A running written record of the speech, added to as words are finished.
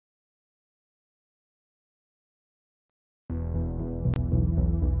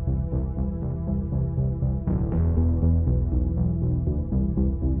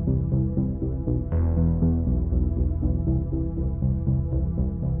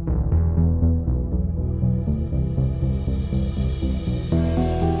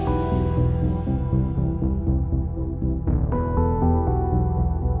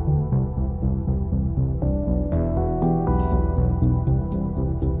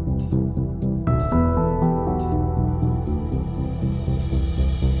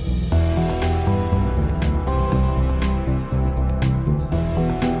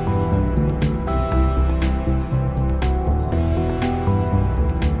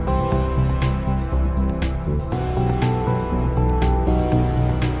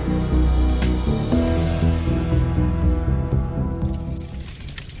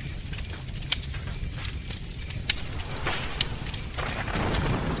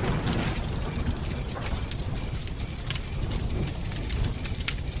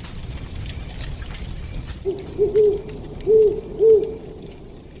We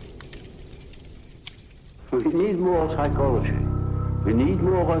need more psychology. We need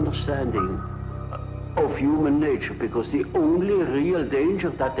more understanding of human nature, because the only real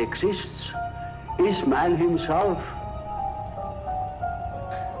danger that exists is man himself.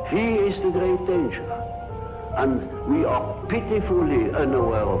 He is the great danger, and we are pitifully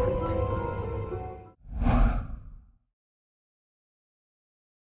unaware of it.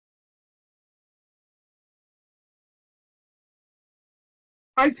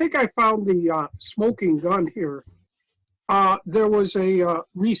 I think I found the smoking gun here. There was a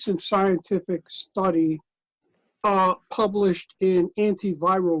recent scientific study published in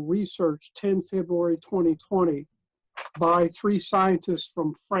Antiviral Research, 10 February 2020, by 3 scientists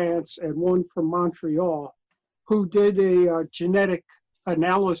from France and 1 from Montreal, who did a genetic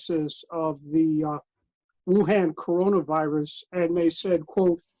analysis of the Wuhan coronavirus, and they said,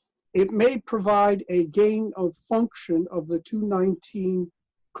 quote, "It may provide a gain of function of the 219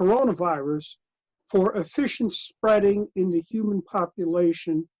 coronavirus for efficient spreading in the human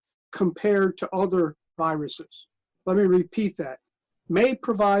population compared to other viruses." Let me repeat that. May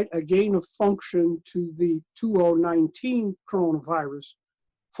provide a gain of function to the 2019 coronavirus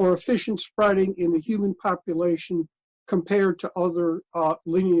for efficient spreading in the human population compared to other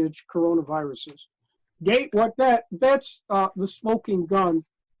lineage coronaviruses. That's the smoking gun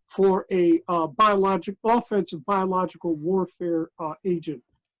for a offensive biological warfare agent.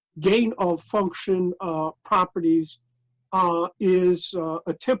 Gain of function properties is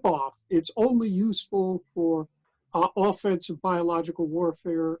a tip-off. It's only useful for offensive biological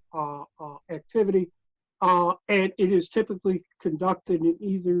warfare activity, and it is typically conducted in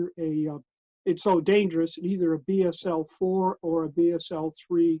either it's so dangerous, in either a BSL-4 or a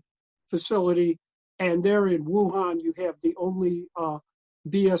BSL-3 facility, and there in Wuhan you have the only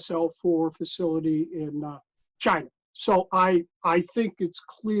BSL-4 facility in China. So I think it's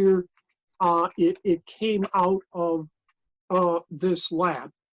clear it came out of this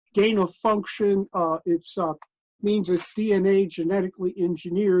lab. Gain of function, it's means its DNA genetically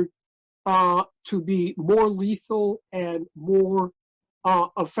engineered to be more lethal and more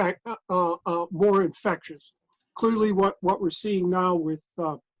more infectious. Clearly, what we're seeing now with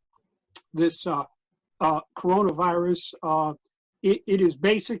this coronavirus, it is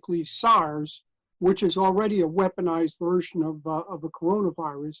basically SARS, which is already a weaponized version of a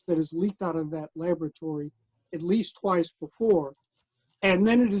coronavirus that is leaked out of that laboratory at least twice before. And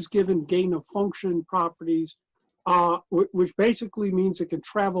then it is given gain of function properties, which basically means it can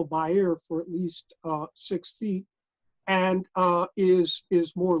travel by air for at least 6 feet and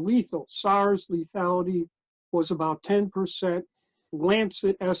is more lethal. SARS lethality was about 10%.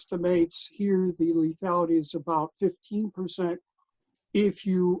 Lancet estimates here the lethality is about 15%. If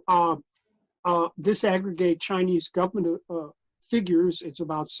you disaggregate Chinese government figures, it's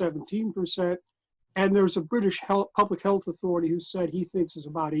about 17%. And there's a British public health authority who said he thinks it's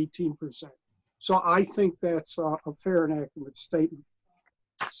about 18%. So I think that's a fair and accurate statement.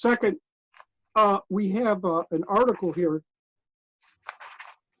 Second, we have an article here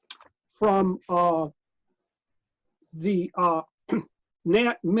from the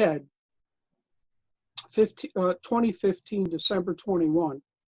NatMed, 2015, December 21.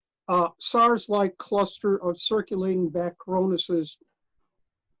 SARS-like cluster of circulating bacteronuses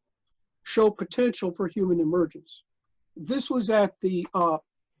show potential for human emergence. This was at the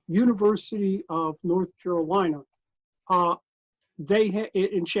University of North Carolina.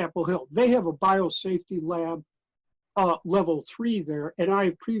 In Chapel Hill. They have a biosafety lab level 3 there, and I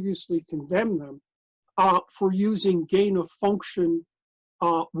have previously condemned them for using gain of function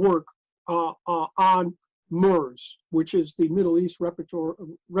work on MERS, which is the Middle East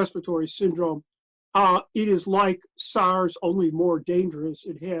respiratory syndrome. It is like SARS, only more dangerous.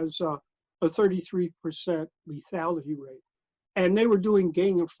 It has a 33% lethality rate. And they were doing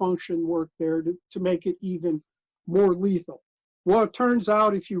gain of function work there to make it even more lethal. Well, it turns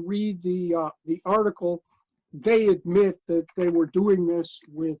out if you read the article, they admit that they were doing this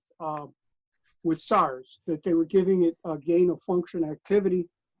with SARS, that they were giving it a gain of function activity.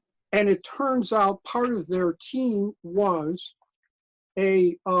 And it turns out part of their team was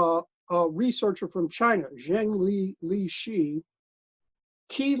a researcher from China, Zheng Li Shi,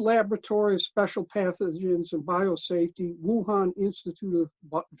 Key Laboratory of Special Pathogens and Biosafety, Wuhan Institute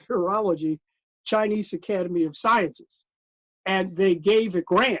of Virology, Chinese Academy of Sciences. And they gave a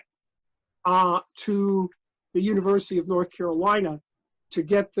grant to the University of North Carolina to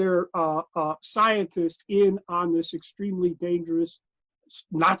get their scientists in on this extremely dangerous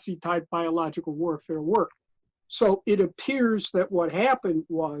Nazi-type biological warfare work. So it appears that what happened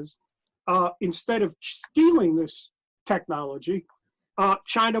was instead of stealing this technology,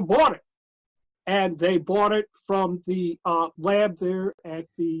 China bought it. And they bought it from the lab there at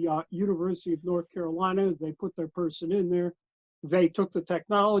the University of North Carolina. They put their person in there. They took the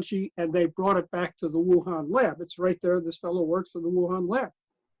technology and they brought it back to the Wuhan lab. It's right there. This fellow works for the Wuhan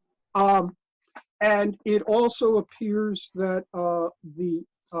lab. And it also appears that the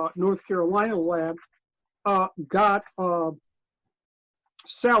North Carolina lab got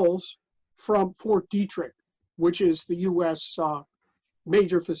cells from Fort Detrick, which is the U.S.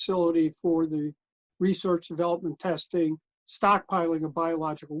 Major facility for the research, development, testing, stockpiling of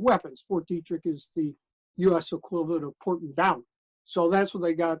biological weapons. Fort Detrick is the U.S. equivalent of Porton Down. So that's where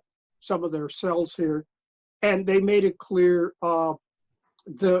they got some of their cells here. And they made it clear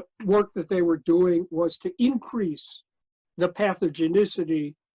the work that they were doing was to increase the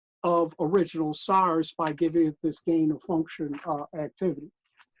pathogenicity of original SARS by giving it this gain of function activity.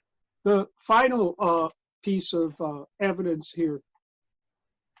 The final piece of evidence here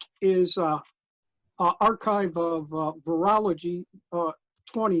is Archive of Virology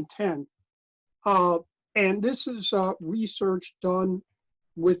 2010. And this is research done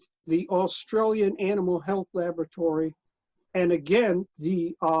with the Australian Animal Health Laboratory and again,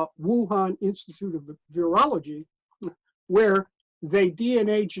 the Wuhan Institute of Virology, where they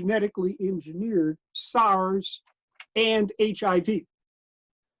DNA genetically engineered SARS and HIV,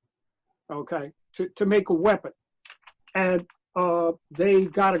 okay, to make a weapon. And they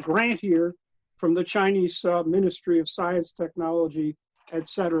got a grant here from the Chinese Ministry of Science, Technology, et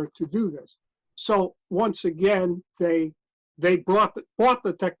cetera, to do this. So once again, they bought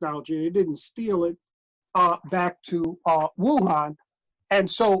the technology. They didn't steal it back to Wuhan. And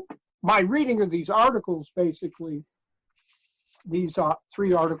so my reading of these articles, basically, these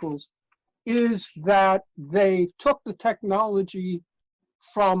 3 articles, is that they took the technology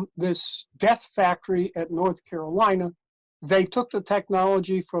from this death factory at North Carolina. They took the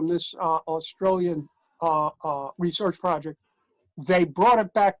technology from this Australian research project. They brought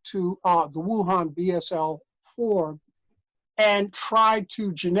it back to the Wuhan BSL-4 and tried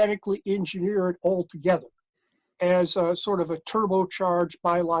to genetically engineer it all together as a sort of a turbocharged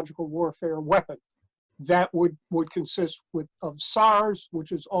biological warfare weapon that would consist of SARS,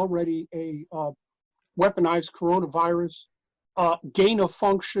 which is already a weaponized coronavirus, gain of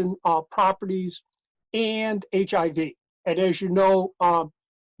function properties, and HIV. And as you know,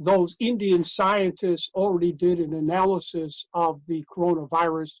 those Indian scientists already did an analysis of the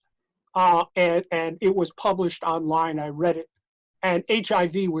coronavirus, and it was published online. I read it, and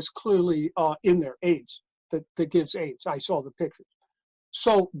HIV was clearly in there, AIDS, that gives AIDS. I saw the pictures.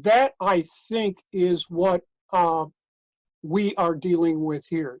 So that, I think, is what we are dealing with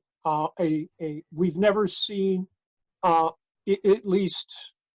here. We've never seen, at least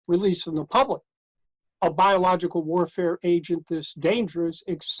released in the public, a biological warfare agent this dangerous,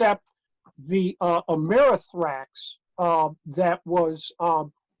 except the Amerithrax that was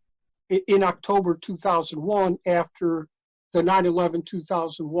in October 2001 after the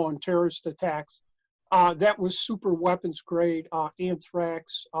 9/11-2001 terrorist attacks. That was super weapons grade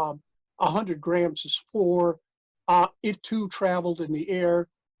anthrax, 100 grams of spore. It too traveled in the air.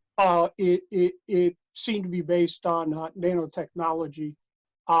 It seemed to be based on nanotechnology.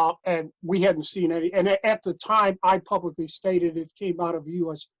 And we hadn't seen any. And at the time, I publicly stated it came out of the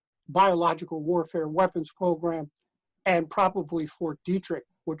U.S. Biological Warfare Weapons Program and probably Fort Detrick,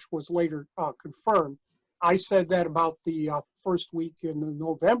 which was later confirmed. I said that about the first week in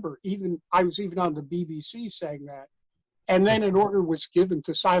November. I was even on the BBC saying that. And then an order was given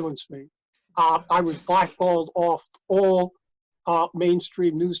to silence me. I was blackballed off all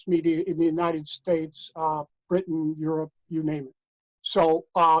mainstream news media in the United States, Britain, Europe, you name it. So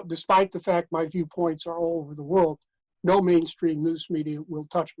despite the fact my viewpoints are all over the world, no mainstream news media will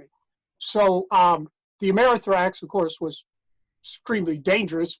touch me. So the Amerithrax, of course, was extremely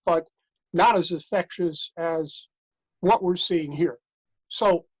dangerous, but not as infectious as what we're seeing here.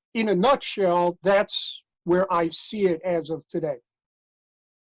 So in a nutshell, that's where I see it as of today.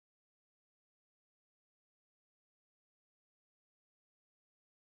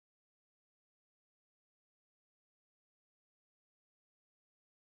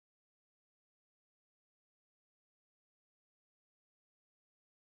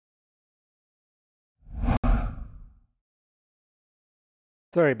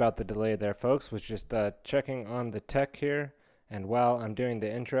 Sorry about the delay there, folks. Was just checking on the tech here. And while I'm doing the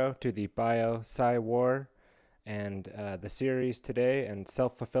intro to the Bio-PsyWar and the series today and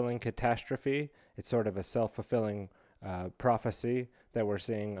self-fulfilling catastrophe, it's sort of a self-fulfilling prophecy that we're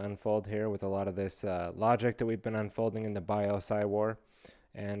seeing unfold here with a lot of this logic that we've been unfolding in the Bio-PsyWar.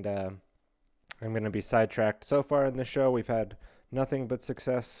 And I'm going to be sidetracked. So far in the show, we've had nothing but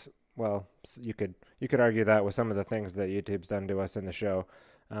success. Well, you could argue that with some of the things that YouTube's done to us in the show.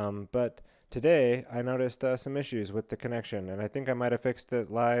 But today, I noticed some issues with the connection, and I think I might have fixed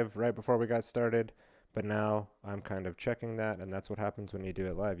it live right before we got started. But now I'm kind of checking that, and that's what happens when you do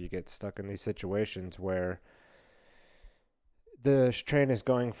it live. You get stuck in these situations where the train is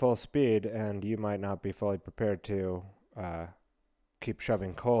going full speed, and you might not be fully prepared to keep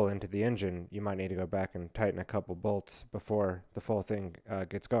shoving coal into the engine. You might need to go back and tighten a couple bolts before the full thing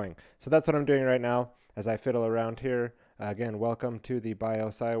gets going. So that's what I'm doing right now as I fiddle around here. Again, welcome to the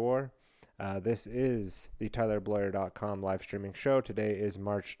Bio-PsyWar. This is the TylerBloyer.com live streaming show. Today is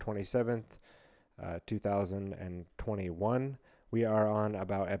March 27th, 2021. We are on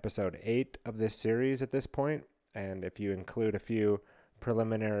about episode 8 of this series at this point, and if you include a few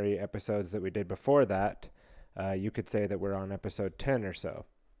preliminary episodes that we did before that, you could say that we're on episode 10 or so.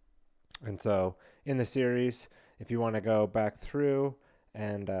 And so in the series, if you want to go back through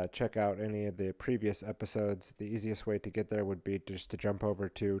and check out any of the previous episodes, the easiest way to get there would be just to jump over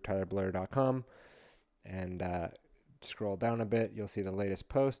to TylerBloyer.com and scroll down a bit. You'll see the latest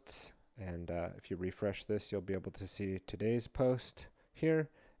posts. And if you refresh this, you'll be able to see today's post here.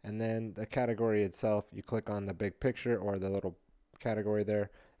 And then the category itself, you click on the big picture or the little category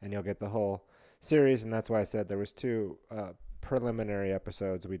there, and you'll get the whole series. And that's why I said there was 2 preliminary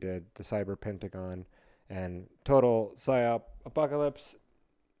episodes we did, the Cyber Pentagon and Total Psyop Apocalypse,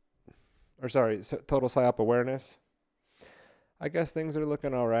 or sorry, Total Psyop Awareness. I guess things are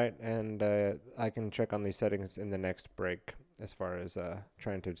looking all right, and I can check on these settings in the next break as far as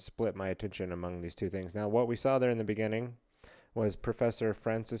trying to split my attention among these 2 things. Now, what we saw there in the beginning was Professor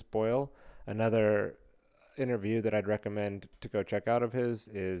Francis Boyle. Another interview that I'd recommend to go check out of his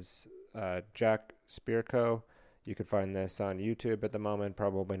is Jack Spirko. You could find this on YouTube at the moment,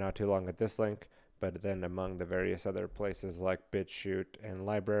 probably not too long at this link, but then among the various other places like BitChute and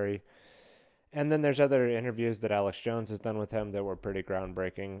Library. And then there's other interviews that Alex Jones has done with him that were pretty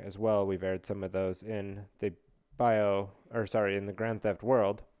groundbreaking as well. We've aired some of those in the in the Grand Theft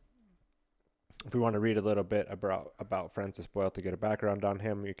world. If we want to read a little bit about Francis Boyle to get a background on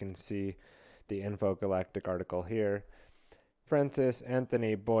him, you can see the InfoGalactic article here. Francis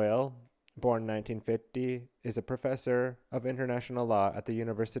Anthony Boyle, born 1950, is a professor of international law at the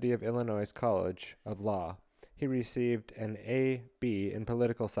University of Illinois College of Law. He received an A.B. in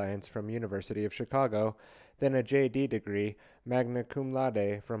political science from University of Chicago, then a J.D. degree, magna cum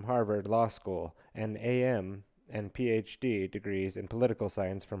laude from Harvard Law School, and A.M. and Ph.D. degrees in political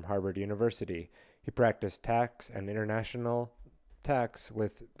science from Harvard University. He practiced tax and international tax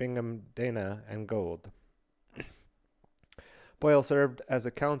with Bingham, Dana, and Gold. Boyle served as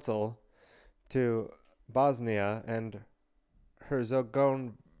a counsel to Bosnia and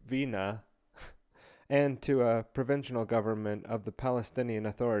Herzegovina and to a provincial government of the Palestinian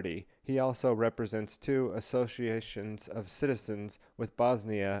Authority. He also represents 2 associations of citizens with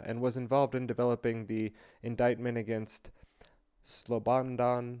Bosnia and was involved in developing the indictment against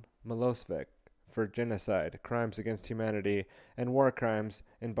Slobodan Milosevic for genocide, crimes against humanity, and war crimes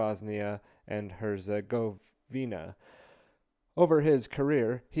in Bosnia and Herzegovina. Over his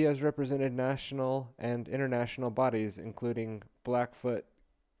career, he has represented national and international bodies, including Blackfoot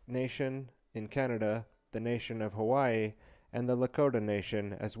Nation in Canada, the Nation of Hawaii, and the Lakota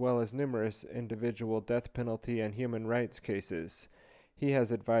Nation, as well as numerous individual death penalty and human rights cases. He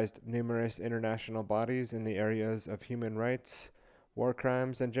has advised numerous international bodies in the areas of human rights, war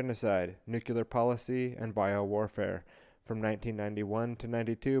crimes and genocide, nuclear policy, and biowarfare. From 1991 to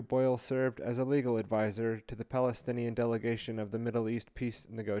 92, Boyle served as a legal advisor to the Palestinian delegation of the Middle East peace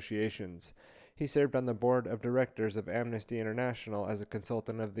negotiations. He served on the board of directors of Amnesty International as a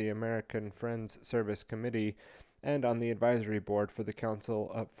consultant of the American Friends Service Committee and on the advisory board for the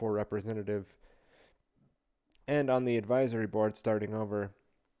Council for Representative and on the advisory board starting over.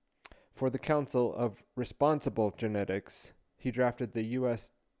 For the Council of Responsible Genetics, he drafted the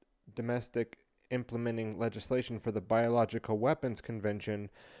U.S. domestic implementing legislation for the Biological Weapons Convention,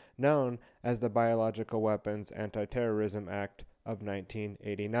 known as the Biological Weapons Anti-Terrorism Act of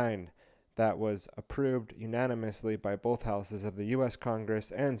 1989. That was approved unanimously by both houses of the U.S.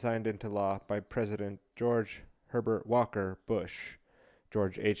 Congress and signed into law by President George Herbert Walker Bush,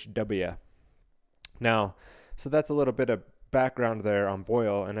 George H.W. Now, so that's a little bit of background there on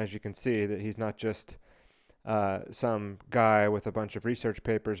Boyle, and as you can see, that he's not just some guy with a bunch of research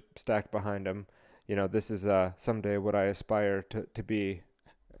papers stacked behind him. You know, this is someday what I aspire to be.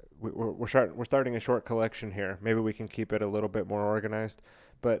 We're starting a short collection here. Maybe we can keep it a little bit more organized,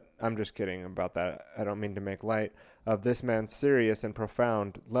 But I'm just kidding about that. I don't mean to make light of this man's serious and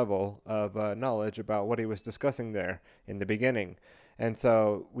profound level of knowledge about what he was discussing there in the beginning. And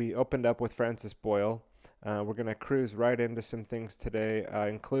so we opened up with Francis Boyle. We're going to cruise right into some things today,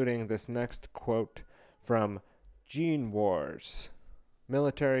 including this next quote from Gene Wars,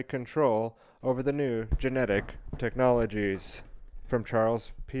 Military Control Over the New Genetic Technologies, from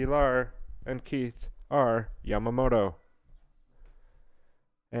Charles Pilar and Keith R. Yamamoto.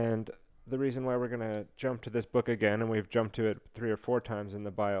 And the reason why we're going to jump to this book again, and we've jumped to it 3 or 4 times in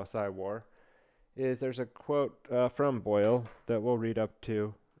the Bio-PsyWar, is there's a quote from Boyle that we'll read up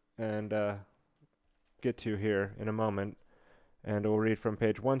to and get to here in a moment. And we'll read from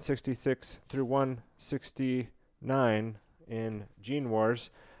page 166 through 169 in Gene Wars,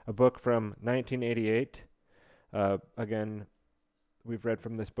 a book from 1988. Again, we've read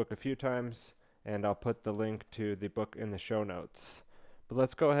from this book a few times, and I'll put the link to the book in the show notes. But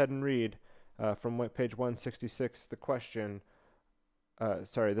let's go ahead and read from page 166, the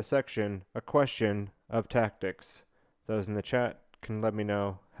section, A Question of Tactics. Those in the chat can let me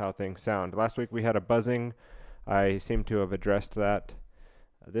know how things sound. Last week we had a buzzing. I seem to have addressed that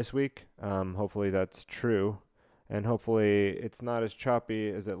this week. Hopefully that's true. And hopefully it's not as choppy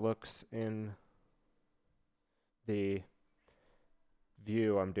as it looks in the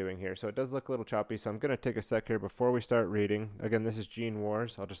view I'm doing here. So it does look a little choppy, so I'm going to take a sec here before we start reading. Again, this is Gene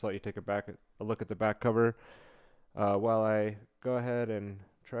Wars. I'll just let you take a look at the back cover while I go ahead and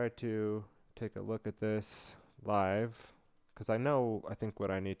try to take a look at this live, because I think what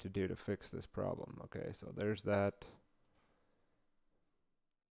I need to do to fix this problem. Okay, so there's that.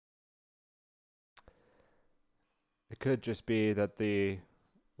 It could just be that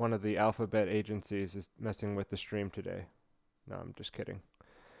one of the alphabet agencies is messing with the stream today. No, I'm just kidding.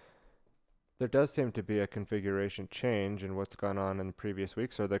 There does seem to be a configuration change in what's gone on in the previous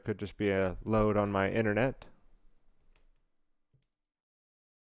week, so there could just be a load on my internet.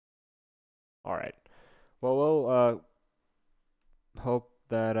 All right. Well, we'll hope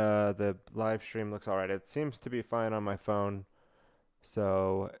that the live stream looks all right. It seems to be fine on my phone,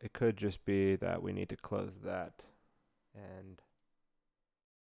 so it could just be that we need to close that. And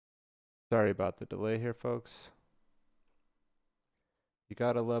sorry about the delay here, folks. You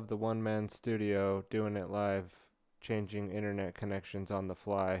gotta love the one-man studio doing it live, changing internet connections on the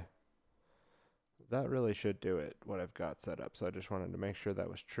fly. That really should do it, what I've got set up. So I just wanted to make sure that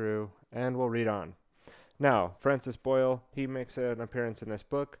was true. And we'll read on. Now, Francis Boyle, he makes an appearance in this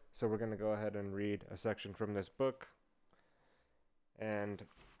book. So we're going to go ahead and read a section from this book. And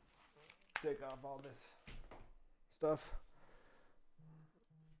take off all this stuff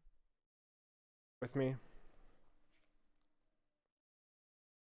with me.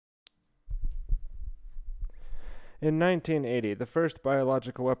 In 1980, the first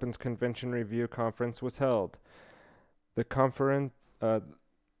Biological Weapons Convention Review Conference was held. The conferees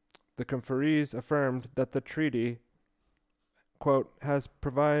affirmed that the treaty, quote, has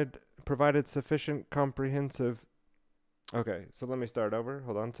provided sufficient comprehensive... Okay, so let me start over.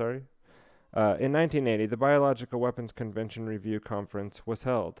 Hold on, sorry. In 1980, the Biological Weapons Convention Review Conference was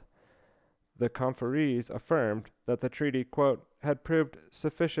held. The conferees affirmed that the treaty, quote, had proved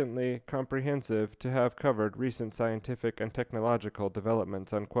sufficiently comprehensive to have covered recent scientific and technological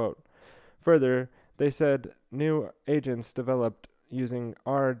developments, unquote. Further, they said new agents developed using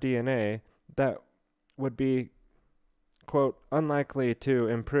rDNA that would be, quote, unlikely to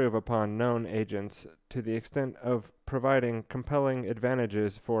improve upon known agents to the extent of providing compelling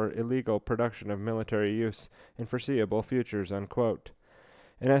advantages for illegal production of military use in foreseeable futures, unquote.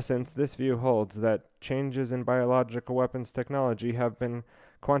 In essence, this view holds that changes in biological weapons technology have been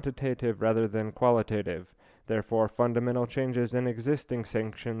quantitative rather than qualitative. Therefore, fundamental changes in existing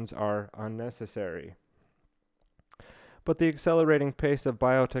sanctions are unnecessary. But the accelerating pace of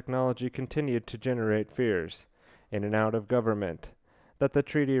biotechnology continued to generate fears, in and out of government, that the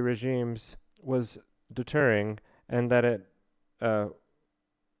treaty regimes was deterring and that it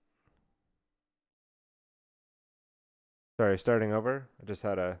starting over. I just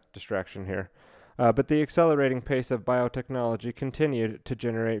had a distraction here. But the accelerating pace of biotechnology continued to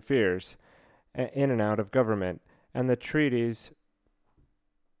generate fears in and out of government, and the treaty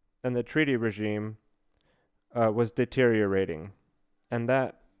regime was deteriorating, and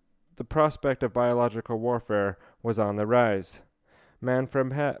that the prospect of biological warfare was on the rise.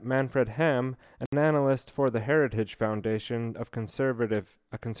 Manfred Ham, an analyst for the Heritage Foundation of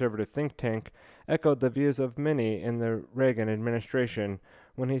a conservative think tank, echoed the views of many in the Reagan administration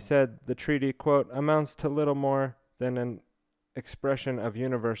when he said the treaty, quote, amounts to little more than an expression of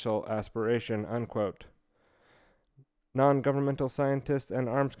universal aspiration, unquote. Non-governmental scientists and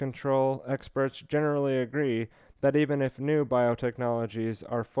arms control experts generally agree that even if new biotechnologies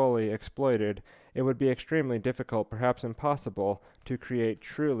are fully exploited, it would be extremely difficult, perhaps impossible, to create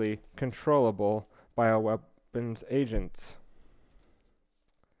truly controllable bioweapons agents.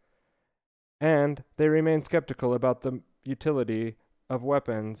 And they remain skeptical about the utility of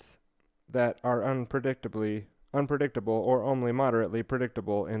weapons that are unpredictable or only moderately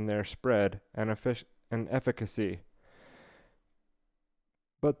predictable in their spread and efficacy.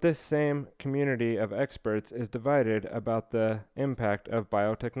 But this same community of experts is divided about the impact of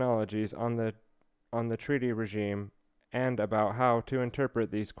biotechnologies on the treaty regime and about how to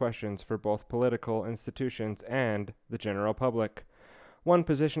interpret these questions for both political institutions and the general public. One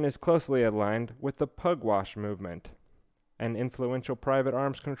position is closely aligned with the Pugwash movement, an influential private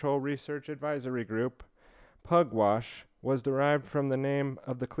arms control research advisory group. Pugwash was derived from the name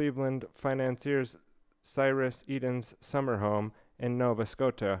of the Cleveland financier's Cyrus Eaton's summer home in Nova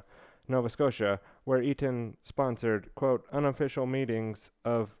Scotia, where Eaton sponsored, quote, unofficial meetings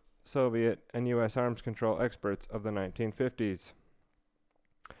of Soviet and U.S. arms control experts of the 1950s.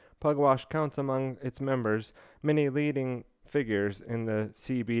 Pugwash counts among its members many leading figures in the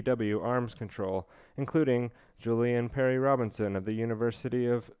CBW arms control, including Julian Perry Robinson of the University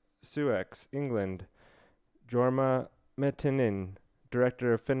of Sussex, England, Jorma Metinin,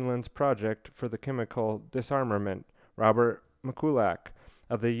 director of Finland's project for the chemical disarmament, Robert Mikulak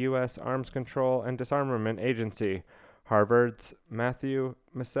of the U.S. Arms Control and Disarmament Agency, Harvard's Matthew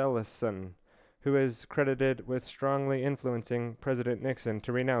Michelson, who is credited with strongly influencing President Nixon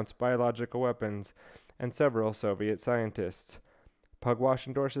to renounce biological weapons, and several Soviet scientists. Pugwash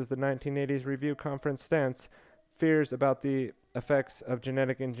endorses the 1980s Review Conference stance. Fears about the effects of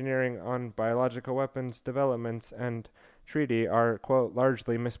genetic engineering on biological weapons developments and treaty are, quote,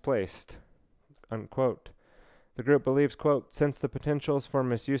 largely misplaced, unquote. The group believes, quote, since the potentials for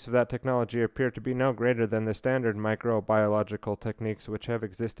misuse of that technology appear to be no greater than the standard microbiological techniques which have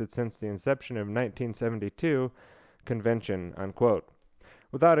existed since the inception of 1972 convention, unquote.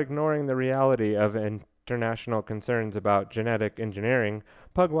 Without ignoring the reality of international concerns about genetic engineering,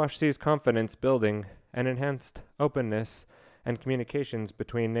 Pugwash sees confidence building and enhanced openness and communications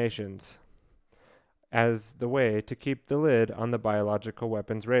between nations as the way to keep the lid on the biological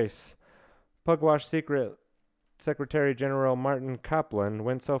weapons race. Pugwash Secretary General Martin Kaplan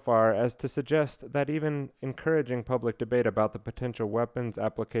went so far as to suggest that even encouraging public debate about the potential weapons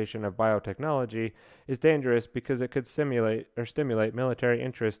application of biotechnology is dangerous because it could stimulate military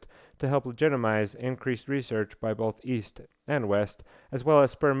interest to help legitimize increased research by both East and West, as well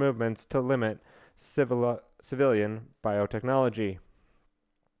as spur movements to limit civilian biotechnology.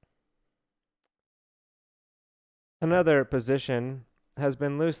 Another position has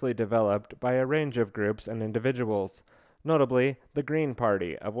been loosely developed by a range of groups and individuals, notably the Green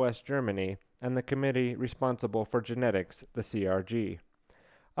Party of West Germany and the Committee Responsible for Genetics, the CRG.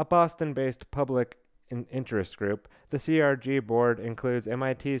 A Boston-based public interest group, the CRG board includes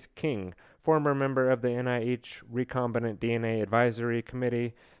MIT's King, former member of the NIH Recombinant DNA Advisory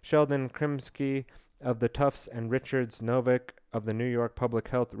Committee, Sheldon Krimsky of the Tufts and Richard Novick of the New York Public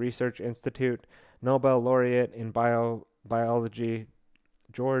Health Research Institute, Nobel laureate in biology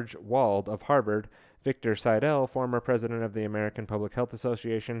George Wald of Harvard, Victor Seidel, former president of the American Public Health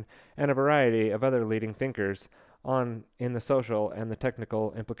Association, and a variety of other leading thinkers in the social and the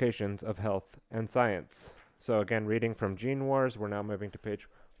technical implications of health and science. So again, reading from Gene Wars, we're now moving to page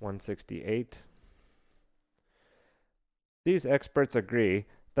 168. These experts agree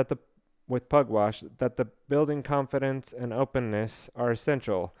that with Pugwash that the building confidence and openness are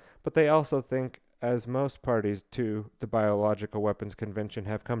essential, but they also think, as most parties to the Biological Weapons Convention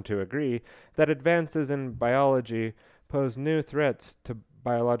have come to agree, that advances in biology pose new threats to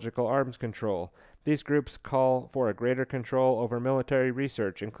biological arms control. These groups call for a greater control over military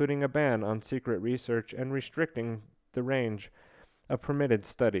research, including a ban on secret research and restricting the range of permitted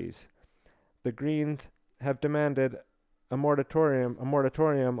studies. The Greens have demanded a moratorium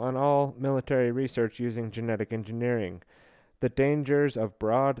on all military research using genetic engineering. The dangers of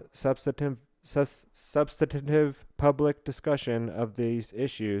broad substantive public discussion of these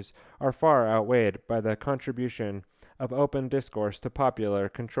issues are far outweighed by the contribution of open discourse to popular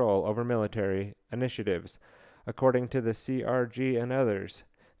control over military initiatives, according to the CRG and others.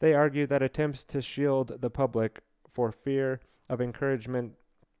 They argue that attempts to shield the public for fear of encouraging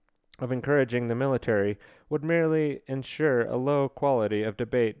the military would merely ensure a low quality of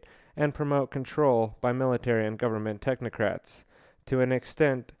debate and promote control by military and government technocrats. To an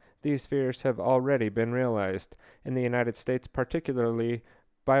extent, these fears have already been realized. In the United States particularly,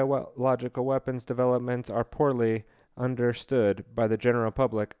 biological weapons developments are poorly understood by the general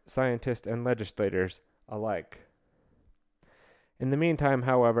public, scientists, and legislators alike. In the meantime,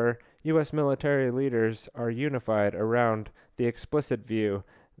 however, U.S. military leaders are unified around the explicit view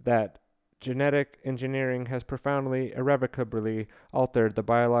that genetic engineering has profoundly, irrevocably altered the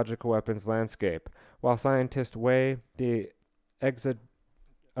biological weapons landscape, while scientists weigh the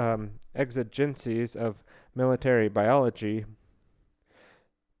exigencies of military biology.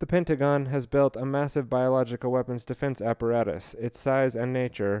 The Pentagon has built a massive biological weapons defense apparatus. Its size and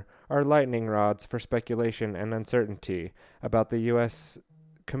nature are lightning rods for speculation and uncertainty about the U.S.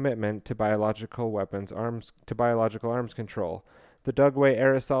 commitment to biological arms control. The Dugway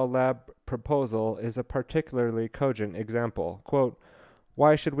Aerosol Lab proposal is a particularly cogent example. Quote,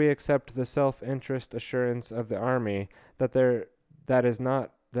 "Why should we accept the self-interest assurance of the Army that it is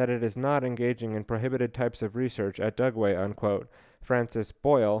not engaging in prohibited types of research at Dugway," unquote. Francis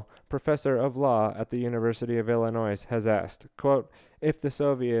Boyle, professor of law at the University of Illinois, has asked, quote, "If the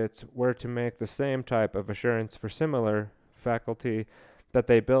Soviets were to make the same type of assurance for similar faculty that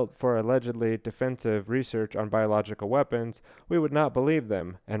they built for allegedly defensive research on biological weapons, we would not believe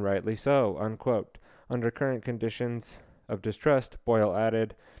them, and rightly so," unquote. Under current conditions of distrust, Boyle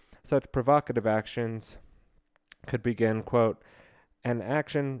added, such provocative actions could begin, quote, "an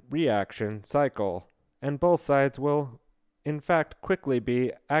action-reaction cycle, and both sides will in fact quickly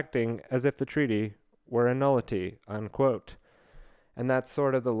be acting as if the treaty were a nullity," unquote. And that's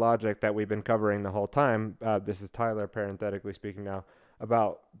sort of the logic that we've been covering the whole time. This is Tyler parenthetically speaking now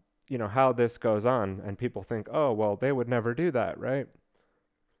about, how this goes on. And people think, oh, well, they would never do that, right?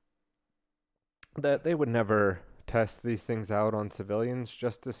 That they would never test these things out on civilians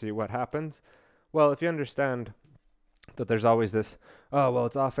just to see what happens. Well, if you understand that there's always this, oh, well,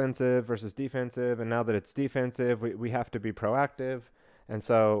 it's offensive versus defensive, and now that it's defensive, we have to be proactive, and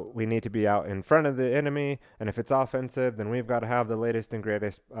so we need to be out in front of the enemy, and if it's offensive, then we've got to have the latest and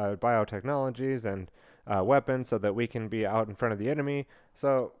greatest biotechnologies and weapons so that we can be out in front of the enemy.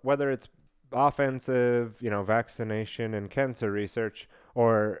 So whether it's offensive, vaccination and cancer research,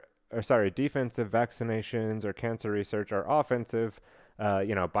 defensive vaccinations or cancer research, or offensive,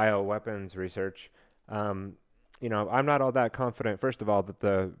 bioweapons research, I'm not all that confident, first of all, that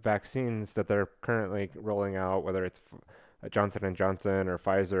the vaccines that they're currently rolling out, whether it's Johnson & Johnson or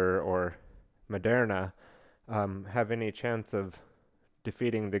Pfizer or Moderna, have any chance of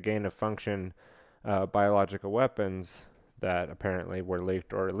defeating the gain-of-function biological weapons that apparently were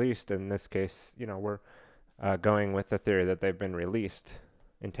leaked, or at least in this case, we're going with the theory that they've been released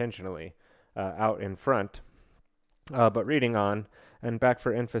intentionally out in front. But reading on, and back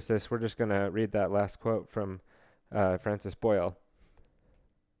for emphasis, we're just going to read that last quote from Francis Boyle.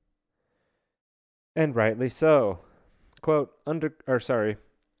 And rightly so. Quote,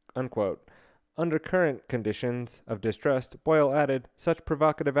 unquote. Under current conditions of distrust, Boyle added, such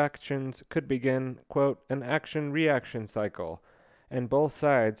provocative actions could begin, quote, an action-reaction cycle, and both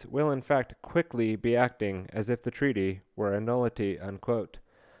sides will in fact quickly be acting as if the treaty were a nullity, unquote.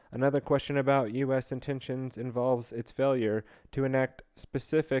 Another question about U.S. intentions involves its failure to enact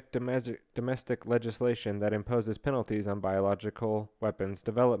specific domestic legislation that imposes penalties on biological weapons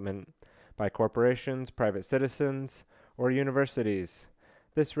development by corporations, private citizens, or universities.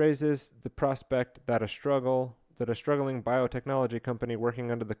 This raises the prospect that a struggling biotechnology company working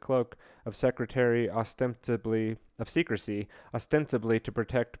under the cloak of secrecy, ostensibly to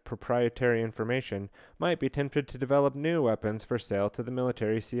protect proprietary information, might be tempted to develop new weapons for sale to the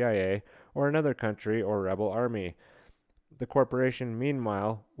military, CIA, or another country or rebel army. The corporation,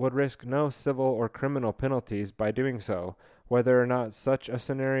 meanwhile, would risk no civil or criminal penalties by doing so. Whether or not such a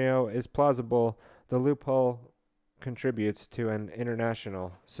scenario is plausible, the loophole contributes to an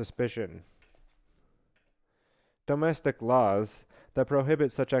international suspicion. Domestic laws that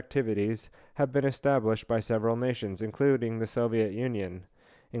prohibit such activities have been established by several nations, including the Soviet Union.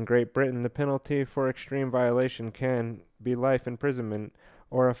 In Great Britain, the penalty for extreme violation can be life imprisonment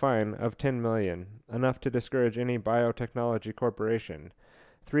or a fine of $10 million, enough to discourage any biotechnology corporation.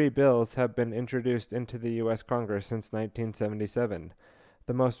 3 bills have been introduced into the U.S. Congress since 1977.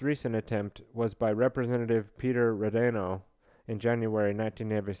 The most recent attempt was by Representative Peter Rodano in January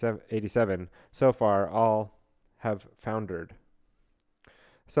 1987. So far, all have foundered.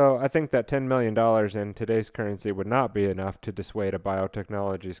 So I think that $10 million in today's currency would not be enough to dissuade a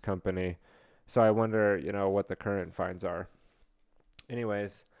biotechnologies company. So I wonder, what the current fines are.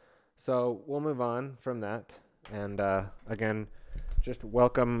 Anyways, so we'll move on from that. And again, just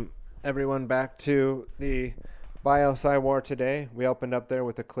welcome everyone back to the Bio-PsyWar today. We opened up there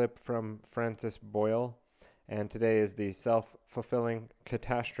with a clip from Francis Boyle. And today is the self-fulfilling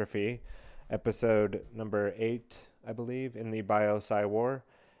catastrophe, episode number 8 I believe, in the Bio-PsyWar.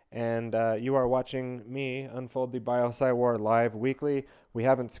 And you are watching me unfold the Bio-PsyWar live weekly. We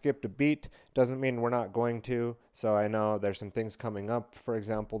haven't skipped a beat. Doesn't mean we're not going to. So I know there's some things coming up, for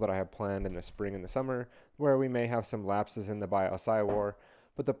example, that I have planned in the spring and the summer, where we may have some lapses in the Bio-PsyWar.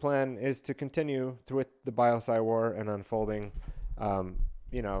 But the plan is to continue through the Bio-PsyWar and unfolding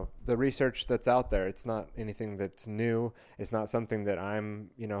the research that's out there. It's not anything that's new. It's not something that I'm,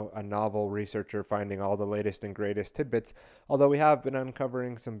 a novel researcher finding all the latest and greatest tidbits, although we have been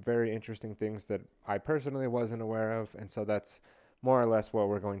uncovering some very interesting things that I personally wasn't aware of. And so that's more or less what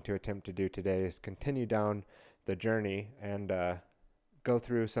we're going to attempt to do today, is continue down the journey and go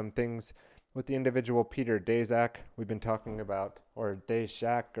through some things with the individual Peter Daszak we've been talking about, or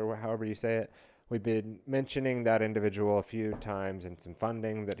Daszak, or however you say it. We've been mentioning that individual a few times and some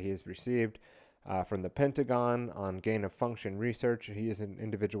funding that he has received from the Pentagon on gain-of-function research. He is an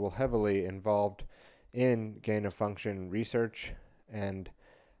individual heavily involved in gain-of-function research, and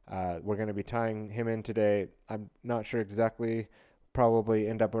we're going to be tying him in today. I'm not sure exactly, probably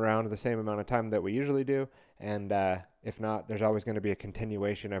end up around the same amount of time that we usually do, and if not, there's always going to be a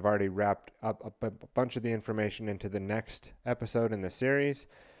continuation. I've already wrapped up a bunch of the information into the next episode in the series,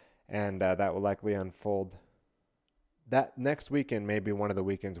 and that will likely unfold. That next weekend may be one of the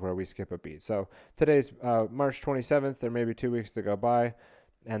weekends where we skip a beat. So today's March 27th. There may be 2 weeks to go by,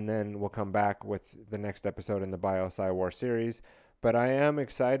 and then we'll come back with the next episode in the Bio-PsyWar series. But I am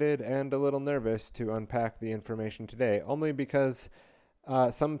excited and a little nervous to unpack the information today, only because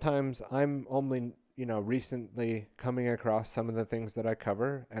sometimes I'm only, recently coming across some of the things that I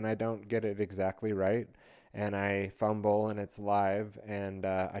cover, and I don't get it exactly right. And I fumble, and it's live, and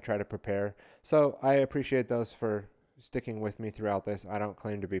I try to prepare. So I appreciate those for sticking with me throughout this. I don't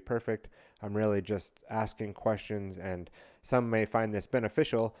claim to be perfect. I'm really just asking questions, and some may find this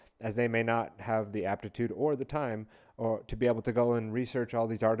beneficial, as they may not have the aptitude or the time or to be able to go and research all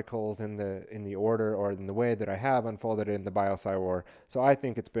these articles in the order or in the way that I have unfolded it in the Bio-PsyWar. So I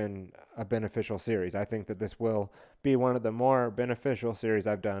think it's been a beneficial series. I think that this will be one of the more beneficial series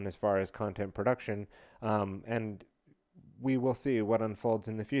I've done as far as content production, and we will see what unfolds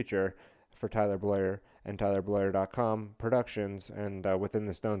in the future for Tyler Blair and TylerBlair.com Productions and within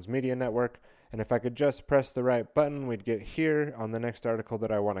the Stones Media Network. And if I could just press the right button, we'd get here on the next article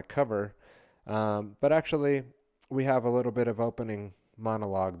that I want to cover. But actually, we have a little bit of opening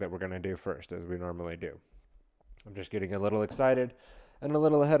monologue that we're going to do first, as we normally do. I'm just getting a little excited and a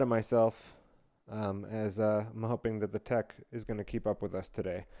little ahead of myself, as I'm hoping that the tech is going to keep up with us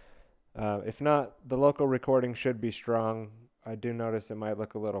today. If not, the local recording should be strong. I do notice it might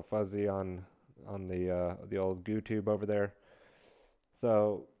look a little fuzzy on the old GooTube over there.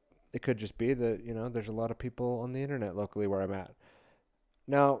 So it could just be that, there's a lot of people on the internet locally where I'm at.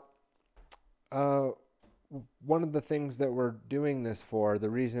 Now, one of the things that we're doing this for, the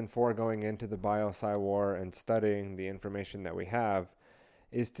reason for going into the Bio-PsyWar and studying the information that we have,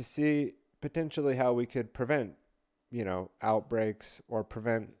 is to see potentially how we could prevent, outbreaks, or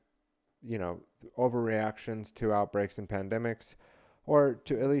prevent, overreactions to outbreaks and pandemics, or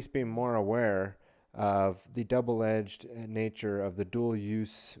to at least be more aware of the double-edged nature of the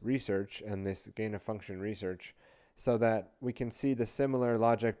dual-use research and this gain-of-function research, so that we can see the similar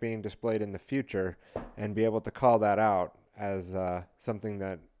logic being displayed in the future and be able to call that out as something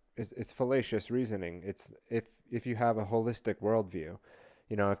that it's fallacious reasoning. It's if you have a holistic worldview.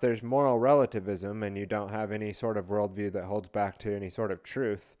 If there's moral relativism and you don't have any sort of worldview that holds back to any sort of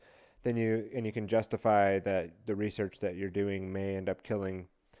truth, then you can justify that the research that you're doing may end up killing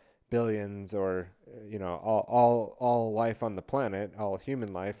billions, or all life on the planet, all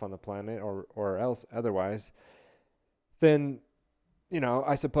human life on the planet, or else otherwise. Then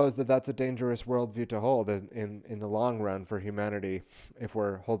I suppose that's a dangerous worldview to hold in the long run for humanity, if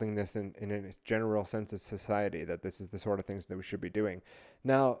we're holding this in a general sense of society, that this is the sort of things that we should be doing.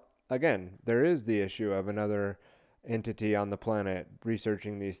 Now, again, there is the issue of another entity on the planet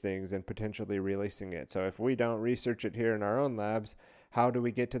researching these things and potentially releasing it. So if we don't research it here in our own labs, how do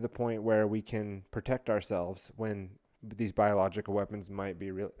we get to the point where we can protect ourselves when these biological weapons might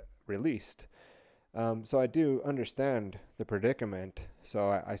be released? So I do understand the predicament.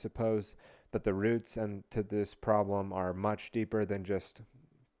 So I suppose that the roots and to this problem are much deeper than just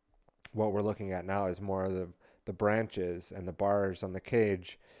what we're looking at now, is more of the branches and the bars on the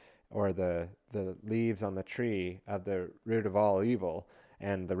cage, or the leaves on the tree of the root of all evil.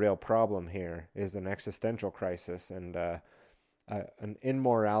 And the real problem here is an existential crisis and an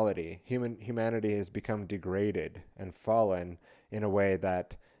immorality. Humanity has become degraded and fallen in a way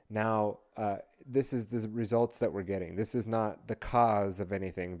that now this is the results that we're getting. This is not the cause of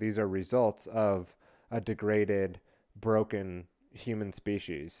anything. These are results of a degraded broken human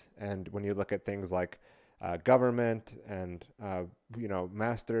species. And when you look at things like government and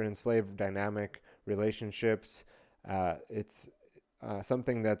master and slave dynamic relationships, it's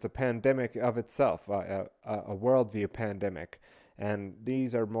something that's a pandemic of itself, a worldview pandemic. And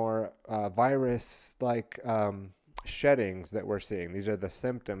these are more virus-like sheddings that we're seeing. These are the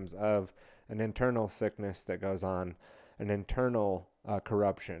symptoms of an internal sickness that goes on, an internal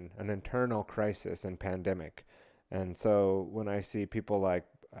corruption, an internal crisis and pandemic. And so when I see people like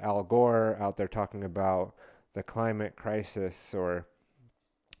Al Gore out there talking about the climate crisis, or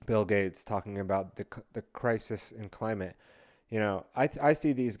Bill Gates talking about the crisis in climate, I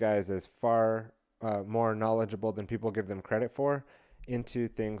see these guys as far more knowledgeable than people give them credit for into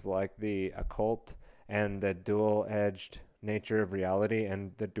things like the occult and the dual-edged nature of reality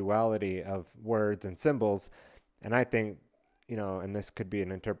and the duality of words and symbols. And I think, and this could be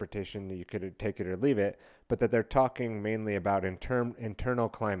an interpretation that you could take it or leave it, but that they're talking mainly about internal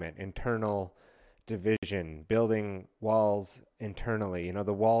climate, internal division, building walls internally.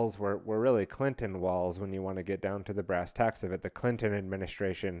 The walls were really Clinton walls when you want to get down to the brass tacks of it. The Clinton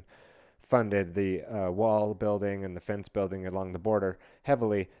administration funded the wall building and the fence building along the border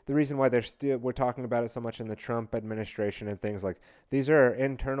heavily. The reason why we're talking about it so much in the Trump administration and things like these are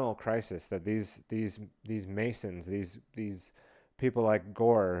internal crises that these Masons, these people like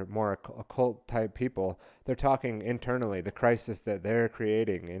Gore, more occult type people, they're talking internally, the crisis that they're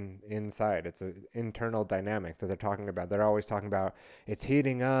creating inside. It's an internal dynamic that they're talking about. They're always talking about it's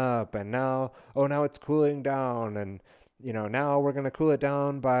heating up, and now it's cooling down, and now we're going to cool it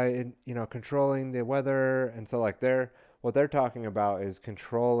down by controlling the weather. And so like what they're talking about is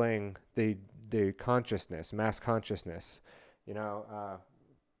controlling the consciousness, mass consciousness. I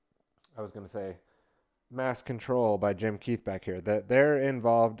was going to say Mass Control by Jim Keith back here, that they're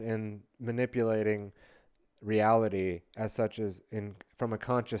involved in manipulating reality as such as from a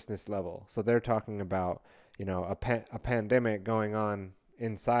consciousness level. So they're talking about, a pandemic going on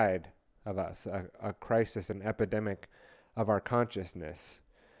inside of us, a crisis, an epidemic of our consciousness.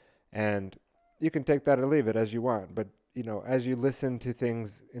 And you can take that or leave it as you want, but as you listen to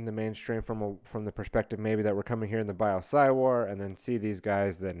things in the mainstream from the perspective maybe that we're coming here in the Bio-PsyWar, and then see these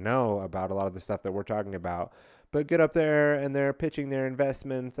guys that know about a lot of the stuff that we're talking about, but get up there and they're pitching their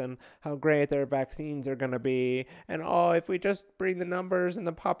investments and how great their vaccines are going to be, and if we just bring the numbers and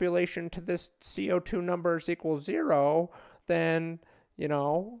the population to this CO2 numbers equals 0, then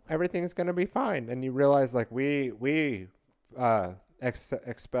everything's going to be fine. And you realize like we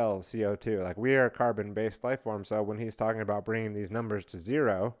expel CO2. Like we are a carbon-based life form. So when he's talking about bringing these numbers to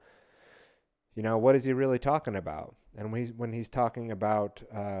 0, what is he really talking about? And when he's talking about,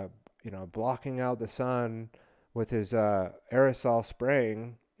 blocking out the sun with his aerosol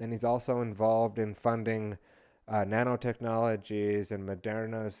spraying, and he's also involved in funding nanotechnologies and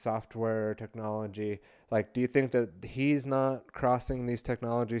Moderna's software technology. Like, do you think that he's not crossing these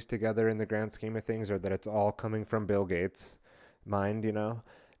technologies together in the grand scheme of things, or that it's all coming from Bill Gates' mind,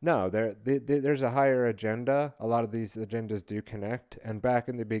 No, there's a higher agenda. A lot of these agendas do connect. And back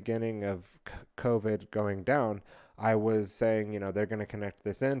in the beginning of COVID going down, I was saying, they're going to connect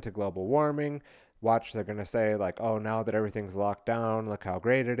this into global warming. Watch, they're going to say like, oh, now that everything's locked down, look how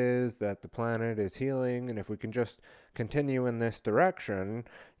great it is that the planet is healing. And if we can just continue in this direction,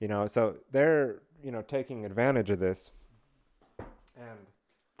 so they're, taking advantage of this. And,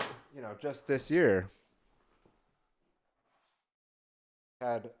 just this year,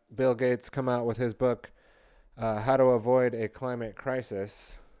 had Bill Gates come out with his book, How to Avoid a Climate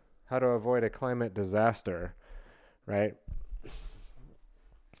Crisis, How to Avoid a Climate Disaster, right?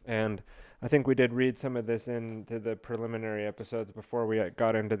 And I think we did read some of this into the preliminary episodes before we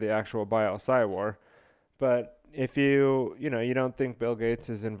got into the actual Bio-PsyWar. But if you don't think Bill Gates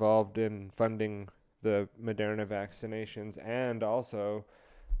is involved in funding the Moderna vaccinations and also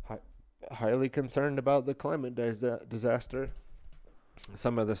highly concerned about the climate disaster,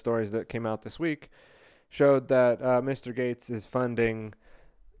 some of the stories that came out this week showed that Mr. Gates is funding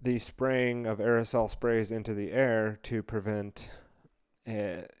the spraying of aerosol sprays into the air to prevent,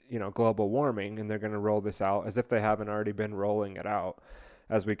 global warming, and they're going to roll this out as if they haven't already been rolling it out.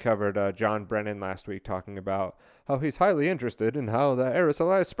 As we covered John Brennan last week talking about how he's highly interested in how the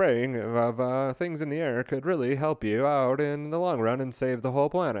aerosolized spraying of things in the air could really help you out in the long run and save the whole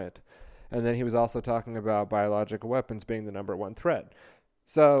planet. And then he was also talking about biological weapons being the number one threat.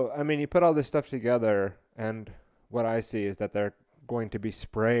 So, you put all this stuff together, and what I see is that they're going to be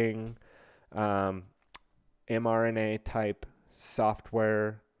spraying mRNA-type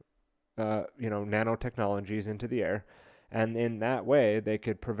software, nanotechnologies into the air. And in that way, they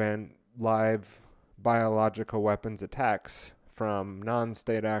could prevent live biological weapons attacks from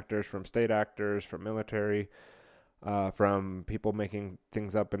non-state actors, from state actors, from military, from people making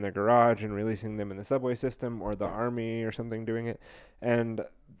things up in their garage and releasing them in the subway system, or the army or something doing it. And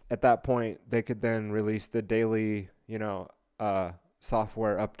at that point, they could then release the daily,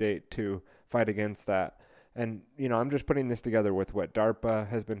 software update to fight against that. And I'm just putting this together with what DARPA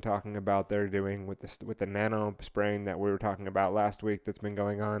has been talking about. They're doing with this, with the nano spraying that we were talking about last week that's been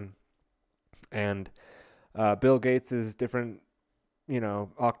going on, and Bill Gates's different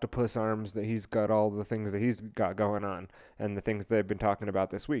octopus arms, that he's got all the things that he's got going on, and the things they've been talking about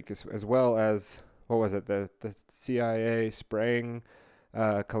this week, as well as, what was it, the CIA spraying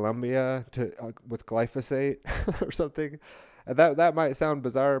Colombia with glyphosate or something. And that might sound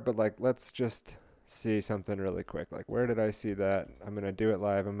bizarre, but like, let's just see something really quick. Like, where did I see that? I'm gonna do it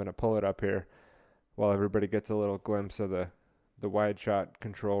live. I'm gonna pull it up here while everybody gets a little glimpse of the wide shot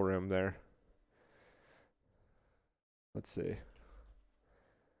control room there. Let's see.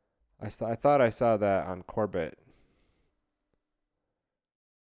 I thought I saw that on Corbett.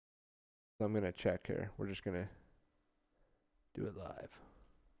 So I'm going to check here. We're just going to do it live.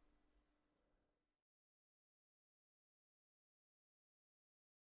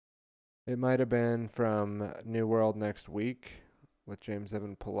 It might have been from New World Next Week with James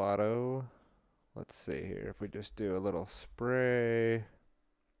Evan Pilato. Let's see here. If we just do a little spray.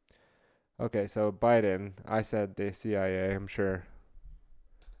 Okay, so Biden, I said the CIA, I'm sure.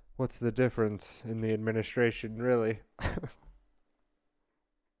 What's the difference in the administration, really?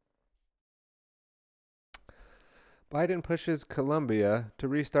 Biden pushes Colombia to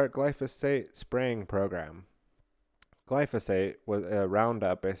restart glyphosate spraying program. Glyphosate was a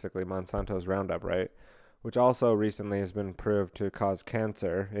Roundup, basically Monsanto's Roundup, right? Which also recently has been proved to cause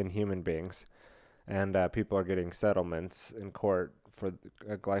cancer in human beings. And people are getting settlements in court for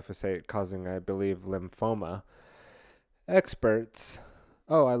glyphosate causing, I believe, lymphoma. Experts.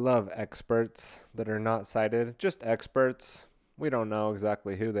 Oh, I love experts that are not cited. Just experts. We don't know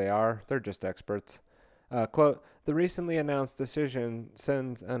exactly who they are. They're just experts. Quote, the recently announced decision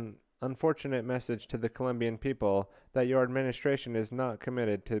sends an unfortunate message to the Colombian people that your administration is not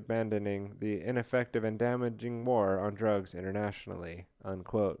committed to abandoning the ineffective and damaging war on drugs internationally,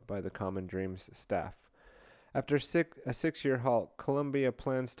 unquote, by the Common Dreams staff. After a 6-year halt, Colombia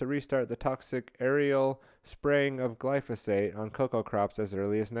plans to restart the toxic aerial spraying of glyphosate on cocoa crops as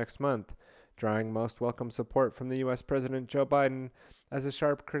early as next month, drawing most welcome support from the U.S. President Joe Biden, as a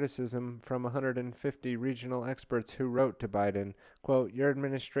sharp criticism from 150 regional experts who wrote to Biden, quote, your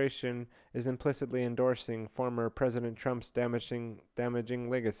administration is implicitly endorsing former President Trump's damaging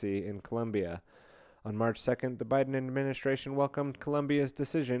legacy in Colombia. On March 2nd, the Biden administration welcomed Colombia's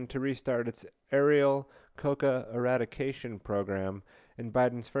decision to restart its aerial coca eradication program in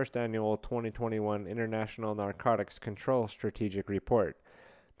Biden's first annual 2021 International Narcotics Control Strategic Report.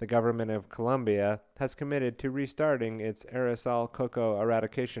 The government of Colombia has committed to restarting its aerosol cocoa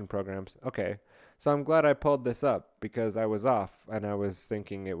eradication programs. Okay, so I'm glad I pulled this up because I was off and I was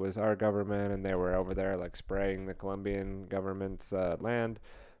thinking it was our government and they were over there like spraying the Colombian government's land.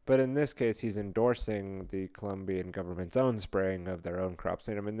 But in this case, he's endorsing the Colombian government's own spraying of their own crops.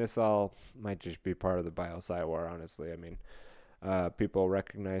 And I mean, this all might just be part of the Bio-PsyWar, honestly. I mean, people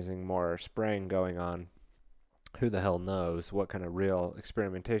recognizing more spraying going on. Who the hell knows what kind of real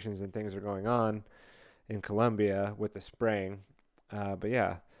experimentations and things are going on in Colombia with the spraying. But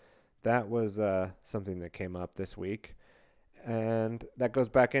yeah, that was something that came up this week. And that goes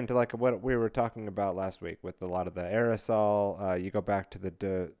back into like what we were talking about last week with a lot of the aerosol. You go back to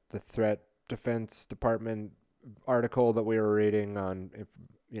the Threat Defense Department article that we were reading on,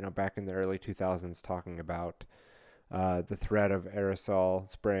 back in the early 2000s, talking about the threat of aerosol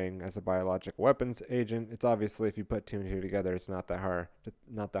spraying as a biological weapons agent. It's obviously, if you put two and two together, it's not that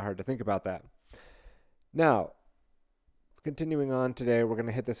hard to think about that. Now, continuing on today, we're going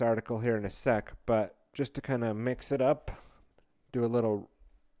to hit this article here in a sec, but just to kind of mix it up, do a little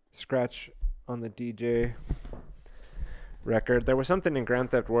scratch on the DJ record. There was something in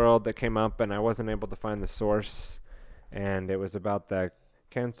Grand Theft World that came up, and I wasn't able to find the source, and it was about the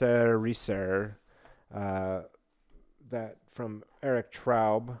Catastrophe, that from Eric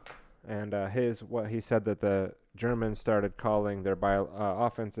Traub, and what he said that the Germans started calling their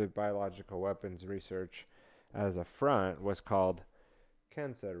offensive biological weapons research as a front was called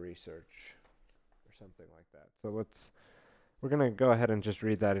cancer research or something like that. So we're going to go ahead and just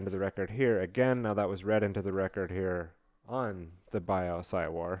read that into the record here again. Now that was read into the record here on the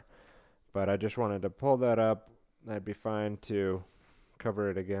Bio-PsyWar, but I just wanted to pull that up. I'd be fine to cover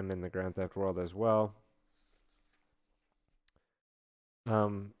it again in the Grand Theft World as well.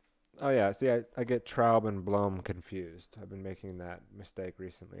 Oh yeah, see, I get Traub and Blom confused. I've been making that mistake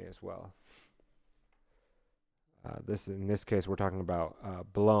recently as well. In this case, we're talking about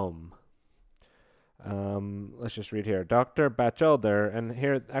Blom. Let's just read here. Dr. Batchelder, and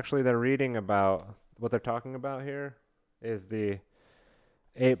here actually they're reading about what they're talking about here is the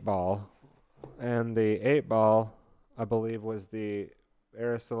 8-ball, and the 8-ball, I believe, was the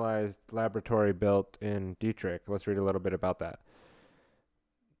aerosolized laboratory built in Dietrich. Let's read a little bit about that.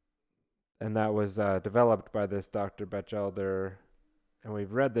 And that was developed by this Dr. Batchelder, and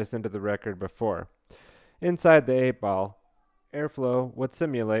we've read this into the record before. Inside the 8-ball, airflow would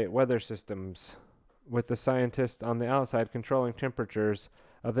simulate weather systems, with the scientists on the outside controlling temperatures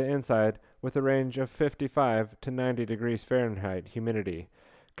of the inside with a range of 55 to 90 degrees Fahrenheit. Humidity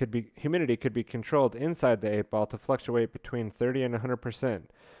could be controlled inside the 8-ball to fluctuate between 30 and 100%.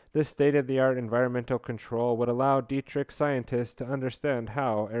 This state-of-the-art environmental control would allow Dietrich scientists to understand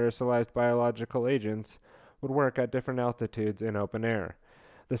how aerosolized biological agents would work at different altitudes in open air.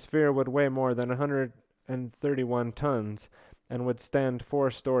 The sphere would weigh more than 131 tons and would stand 4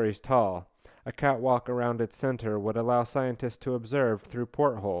 stories tall. A catwalk around its center would allow scientists to observe through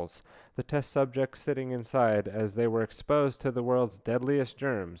portholes the test subjects sitting inside as they were exposed to the world's deadliest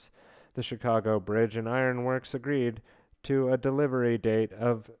germs. The Chicago Bridge and Iron Works agreed to a delivery date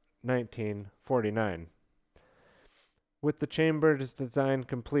of 1949. With the chamber's design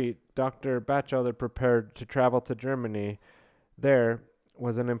complete, Dr. Batchelder prepared to travel to Germany. There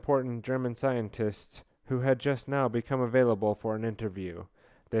was an important German scientist who had just now become available for an interview.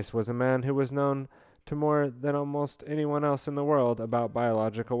 This was a man who was known to more than almost anyone else in the world about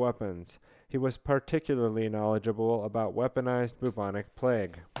biological weapons. He was particularly knowledgeable about weaponized bubonic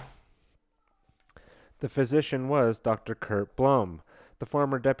plague. The physician was Dr. Kurt Blom, the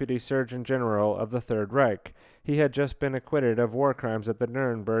former Deputy Surgeon General of the Third Reich. He had just been acquitted of war crimes at the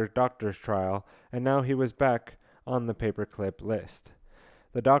Nuremberg doctor's trial, and now he was back on the paperclip list.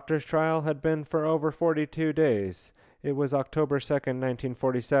 The doctor's trial had been for over 42 days. It was October 2nd,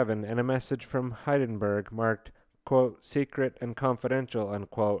 1947, and a message from Heidelberg marked, quote, secret and confidential,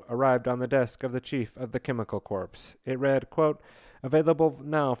 unquote, arrived on the desk of the chief of the Chemical Corps. It read, quote, available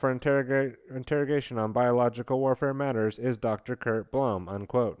now for interrogation on biological warfare matters is Dr. Kurt Blom,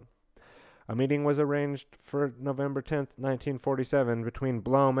 unquote. A meeting was arranged for November 10th, 1947, between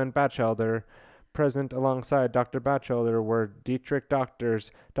Blom and Batchelder. Present alongside Dr. Batchelder were Dietrich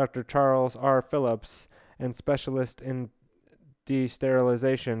doctors Dr. Charles R. Phillips and specialist in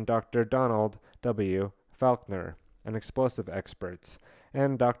de-sterilization Dr. Donald W. Faulkner, and explosive experts,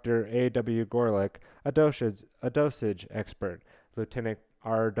 and Dr. A. W. Gorlick, a dosage expert. Lieutenant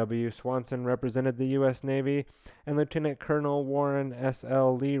R. W. Swanson represented the U.S. Navy, and Lieutenant Colonel Warren S.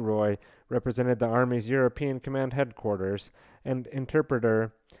 L. Leroy represented the Army's European Command Headquarters, and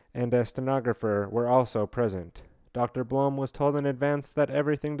interpreter and a stenographer were also present. Dr. Blom was told in advance that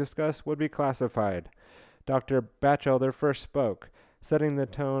everything discussed would be classified. Dr. Batchelder first spoke, setting the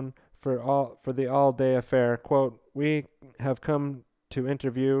tone for the all-day affair. Quote, we have come to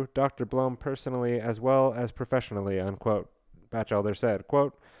interview Dr. Blom personally as well as professionally, unquote. Batchelder said,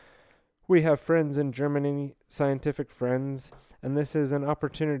 quote, we have friends in Germany, scientific friends, and this is an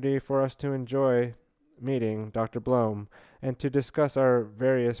opportunity for us to enjoy meeting Dr. Blom and to discuss our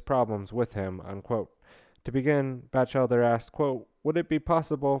various problems with him, unquote. To begin, Batchelder asked, quote, would it be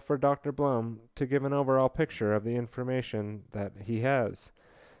possible for Dr. Blom to give an overall picture of the information that he has,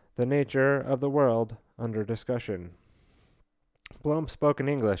 the nature of the world under discussion? Blom spoke in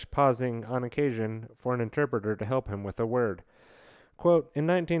English, pausing on occasion for an interpreter to help him with a word. Quote, in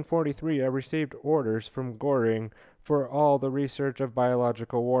 1943, I received orders from Göring for all the research of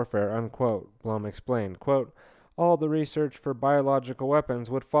biological warfare, unquote, Blom explained. Quote, all the research for biological weapons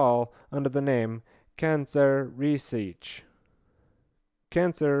would fall under the name Cancer Research.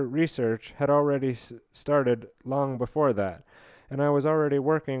 Cancer research had already started long before that, and I was already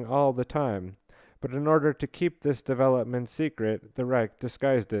working all the time. But in order to keep this development secret, the Reich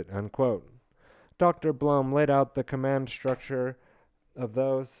disguised it, unquote. Dr. Blom laid out the command structure of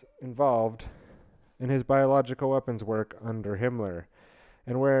those involved in his biological weapons work under Himmler,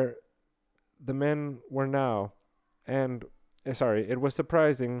 and where the men were now, it was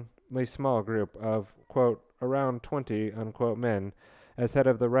surprisingly small group of, quote, around 20, unquote, men as head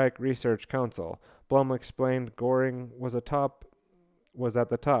of the Reich Research Council. Blom explained Göring was at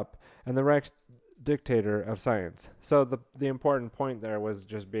the top, and the Reich's dictator of science. So the important point there was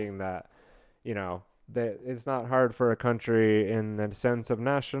just being that, that it's not hard for a country in the sense of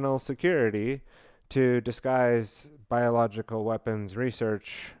national security to disguise biological weapons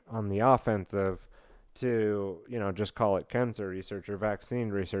research on the offensive to, just call it cancer research or vaccine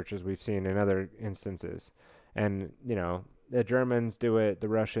research, as we've seen in other instances. And, the Germans do it, the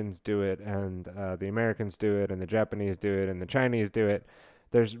Russians do it, and the Americans do it, and the Japanese do it, and the Chinese do it.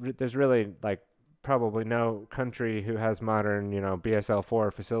 There's really, like, probably no country who has modern,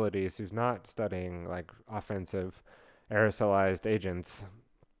 BSL-4 facilities who's not studying, like, offensive aerosolized agents,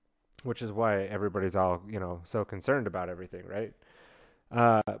 which is why everybody's all, so concerned about everything, right?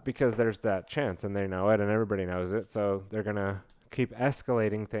 Because there's that chance, and they know it, and everybody knows it, so they're going to keep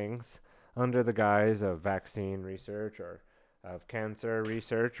escalating things under the guise of vaccine research or of cancer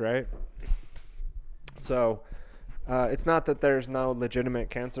research, right? So it's not that there's no legitimate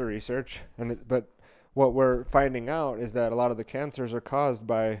cancer research, but what we're finding out is that a lot of the cancers are caused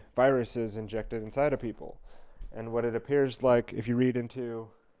by viruses injected inside of people. And what it appears like, if you read into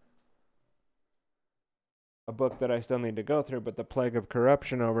a book that I still need to go through, but The Plague of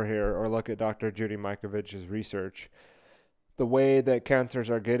Corruption over here, or look at Dr. Judy Mikovic's research, the way that cancers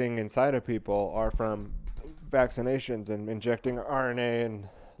are getting inside of people are from vaccinations and injecting RNA and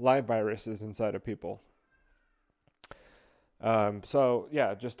live viruses inside of people. So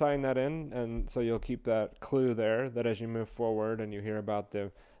yeah, just tying that in, and so you'll keep that clue there, that as you move forward and you hear about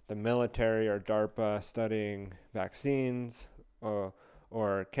the military or DARPA studying vaccines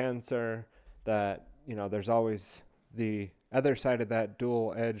or cancer, that there's always the other side of that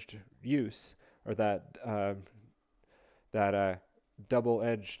dual-edged use, or that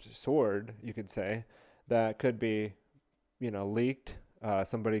double-edged sword, you could say, that could be leaked.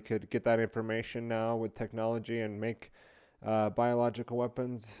 Somebody could get that information now with technology and make biological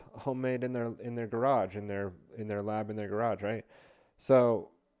weapons homemade in their garage, in their lab, in their garage, right? So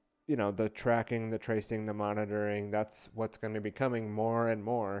the tracking, the tracing, the monitoring, that's what's going to be coming more and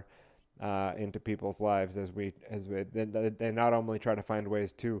more into people's lives as they not only try to find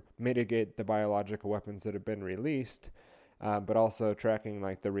ways to mitigate the biological weapons that have been released, but also tracking,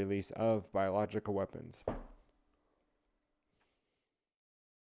 like, the release of biological weapons.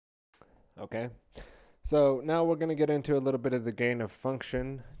 Okay, so now we're going to get into a little bit of the gain of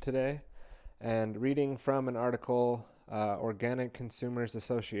function today, and reading from an article, Organic Consumers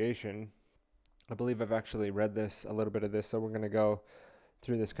Association. I believe I've actually read a little bit of this, so we're going to go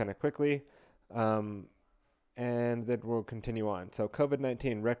through this kind of quickly, and then we'll continue on. So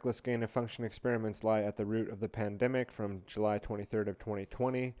COVID-19 reckless gain of function experiments lie at the root of the pandemic, from July 23rd of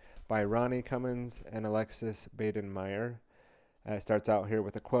 2020, by Ronnie Cummins and Alexis Baden-Meyer. It starts out here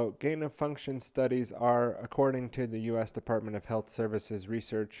with a quote: "Gain of function studies are, according to the U.S. Department of Health Services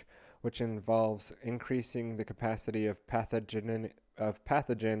research, which involves increasing the capacity of pathogen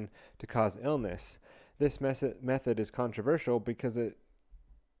to cause illness. This method is controversial because it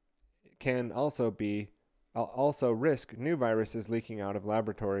can also risk new viruses leaking out of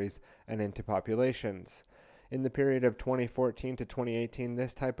laboratories and into populations. In the period of 2014 to 2018,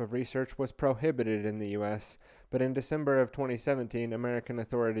 this type of research was prohibited in the U.S., but in December of 2017, American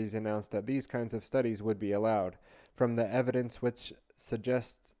authorities announced that these kinds of studies would be allowed. From the evidence which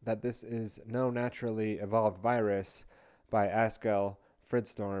suggests that this is no naturally evolved virus," by Askell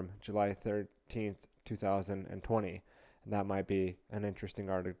Fridstorm, July 13th, 2020. And that might be an interesting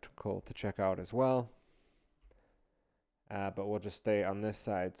article to check out as well. But we'll just stay on this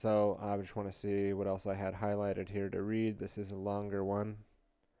side. So I just want to see what else I had highlighted here to read. This is a longer one.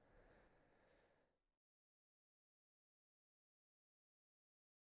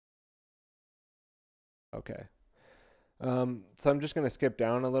 Okay. So I'm just going to skip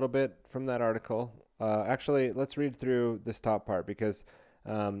down a little bit from that article. Actually, let's read through this top part, because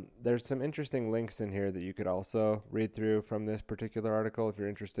there's some interesting links in here that you could also read through from this particular article if you're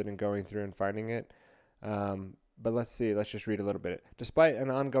interested in going through and finding it. But let's just read a little bit. "Despite an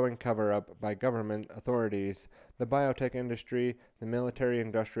ongoing cover-up by government authorities, the biotech industry, the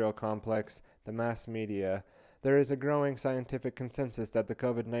military-industrial complex, the mass media, there is a growing scientific consensus that the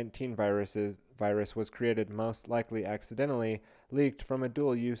COVID-19 virus was created most likely accidentally, leaked from a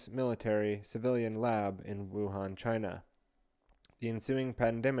dual-use military-civilian lab in Wuhan, China. The ensuing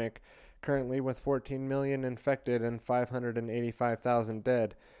pandemic, currently with 14 million infected and 585,000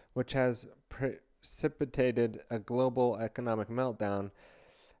 dead, which has precipitated a global economic meltdown,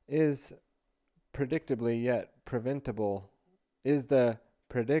 is the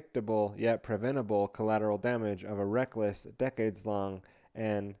predictable yet preventable collateral damage of a reckless, decades-long,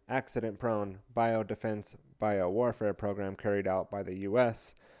 and accident-prone biodefense biowarfare program carried out by the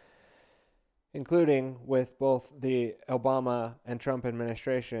U.S., including with both the Obama and Trump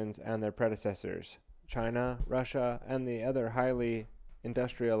administrations and their predecessors, China, Russia, and the other highly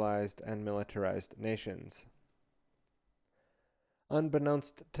industrialized and militarized nations.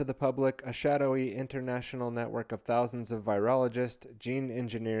 Unbeknownst to the public, a shadowy international network of thousands of virologists, gene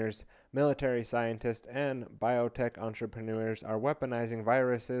engineers, military scientists, and biotech entrepreneurs are weaponizing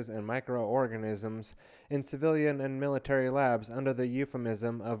viruses and microorganisms in civilian and military labs under the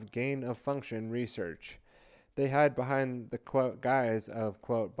euphemism of gain-of-function research. They hide behind the quote guise of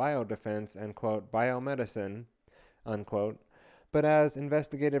quote biodefense and quote biomedicine, unquote. But as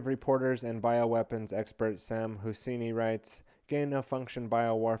investigative reporters and bioweapons expert Sam Husseini writes, gain-of-function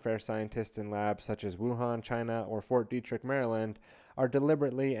biowarfare scientists in labs such as Wuhan, China, or Fort Detrick, Maryland, are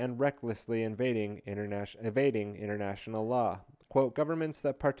deliberately and recklessly evading international law. Quote, governments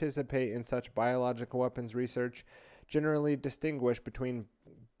that participate in such biological weapons research generally distinguish between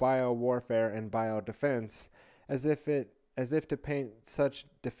biowarfare and biodefense, as if to paint such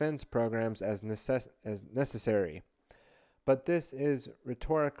defense programs as necessary. But this is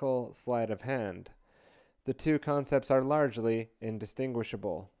rhetorical sleight of hand. The two concepts are largely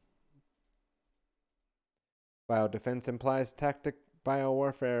indistinguishable. Biodefense implies tactic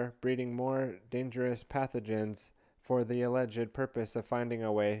biowarfare, breeding more dangerous pathogens for the alleged purpose of finding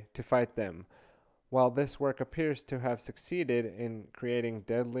a way to fight them. While this work appears to have succeeded in creating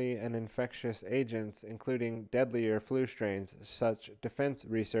deadly and infectious agents, including deadlier flu strains, such defense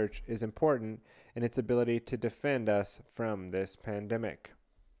research is important in its ability to defend us from this pandemic.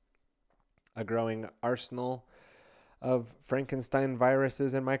 A growing arsenal of Frankenstein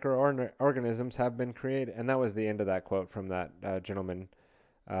viruses and microorganisms have been created. And that was the end of that quote from that gentleman.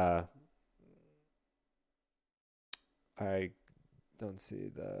 I don't see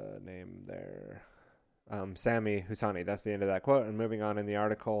the name there. Sami Husseini. That's the end of that quote. And moving on in the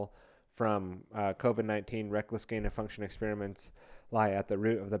article from COVID-19, reckless gain-of-function experiments lie at the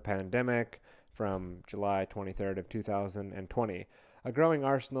root of the pandemic from July 23rd of 2020. A growing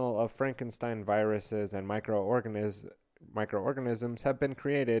arsenal of Frankenstein viruses and microorganisms have been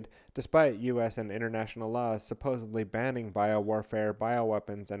created despite U.S. and international laws supposedly banning biowarfare,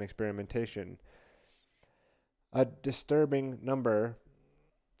 bioweapons, and experimentation. A disturbing number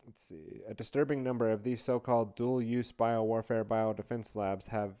of these so-called dual-use biowarfare biodefense labs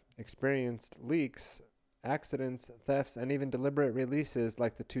have experienced leaks, accidents, thefts, and even deliberate releases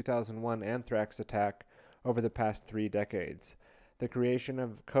like the 2001 anthrax attack over the past 3 decades. The creation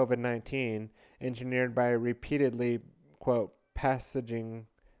of COVID-19, engineered by repeatedly, quote, passaging,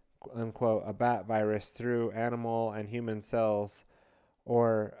 unquote, a bat virus through animal and human cells,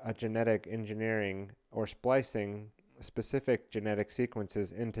 or a genetic engineering or splicing specific genetic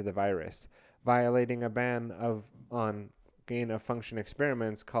sequences into the virus, violating a ban on gain-of-function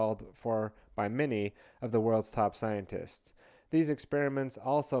experiments called for by many of the world's top scientists. These experiments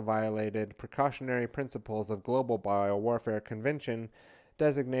also violated precautionary principles of Global Biowarfare Convention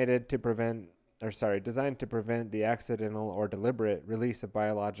designed to prevent the accidental or deliberate release of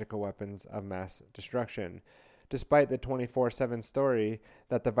biological weapons of mass destruction. Despite the 24/7 story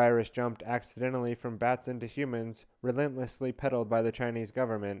that the virus jumped accidentally from bats into humans, relentlessly peddled by the Chinese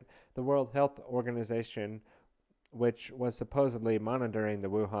government, the World Health Organization, which was supposedly monitoring the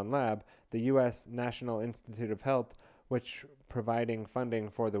Wuhan lab, the U.S. National Institute of Health, which providing funding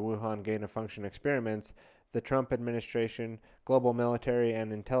for the Wuhan gain-of-function experiments, the Trump administration, global military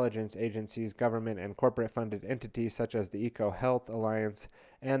and intelligence agencies, government and corporate-funded entities such as the EcoHealth Alliance,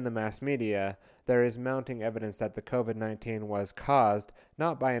 and the mass media, there is mounting evidence that the COVID-19 was caused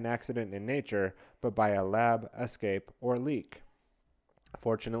not by an accident in nature, but by a lab escape or leak.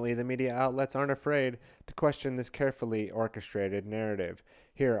 Fortunately, the media outlets aren't afraid to question this carefully orchestrated narrative.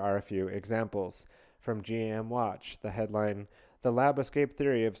 Here are a few examples. From GM Watch, the headline, "The Lab Escape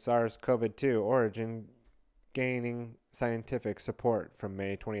Theory of SARS-CoV-2 Origin Gaining Scientific Support," from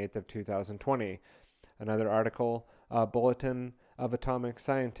May 28th of 2020. Another article, Bulletin of Atomic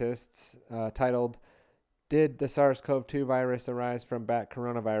Scientists, titled, "Did the SARS-CoV-2 virus arise from bat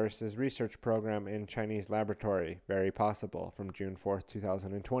coronavirus's research program in Chinese laboratory? Very possible," from June 4th,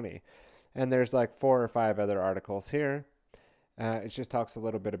 2020. And there's like 4 or 5 other articles here. It just talks a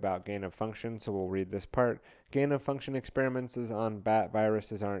little bit about gain-of-function, so we'll read this part. Gain-of-function experiments on bat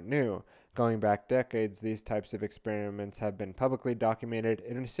viruses aren't new. Going back decades, these types of experiments have been publicly documented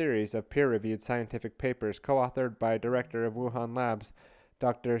in a series of peer-reviewed scientific papers co-authored by Director of Wuhan Labs,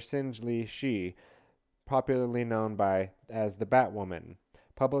 Dr. Sinjli Shi, popularly known as the Batwoman.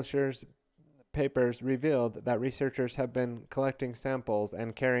 Publishers' papers revealed that researchers have been collecting samples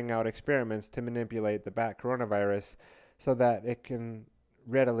and carrying out experiments to manipulate the bat coronavirus so that it can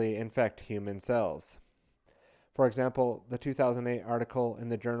readily infect human cells. For example, the 2008 article in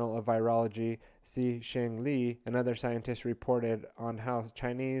the Journal of Virology, Sheng Li and other scientists reported on how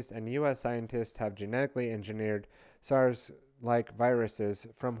Chinese and U.S. scientists have genetically engineered like viruses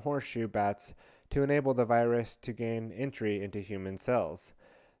from horseshoe bats to enable the virus to gain entry into human cells.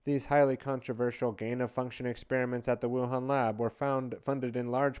 These highly controversial gain-of-function experiments at the Wuhan lab were funded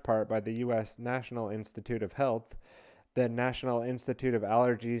in large part by the U.S. National Institute of Health, the National Institute of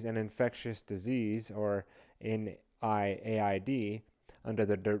Allergies and Infectious Disease, or NIAID, under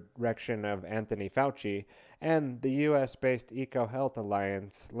the direction of Anthony Fauci, and the U.S.-based EcoHealth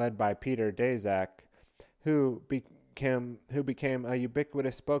Alliance, led by Peter Daszak, who became a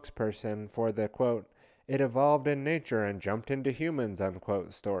ubiquitous spokesperson for the, quote, "it evolved in nature and jumped into humans,"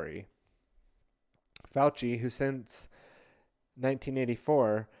 unquote, story. Fauci, who since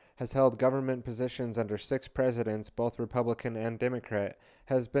 1984 has held government positions under 6 presidents, both Republican and Democrat,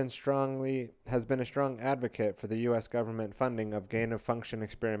 has been a strong advocate for the U.S. government funding of gain-of-function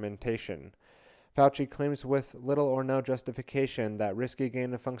experimentation. Fauci claims with little or no justification that risky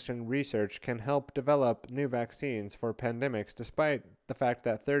gain-of-function research can help develop new vaccines for pandemics, despite the fact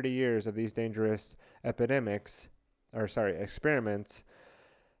that 30 years of these dangerous experiments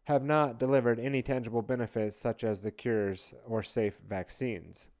have not delivered any tangible benefits such as the cures or safe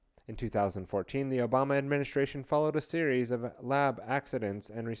vaccines. In 2014, the Obama administration followed a series of lab accidents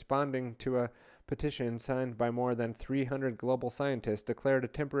and, responding to a petition signed by more than 300 global scientists, declared a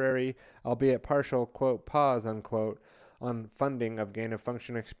temporary, albeit partial, quote, pause, unquote, on funding of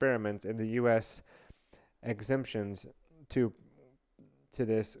gain-of-function experiments in the U.S. Exemptions to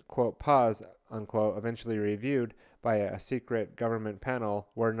this, quote, pause, unquote, eventually reviewed by a secret government panel,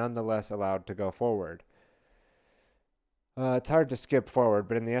 were nonetheless allowed to go forward. It's hard to skip forward,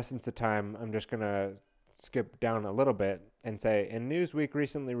 but in the essence of time, I'm just going to skip down a little bit and say, in Newsweek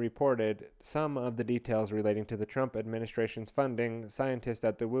recently reported some of the details relating to the Trump administration's funding scientists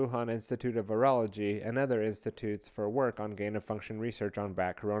at the Wuhan Institute of Virology and other institutes for work on gain-of-function research on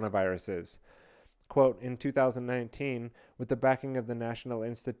bat coronaviruses. Quote, in 2019, with the backing of the National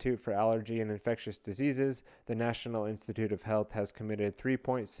Institute for Allergy and Infectious Diseases, the National Institute of Health has committed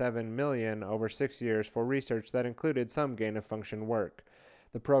 $3.7 million over 6 years for research that included some gain-of-function work.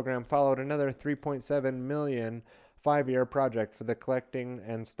 The program followed another $3.7 million 5-year project for the collecting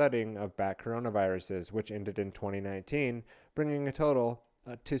and studying of bat coronaviruses, which ended in 2019, bringing a total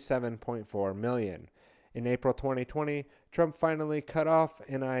to $7.4 million. In April 2020, Trump finally cut off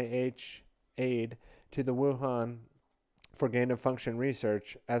NIH aid to the Wuhan for gain-of-function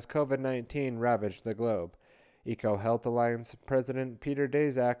research as COVID-19 ravaged the globe. EcoHealth Alliance President Peter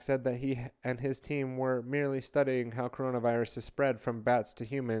Daszak said that he and his team were merely studying how coronaviruses spread from bats to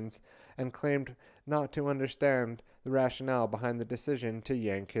humans and claimed not to understand the rationale behind the decision to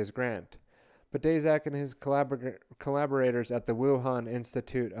yank his grant. But Daszak and his collaborators at the Wuhan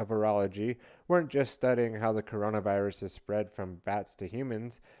Institute of Virology weren't just studying how the coronaviruses spread from bats to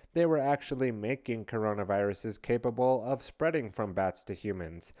humans, they were actually making coronaviruses capable of spreading from bats to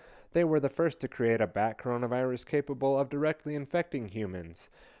humans. They were the first to create a bat coronavirus capable of directly infecting humans,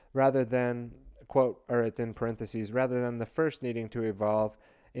 rather than, quote, or it's in parentheses, rather than the first needing to evolve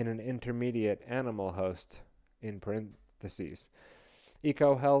in an intermediate animal host, in parentheses.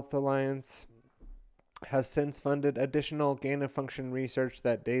 EcoHealth Alliance has since funded additional gain-of-function research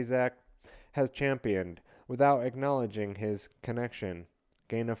that Daszak has championed, without acknowledging his connection.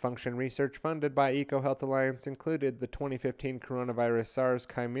 Gain-of-function research funded by EcoHealth Alliance included the 2015 coronavirus SARS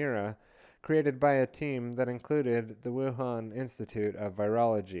chimera, created by a team that included the Wuhan Institute of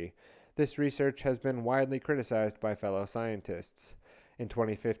Virology. This research has been widely criticized by fellow scientists. In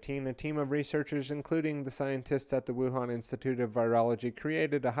 2015, a team of researchers, including the scientists at the Wuhan Institute of Virology,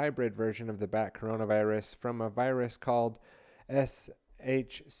 created a hybrid version of the bat coronavirus from a virus called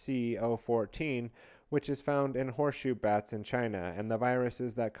SHC-014, which is found in horseshoe bats in China, and the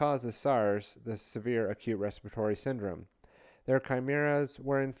viruses that causes SARS, the severe acute respiratory syndrome. Their chimeras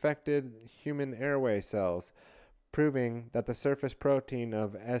were infected human airway cells, proving that the surface protein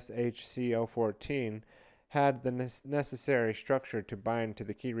of SHC-014 had the necessary structure to bind to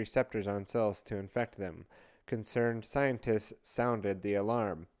the key receptors on cells to infect them. Concerned scientists sounded the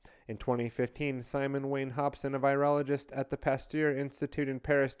alarm. In 2015, Simon Wayne Hobson, a virologist at the Pasteur Institute in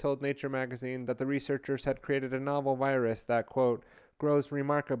Paris, told Nature magazine that the researchers had created a novel virus that, quote, grows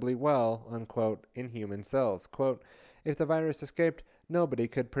remarkably well, unquote, in human cells. Quote, if the virus escaped, nobody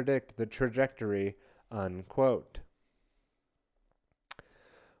could predict the trajectory, unquote.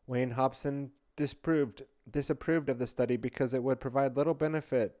 Wayne Hobson disapproved of the study because it would provide little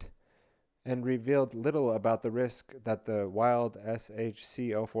benefit and revealed little about the risk that the wild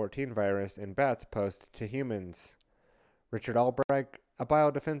SHC-014 virus in bats posed to humans. Richard Albright, a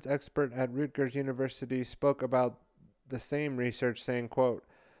biodefense expert at Rutgers University, spoke about the same research, saying, quote,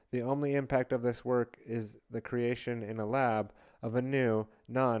 The only impact of this work is the creation in a lab of a new,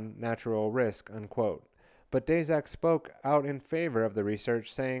 non-natural risk, unquote. But Daszak spoke out in favor of the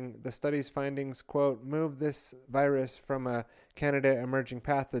research, saying the study's findings, quote, move this virus from a candidate emerging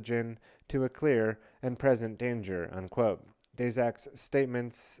pathogen to a clear and present danger, unquote. Daszak's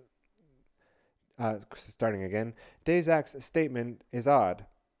statements, Daszak's statement is odd,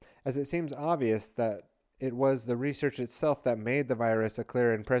 as it seems obvious that it was the research itself that made the virus a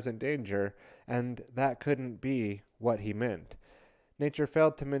clear and present danger, and that couldn't be what he meant. Nature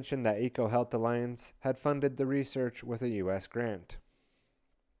failed to mention that EcoHealth Alliance had funded the research with a U.S. grant.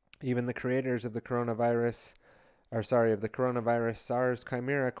 Even the creators of the coronavirus SARS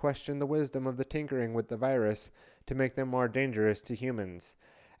chimera questioned the wisdom of the tinkering with the virus to make them more dangerous to humans.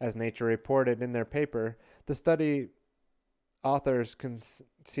 As Nature reported in their paper, the study authors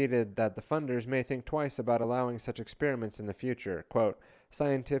conceded that the funders may think twice about allowing such experiments in the future. Quote,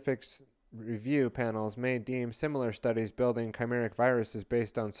 scientific review panels may deem similar studies building chimeric viruses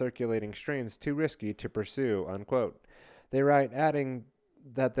based on circulating strains too risky to pursue, unquote. They write, adding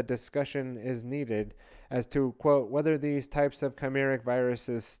that the discussion is needed as to, quote, whether these types of chimeric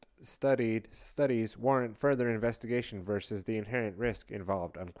viruses studies warrant further investigation versus the inherent risk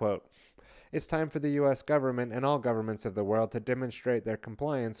involved, unquote. It's time for the U.S. government and all governments of the world to demonstrate their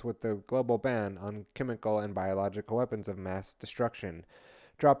compliance with the global ban on chemical and biological weapons of mass destruction,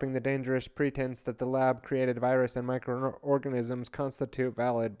 dropping the dangerous pretense that the lab-created virus and microorganisms constitute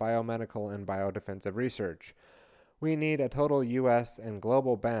valid biomedical and biodefensive research. We need a total U.S. and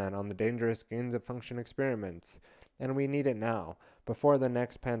global ban on the dangerous gain-of-function experiments, and we need it now, before the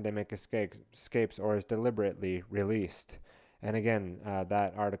next pandemic escapes or is deliberately released. And again,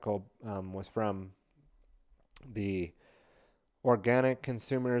 that article was from the Organic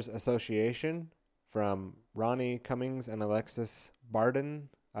Consumers Association, from Ronnie Cummings and Alexis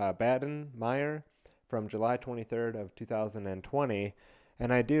Baden-Meyer, from July 23rd of 2020.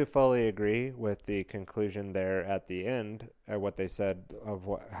 And I do fully agree with the conclusion there at the end, what they said of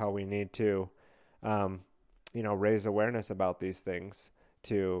how we need to, raise awareness about these things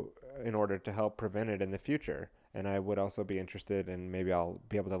in order to help prevent it in the future. And I would also be interested, and maybe I'll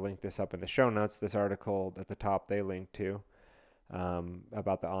be able to link this up in the show notes, this article at the top they link to,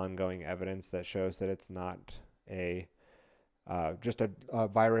 about the ongoing evidence that shows that it's not just a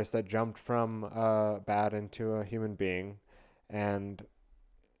virus that jumped from a bat into a human being. And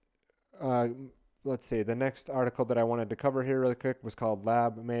let's see, the next article that I wanted to cover here really quick was called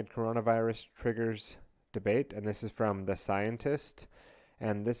Lab-Made Coronavirus Triggers Debate, and this is from The Scientist.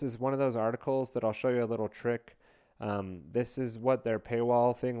 And this is one of those articles that I'll show you a little trick. This is what their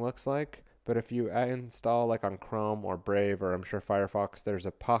paywall thing looks like, but if you install like on Chrome or Brave or I'm sure Firefox, there's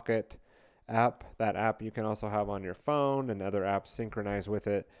a Pocket app. That app you can also have on your phone, and other apps synchronize with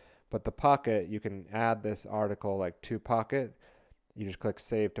it. But the Pocket, you can add this article like to Pocket. You just click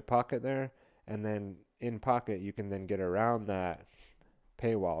Save to Pocket there, and then in Pocket you can then get around that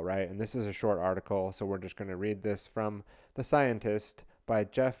paywall, right? And this is a short article, so we're just going to read this from The Scientist by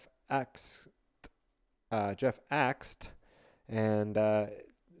Jeff Axt. And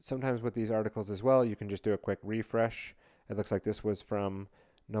sometimes with these articles as well, you can just do a quick refresh. It looks like this was from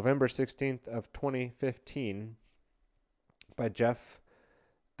November 16th of 2015 by Jeff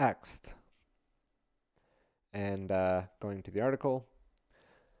Axt. And going to the article.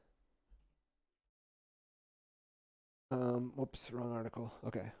 Whoops, wrong article.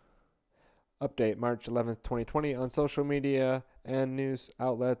 Okay. Update, March 11th, 2020. On social media and news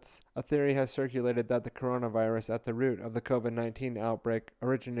outlets, a theory has circulated that the coronavirus at the root of the COVID-19 outbreak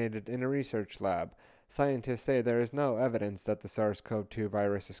originated in a research lab. Scientists say there is no evidence that the SARS-CoV-2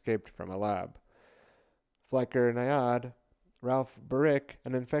 virus escaped from a lab. Flecker Nayad, Ralph Baric,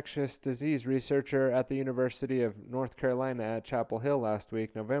 an infectious disease researcher at the University of North Carolina at Chapel Hill last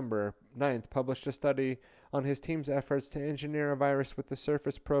week, November 9th, published a study on his team's efforts to engineer a virus with the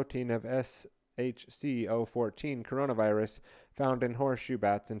surface protein of SHC-014 coronavirus found in horseshoe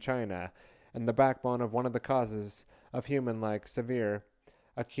bats in China, and the backbone of one of the causes of human-like severe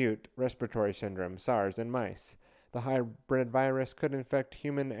acute respiratory syndrome, SARS, in mice. The hybrid virus could infect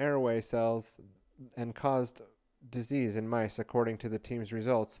human airway cells and caused disease in mice, according to the team's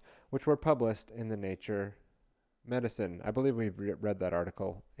results, which were published in the Nature Medicine. I believe we've read that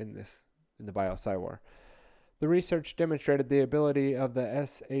article in the Bio-PsyWar. The research demonstrated the ability of the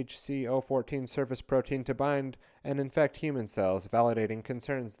SHC-014 surface protein to bind and infect human cells, validating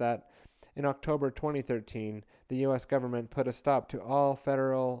concerns that in October 2013, the U.S. government put a stop to all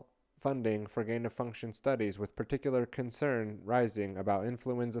federal funding for gain-of-function studies, with particular concern rising about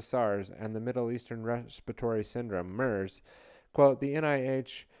influenza SARS and the Middle Eastern Respiratory Syndrome, MERS. Quote, the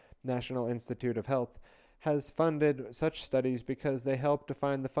NIH National Institute of Health has funded such studies because they help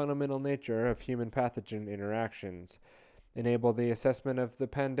define the fundamental nature of human pathogen interactions, enable the assessment of the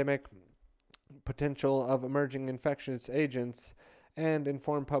pandemic potential of emerging infectious agents, and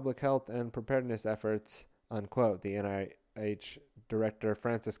inform public health and preparedness efforts, unquote, the NIH Director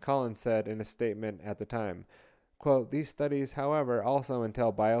Francis Collins said in a statement at the time. Quote, these studies, however, also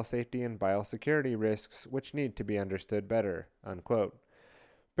entail biosafety and biosecurity risks which need to be understood better, unquote.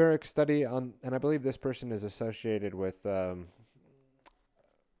 Barrick's study on, and I believe this person is associated with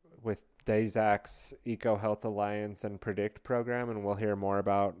DASAC's Eco Health Alliance and Predict program, and we'll hear more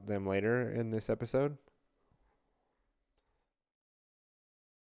about them later in this episode.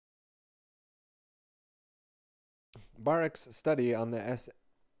 Barrick's study on the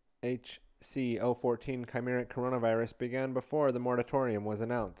SHC-014 chimeric coronavirus began before the moratorium was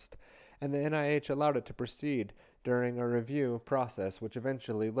announced, and the NIH allowed it to proceed during a review process which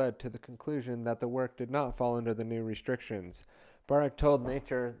eventually led to the conclusion that the work did not fall under the new restrictions. Barrick told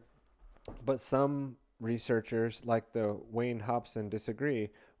Nature, but some researchers, like the Wayne Hobson, disagree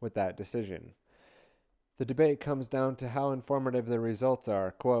with that decision. The debate comes down to how informative the results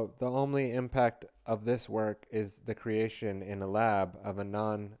are. Quote, the only impact of this work is the creation in a lab of a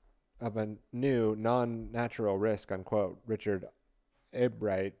new non-natural risk, unquote. Richard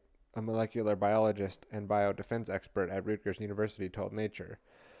Ebright, a molecular biologist and biodefense expert at Rutgers University, told Nature.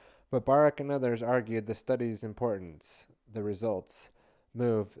 But Barrick and others argued the study's importance. The results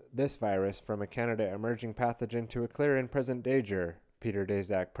move this virus from a candidate emerging pathogen to a clear and present danger. Peter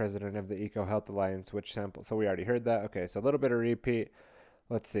Daszak, president of the Eco Health Alliance, which sample. So we already heard that. Okay, so a little bit of repeat.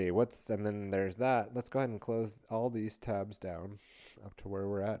 Let's see. And then there's that. Let's go ahead and close all these tabs down up to where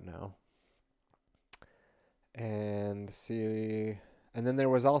we're at now. And see. And then there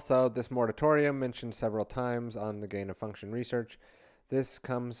was also this moratorium mentioned several times on the gain of function research. This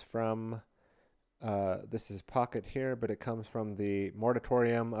comes from, this is pocket here, but it comes from the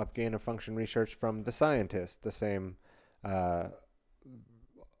moratorium of gain of function research from The Scientist, the same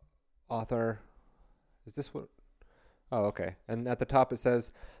author. Is this what? Oh, okay. And at the top it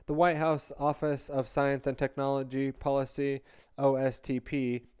says, the White House Office of Science and Technology Policy,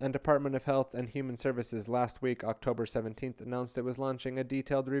 OSTP, and Department of Health and Human Services last week, October 17th, announced it was launching a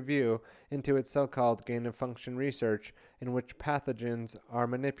detailed review into its so-called gain-of-function research in which pathogens are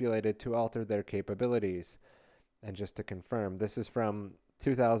manipulated to alter their capabilities. And just to confirm, this is from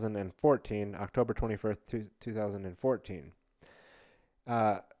 2014, October 21st, 2014.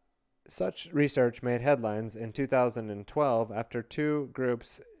 Such research made headlines in 2012 after two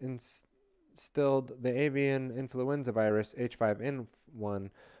groups instilled the avian influenza virus H5N1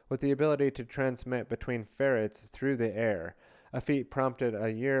 with the ability to transmit between ferrets through the air. A feat prompted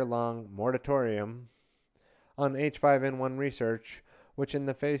a year-long moratorium on H5N1 research, which in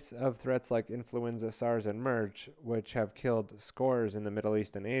the face of threats like influenza, SARS, and MERS, which have killed scores in the Middle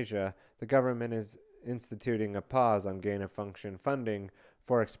East and Asia, the government is instituting a pause on gain-of-function funding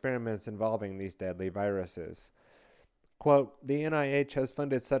for experiments involving these deadly viruses. Quote, the NIH has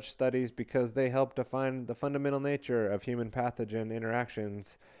funded such studies because they help define the fundamental nature of human pathogen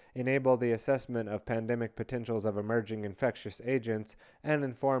interactions, enable the assessment of pandemic potentials of emerging infectious agents, and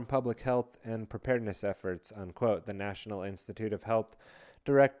inform public health and preparedness efforts, unquote, the National Institute of Health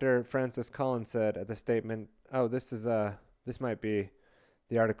Director Francis Collins said at the statement. Oh, this might be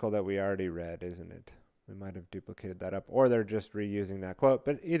the article that we already read, isn't it? We might have duplicated that up, or they're just reusing that quote.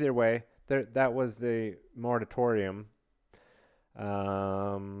 But either way, that was the moratorium.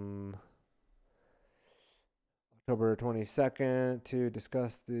 October 22nd to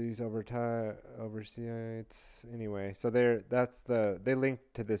discuss these oversights. Anyway, so they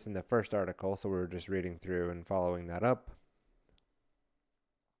linked to this in the first article, so we were just reading through and following that up.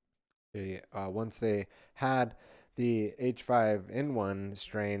 Once they had the H5N1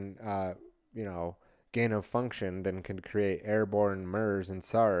 strain, gain of function and could create airborne MERS and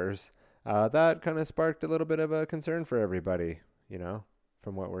SARS, that kind of sparked a little bit of a concern for everybody,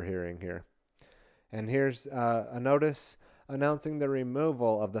 from what we're hearing here. And here's a notice announcing the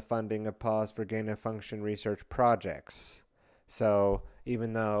removal of the funding of pause for gain of function research projects. So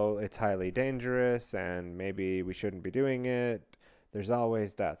even though it's highly dangerous and maybe we shouldn't be doing it, there's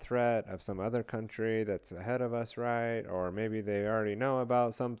always that threat of some other country that's ahead of us, right? Or maybe they already know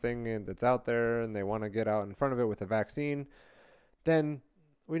about something that's out there and they want to get out in front of it with a vaccine. Then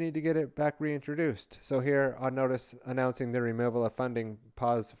we need to get it back reintroduced. So here on notice announcing the removal of funding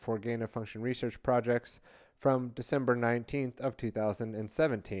pause for gain of function research projects from December 19th of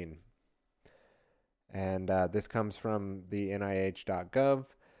 2017. And this comes from the NIH.gov.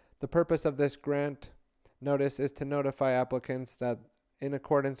 The purpose of this grant notice is to notify applicants that in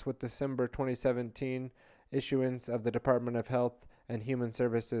accordance with December 2017 issuance of the Department of Health and Human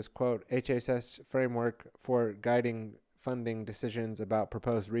Services, quote, HHS framework for guiding funding decisions about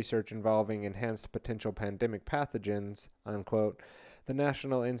proposed research involving enhanced potential pandemic pathogens, unquote, the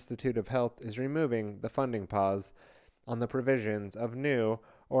National Institute of Health is removing the funding pause on the provisions of new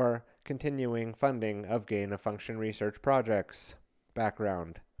or continuing funding of gain-of-function research projects.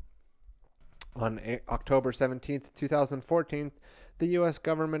 Background. On October 17, 2014, the U.S.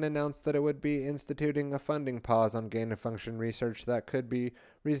 government announced that it would be instituting a funding pause on gain-of-function research that could be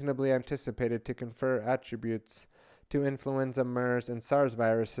reasonably anticipated to confer attributes to influenza, MERS, and SARS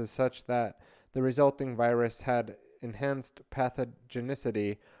viruses such that the resulting virus had enhanced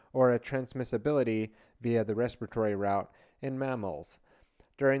pathogenicity or a transmissibility via the respiratory route in mammals.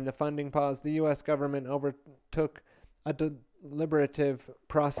 During the funding pause, the U.S. government overtook a deliberative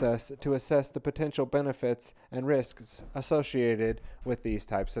process to assess the potential benefits and risks associated with these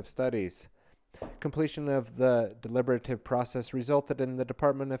types of studies. Completion of the deliberative process resulted in the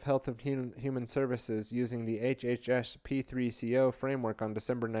Department of Health and Human Services using the HHS P3CO framework on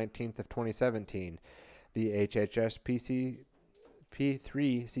December 19th of 2017. The HHS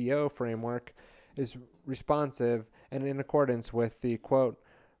P3CO framework is responsive and in accordance with the, quote,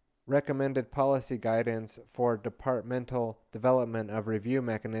 recommended policy guidance for departmental development of review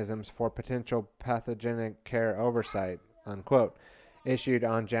mechanisms for potential pathogenic care oversight, unquote, issued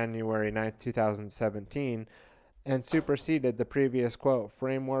on January 9, 2017, and superseded the previous, quote,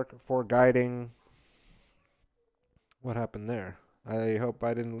 framework for guiding... What happened there? I hope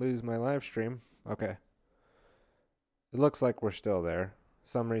I didn't lose my live stream. Okay. It looks like we're still there. For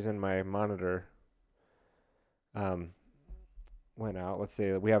some reason my monitor went out. Let's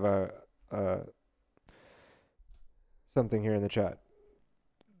see. We have a something here in the chat.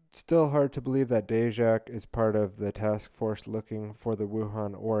 Still hard to believe that Dejak is part of the task force looking for the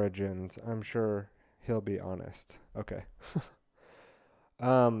Wuhan origins. I'm sure he'll be honest. Okay.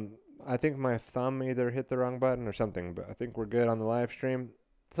 I think my thumb either hit the wrong button or something, but I think we're good on the live stream.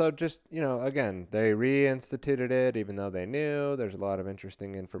 So just, again, they reinstituted it even though they knew. There's a lot of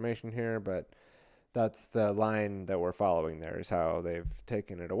interesting information here, but that's the line that we're following there, is how they've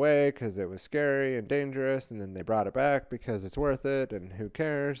taken it away because it was scary and dangerous, and then they brought it back because it's worth it, and who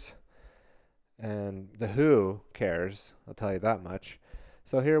cares? And the WHO cares, I'll tell you that much.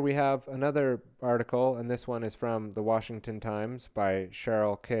 So here we have another article, and this one is from the Washington Times by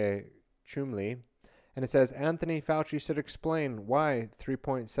Cheryl K. Chumley, and it says, Anthony Fauci should explain why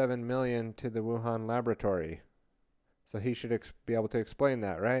 $3.7 million to the Wuhan laboratory. So he should be able to explain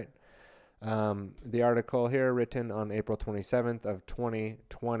that, right? The article here written on April 27th of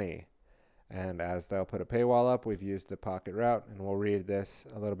 2020. And as they'll put a paywall up, we've used the pocket route, and we'll read a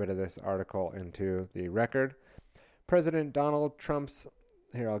little bit of this article into the record. President Donald Trump's,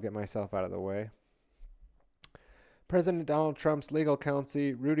 here I'll get myself out of the way. President Donald Trump's legal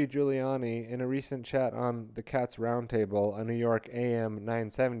counsel, Rudy Giuliani, in a recent chat on the Cats Roundtable, a New York AM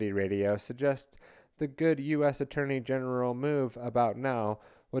 970 radio, suggests the good U.S. Attorney General move about now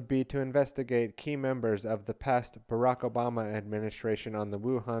would be to investigate key members of the past Barack Obama administration on the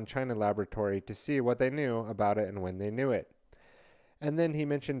Wuhan, China laboratory to see what they knew about it and when they knew it. And then he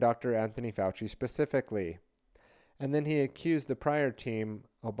mentioned Dr. Anthony Fauci specifically. And then he accused the prior team,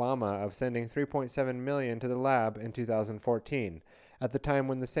 Obama, of sending $3.7 million to the lab in 2014, at the time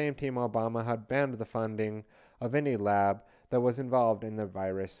when the same team, Obama, had banned the funding of any lab that was involved in the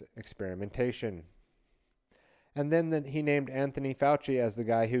virus experimentation. And then he named Anthony Fauci as the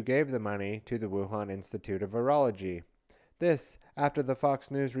guy who gave the money to the Wuhan Institute of Virology. This, after the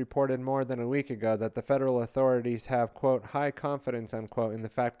Fox News reported more than a week ago that the federal authorities have, quote, high confidence, unquote, in the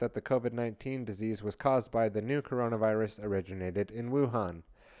fact that the COVID-19 disease was caused by the new coronavirus originated in Wuhan.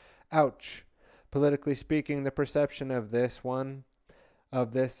 Ouch. Politically speaking, the perception of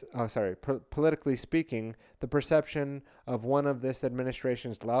politically speaking, the perception of one of this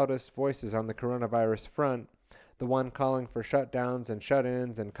administration's loudest voices on the coronavirus front, the one calling for shutdowns and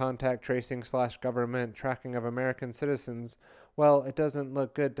shut-ins and contact tracing / government tracking of American citizens, well, it doesn't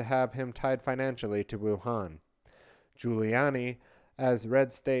look good to have him tied financially to Wuhan. Giuliani, as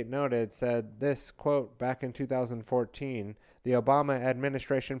Red State noted, said this, quote, back in 2014, the Obama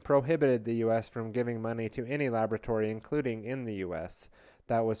administration prohibited the U.S. from giving money to any laboratory, including in the U.S.,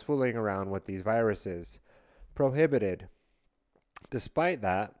 that was fooling around with these viruses. Prohibited. Despite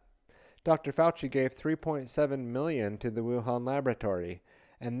that, Dr. Fauci gave $3.7 million to the Wuhan laboratory,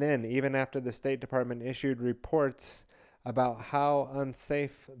 and then, even after the State Department issued reports about how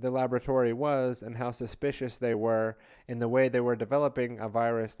unsafe the laboratory was and how suspicious they were in the way they were developing a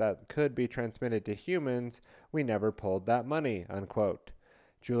virus that could be transmitted to humans, we never pulled that money, unquote.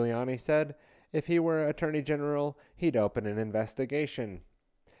 Giuliani said if he were Attorney General, he'd open an investigation.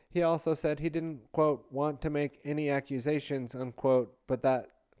 He also said he didn't, quote, want to make any accusations, unquote, but that,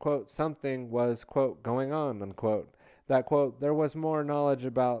 quote, something was, quote, going on, unquote. That, quote, there was more knowledge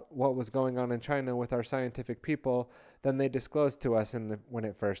about what was going on in China with our scientific people than they disclosed to us when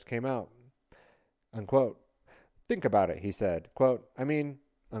it first came out, unquote. Think about it, he said. Quote,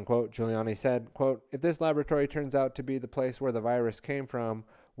 unquote, Giuliani said, quote, if this laboratory turns out to be the place where the virus came from,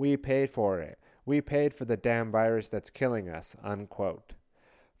 we paid for it. We paid for the damn virus that's killing us, unquote.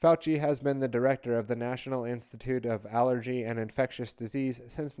 Fauci has been the director of the National Institute of Allergy and Infectious Disease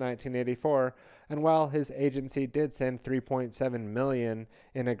since 1984, and while his agency did send $3.7 million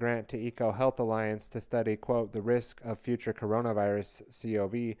in a grant to EcoHealth Alliance to study, quote, the risk of future coronavirus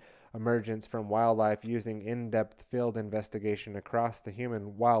COV emergence from wildlife using in-depth field investigation across the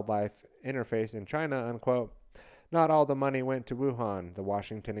human-wildlife interface in China, unquote, not all the money went to Wuhan, the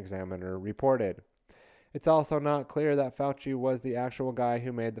Washington Examiner reported. It's also not clear that Fauci was the actual guy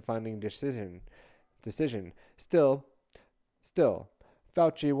who made the funding decision. Still,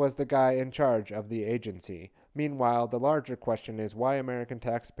 Fauci was the guy in charge of the agency. Meanwhile, the larger question is why American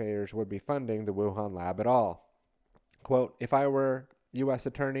taxpayers would be funding the Wuhan lab at all. Quote, if I were U.S.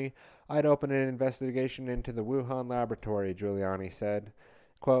 Attorney, I'd open an investigation into the Wuhan laboratory, Giuliani said.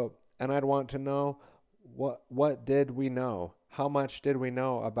 Quote, and I'd want to know what did we know? How much did we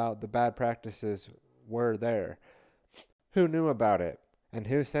know about the bad practices were there? Who knew about it? And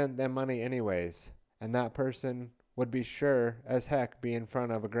who sent them money anyways? And that person would be sure as heck be in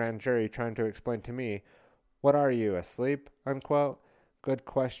front of a grand jury trying to explain to me, what are you, asleep? Unquote. Good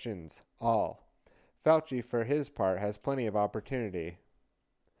questions, all. Fauci, for his part, has plenty of opportunity.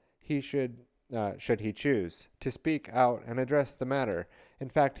 He should he choose, to speak out and address the matter. In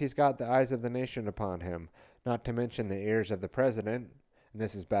fact, he's got the eyes of the nation upon him, not to mention the ears of the president, and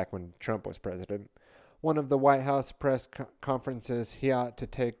this is back when Trump was president. One of the White House press conferences he ought to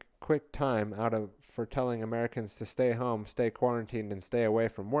take quick time out of for telling Americans to stay home, stay quarantined, and stay away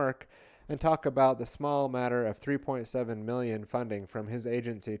from work, and talk about the small matter of $3.7 million funding from his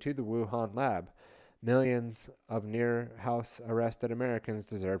agency to the Wuhan lab. Millions of near-house arrested Americans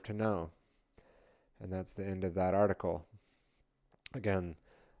deserve to know. And that's the end of that article. Again,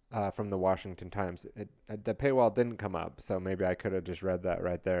 from the Washington Times. The paywall didn't come up, so maybe I could have just read that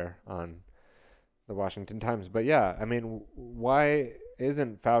right there on the Washington Times. But yeah, I mean, why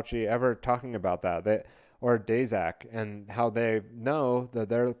isn't Fauci ever talking about that? Or Daszak, and how they know that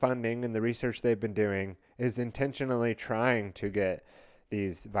their funding and the research they've been doing is intentionally trying to get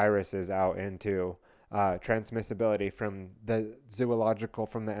these viruses out into transmissibility from the zoological,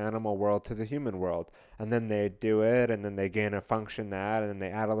 from the animal world to the human world. And then they do it, and then they gain a function that, and then they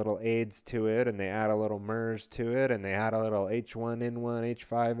add a little AIDS to it, and they add a little MERS to it, and they add a little H1N1,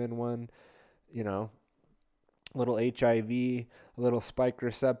 H5N1, you know, little HIV, a little spike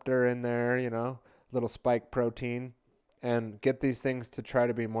receptor in there, you know, little spike protein, and get these things to try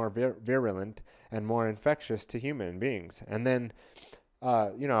to be more virulent and more infectious to human beings. And then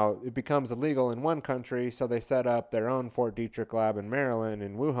it becomes illegal in one country, so they set up their own Fort Detrick lab in Maryland,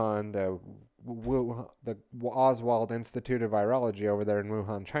 in Wuhan, the Oswald Institute of Virology over there in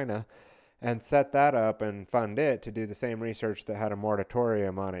Wuhan, China, and set that up and fund it to do the same research that had a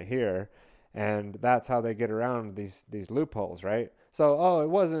moratorium on it here. And that's how they get around these loopholes, right? So,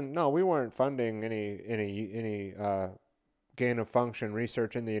 we weren't funding any gain of function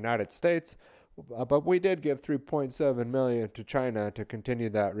research in the United States. But we did give $3.7 million to China to continue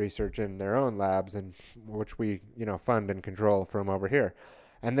that research in their own labs, and which we, fund and control from over here.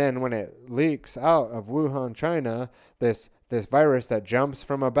 And then when it leaks out of Wuhan, China, this virus that jumps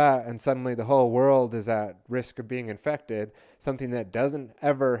from a bat and suddenly the whole world is at risk of being infected, something that doesn't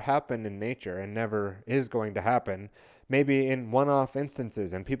ever happen in nature and never is going to happen, maybe in one-off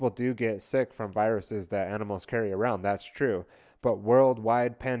instances, and people do get sick from viruses that animals carry around, that's true. But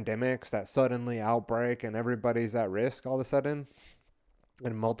worldwide pandemics that suddenly outbreak and everybody's at risk all of a sudden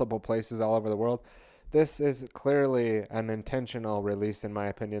in multiple places all over the world, this is clearly an intentional release, in my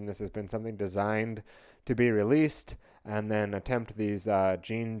opinion. This has been something designed to be released and then attempt these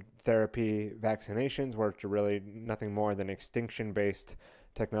gene therapy vaccinations, which are really nothing more than extinction-based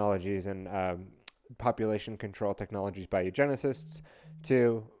technologies and population control technologies by eugenicists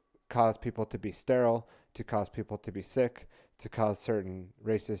to cause people to be sterile, to cause people to be sick, to cause certain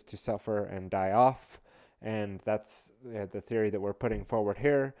races to suffer and die off, And that's the theory that we're putting forward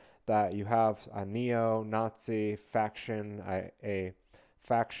here, that you have a neo-Nazi faction, a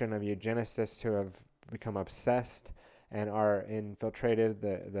faction of eugenicists who have become obsessed and are infiltrated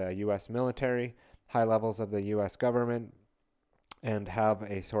the U.S. military, high levels of the U.S. government, and have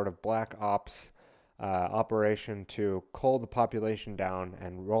a sort of black ops operation to cull the population down,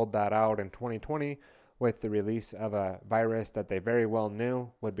 and rolled that out in 2020 with the release of a virus that they very well knew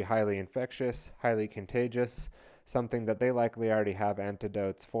would be highly infectious, highly contagious, something that they likely already have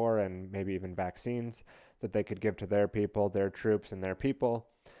antidotes for and maybe even vaccines that they could give to their people, their troops, and their people,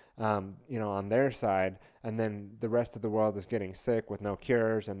 on their side. And then the rest of the world is getting sick with no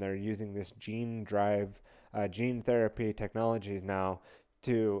cures, and they're using this gene therapy technologies now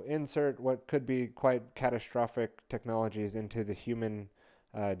to insert what could be quite catastrophic technologies into the human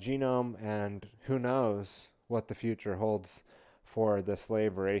genome, and who knows what the future holds for the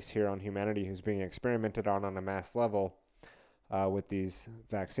slave race here on humanity who's being experimented on a mass level with these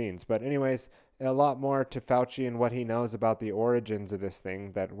vaccines. But anyways, a lot more to Fauci and what he knows about the origins of this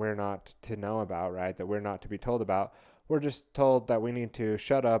thing that we're not to know about, right? That we're not to be told about. We're just told that we need to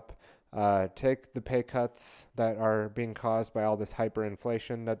shut up, take the pay cuts that are being caused by all this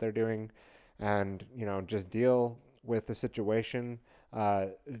hyperinflation that they're doing, and just deal with the situation.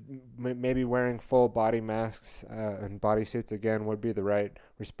 Maybe wearing full body masks and bodysuits again would be the right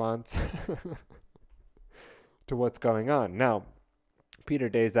response to what's going on. Now, Peter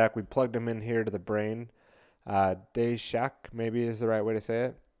Daszak, we plugged him in here to the brain. Daszak maybe is the right way to say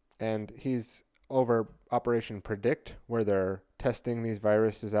it. And he's over Operation Predict, where they're testing these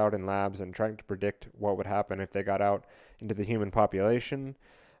viruses out in labs and trying to predict what would happen if they got out into the human population.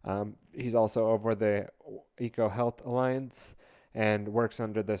 He's also over the EcoHealth Alliance and works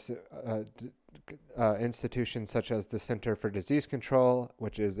under this institutions such as the Center for Disease Control,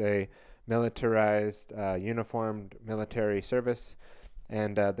 which is a militarized, uniformed military service,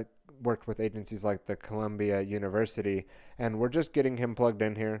 and worked with agencies like the Columbia University. And we're just getting him plugged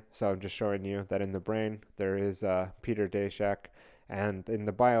in here, so I'm just showing you that in the brain there is Peter Daszak, and in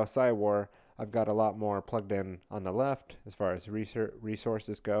the Bio-PsyWar I've got a lot more plugged in on the left as far as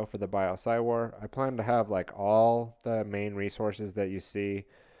resources go for the Bio-PsyWar. I plan to have like all the main resources that you see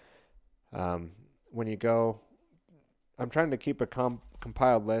when you go. I'm trying to keep a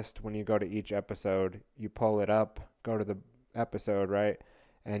compiled list. When you go to each episode, you pull it up, go to the episode, right?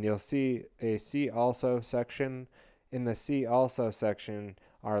 And you'll see a See Also section. In the See Also section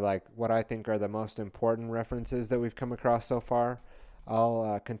are like what I think are the most important references that we've come across so far.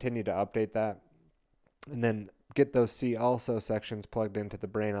 I'll continue to update that, and then get those See Also sections plugged into the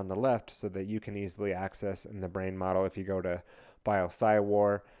brain on the left so that you can easily access in the brain model. If you go to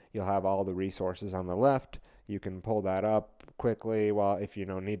Bio-PsyWar, you'll have all the resources on the left. You can pull that up quickly. While if you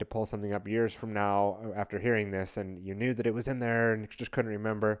need to pull something up years from now after hearing this and you knew that it was in there and you just couldn't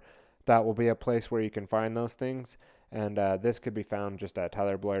remember, that will be a place where you can find those things. And this could be found just at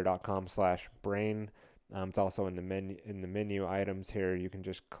tylerbloyer.com/brain. It's also in the menu items here. You can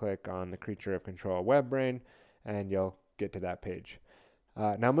just click on the Creature of Control web brain and you'll get to that page.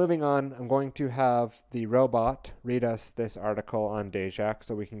 Now moving on, I'm going to have the robot read us this article on Daszak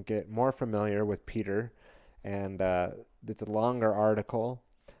so we can get more familiar with Peter. And it's a longer article.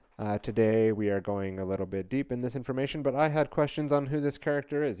 Today we are going a little bit deep in this information, but I had questions on who this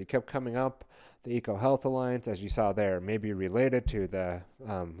character is. He kept coming up. The EcoHealth Alliance, as you saw there, may be related to the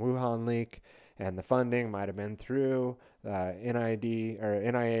Wuhan leak, and the funding might have been through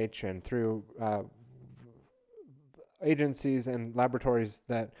NIH and through agencies and laboratories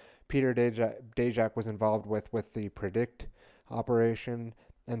that Peter Daszak was involved with the Predict operation.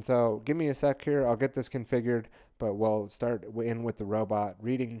 And so give me a sec here. I'll get this configured, but we'll start in with the robot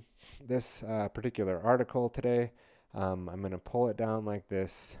reading this particular article today. I'm going to pull it down like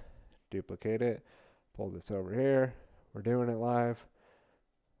this, duplicate it, pull this over here. We're doing it live.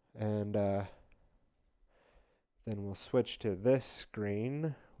 And then we'll switch to this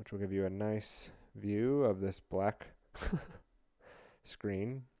screen, which will give you a nice view of this black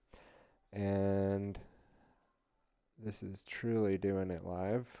screen. And this is truly doing it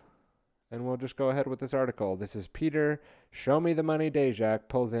live. And we'll just go ahead with this article. This is Peter, Show Me the Money Daszak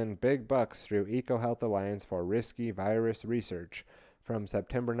pulls in big bucks through EcoHealth Alliance for risky virus research, from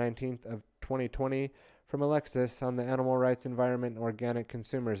September 19th of 2020, from Alexis on the Animal Rights Environment Organic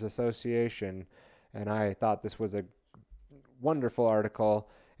Consumers Association. And I thought this was a wonderful article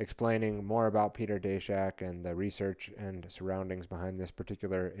explaining more about Peter Daszak and the research and surroundings behind this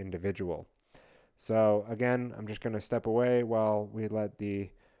particular individual. So again, I'm just going to step away while we let the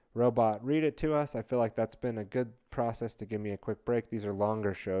robot read it to us. I feel like that's been a good process to give me a quick break. These are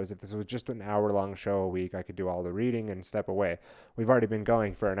longer shows. If this was just an hour-long show a week, I could do all the reading and step away. We've already been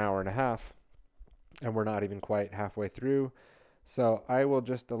going for an hour and a half, and we're not even quite halfway through. So I will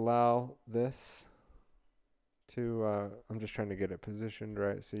just allow this to, I'm just trying to get it positioned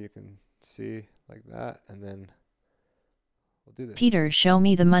right so you can see like that, and then we'll do this. Peter, show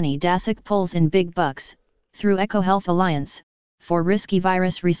me the money Daszak pulls in big bucks, through EcoHealth Alliance, for risky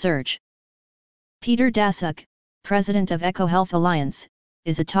virus research. Peter Daszak, president of EcoHealth Alliance,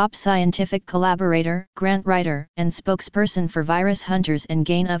 is a top scientific collaborator, grant writer, and spokesperson for virus hunters and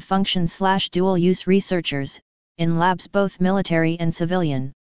gain-of-function/dual-use researchers, in labs both military and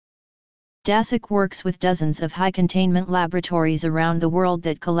civilian. Daszak works with dozens of high-containment laboratories around the world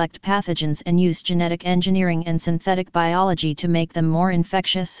that collect pathogens and use genetic engineering and synthetic biology to make them more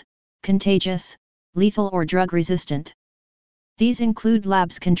infectious, contagious, lethal or drug-resistant. These include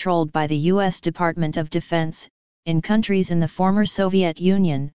labs controlled by the U.S. Department of Defense, in countries in the former Soviet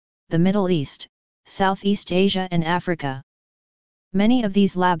Union, the Middle East, Southeast Asia and Africa. Many of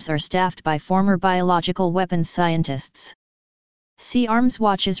these labs are staffed by former biological weapons scientists. See Arms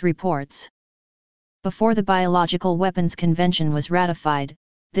Watch's reports. Before the Biological Weapons Convention was ratified,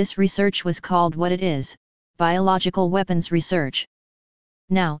 this research was called what it is, biological weapons research.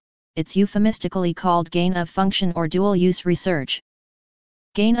 Now, it's euphemistically called gain-of-function or dual-use research.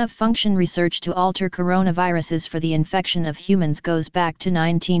 Gain-of-function research to alter coronaviruses for the infection of humans goes back to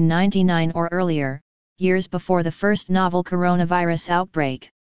 1999 or earlier, years before the first novel coronavirus outbreak.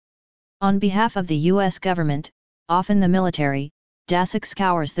 On behalf of the U.S. government, often the military, Daszak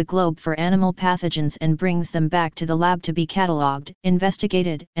scours the globe for animal pathogens and brings them back to the lab to be catalogued,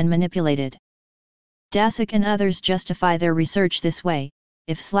 investigated, and manipulated. Daszak and others justify their research this way: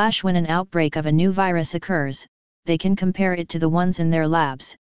 when an outbreak of a new virus occurs, they can compare it to the ones in their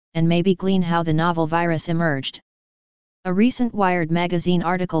labs, and maybe glean how the novel virus emerged. A recent Wired magazine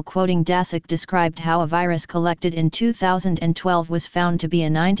article quoting Daszak described how a virus collected in 2012 was found to be a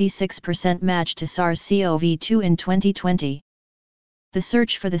 96% match to SARS-CoV-2 in 2020. The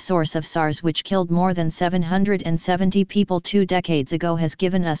search for the source of SARS, which killed more than 770 people 2 decades ago, has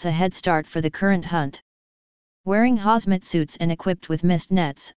given us a head start for the current hunt. Wearing hazmat suits and equipped with mist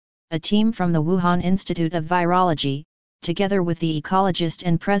nets, a team from the Wuhan Institute of Virology, together with the ecologist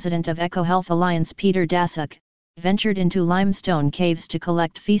and president of EcoHealth Alliance Peter Daszak, ventured into limestone caves to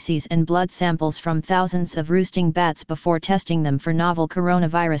collect feces and blood samples from thousands of roosting bats before testing them for novel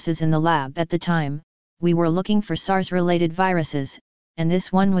coronaviruses in the lab. At the time, we were looking for SARS-related viruses, and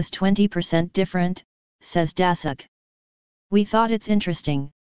this one was 20% different, says Daszak. We thought it's interesting,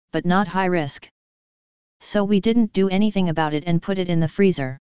 but not high risk. So we didn't do anything about it and put it in the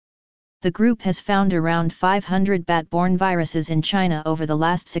freezer. The group has found around 500 bat-borne viruses in China over the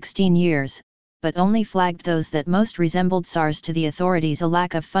last 16 years, but only flagged those that most resembled SARS to the authorities. A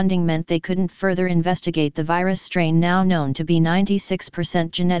lack of funding meant they couldn't further investigate the virus strain now known to be 96%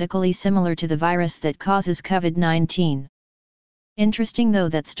 genetically similar to the virus that causes COVID-19. Interesting though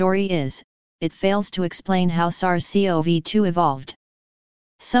that story is, it fails to explain how SARS-CoV-2 evolved.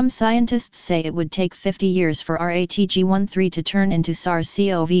 Some scientists say it would take 50 years for RATG13 to turn into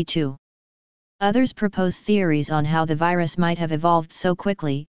SARS-CoV-2. Others propose theories on how the virus might have evolved so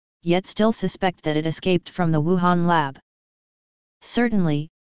quickly, yet still suspect that it escaped from the Wuhan lab. Certainly,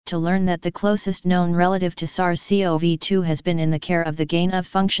 to learn that the closest known relative to SARS-CoV-2 has been in the care of the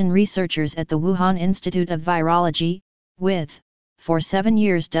gain-of-function researchers at the Wuhan Institute of Virology, for 7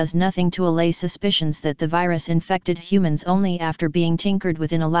 years does nothing to allay suspicions that the virus infected humans only after being tinkered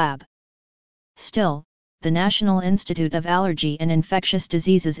with in a lab. Still, the National Institute of Allergy and Infectious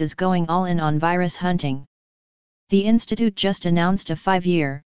Diseases is going all in on virus hunting. The institute just announced a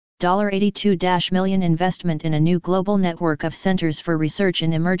 5-year, $82 million investment in a new global network of centers for research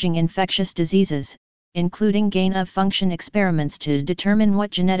in emerging infectious diseases, including gain-of-function experiments to determine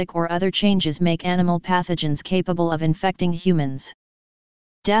what genetic or other changes make animal pathogens capable of infecting humans.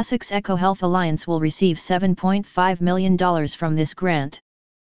 Daszak's EcoHealth Alliance will receive $7.5 million from this grant.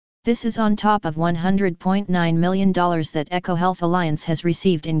 This is on top of $100.9 million that EcoHealth Alliance has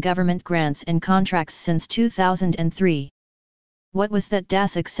received in government grants and contracts since 2003. What was that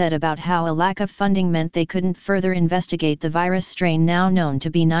Daszak said about how a lack of funding meant they couldn't further investigate the virus strain now known to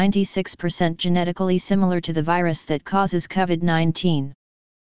be 96% genetically similar to the virus that causes COVID-19?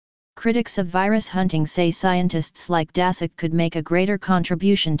 Critics of virus hunting say scientists like Daszak could make a greater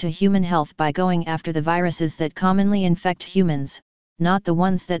contribution to human health by going after the viruses that commonly infect humans, not the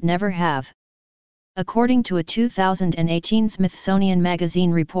ones that never have. According to a 2018 Smithsonian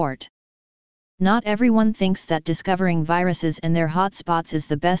Magazine report, Not everyone thinks that discovering viruses and their hotspots is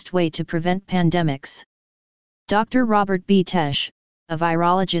the best way to prevent pandemics. Dr. Robert B. Tesh, a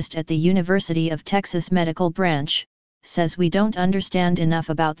virologist at the University of Texas Medical Branch, says we don't understand enough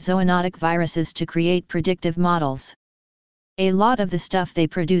about zoonotic viruses to create predictive models. A lot of the stuff they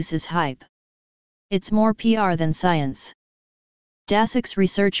produce is hype. It's more PR than science. Dasic's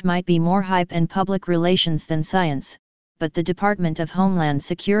research might be more hype and public relations than science, but the Department of Homeland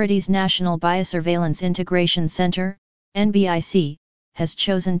Security's National Biosurveillance Integration Center, NBIC, has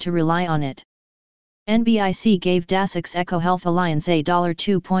chosen to rely on it. NBIC gave Dasic's EcoHealth Alliance a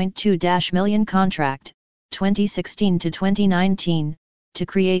 $2.2 million contract, 2016 to 2019, to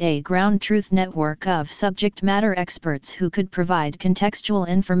create a ground truth network of subject matter experts who could provide contextual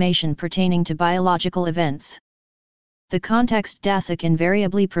information pertaining to biological events. The context Dasic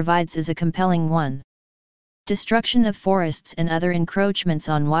invariably provides is a compelling one. Destruction of forests and other encroachments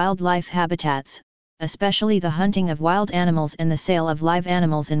on wildlife habitats, especially the hunting of wild animals and the sale of live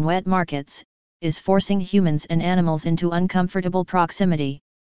animals in wet markets, is forcing humans and animals into uncomfortable proximity.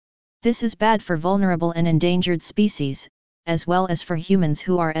 This is bad for vulnerable and endangered species, as well as for humans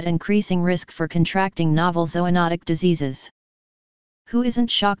who are at increasing risk for contracting novel zoonotic diseases. Who isn't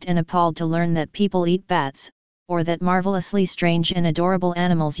shocked and appalled to learn that people eat bats, or that marvelously strange and adorable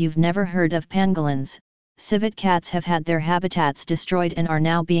animals you've never heard of, pangolins, civet cats, have had their habitats destroyed and are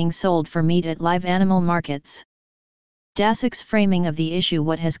now being sold for meat at live animal markets? Dasic's framing of the issue,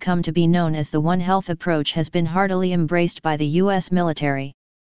 what has come to be known as the One Health approach, has been heartily embraced by the U.S. military.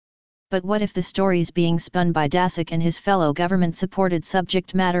 But what if the stories being spun by Dasic and his fellow government-supported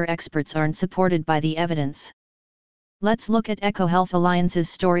subject matter experts aren't supported by the evidence? Let's look at EcoHealth Alliance's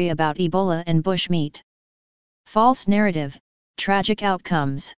story about Ebola and bushmeat. False narrative, tragic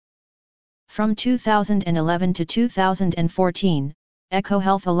outcomes. From 2011 to 2014,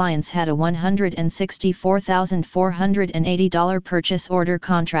 EcoHealth Alliance had a $164,480 purchase order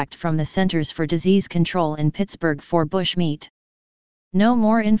contract from the Centers for Disease Control in Pittsburgh for bushmeat. No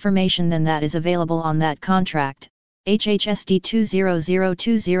more information than that is available on that contract, HHSD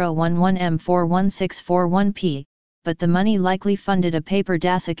 2002011M41641P, but the money likely funded a paper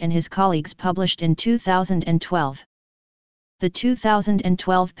Dasic and his colleagues published in 2012. The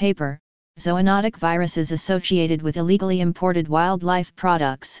 2012 paper, Zoonotic Viruses Associated with Illegally Imported Wildlife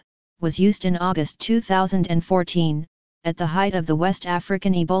Products, was used in August 2014, at the height of the West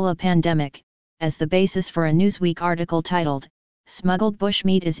African Ebola pandemic, as the basis for a Newsweek article titled, "Smuggled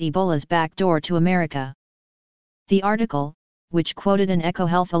Bushmeat is Ebola's Backdoor to America." The article, which quoted an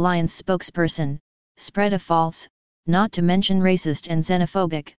EcoHealth Alliance spokesperson, spread a false, not to mention racist and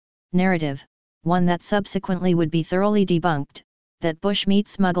xenophobic, narrative, one that subsequently would be thoroughly debunked, that bushmeat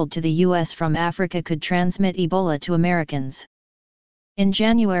smuggled to the U.S. from Africa could transmit Ebola to Americans. In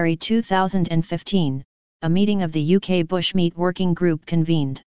January 2015, a meeting of the UK Bushmeat Working Group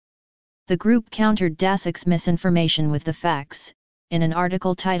convened. The group countered Dasic's misinformation with the facts, in an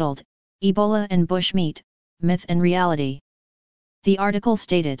article titled, "Ebola and Bushmeat, Myth and Reality." The article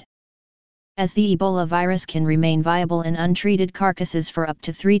stated, as the Ebola virus can remain viable in untreated carcasses for up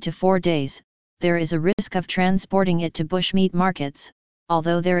to 3 to 4 days, there is a risk of transporting it to bushmeat markets,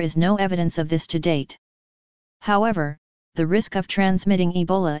 although there is no evidence of this to date. However, the risk of transmitting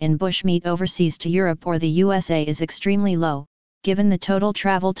Ebola in bushmeat overseas to Europe or the USA is extremely low, given the total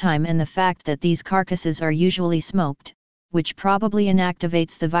travel time and the fact that these carcasses are usually smoked, which probably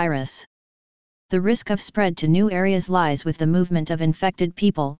inactivates the virus. The risk of spread to new areas lies with the movement of infected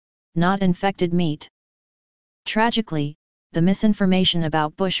people, not infected meat. Tragically, the misinformation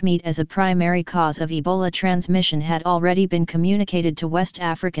about bushmeat as a primary cause of Ebola transmission had already been communicated to West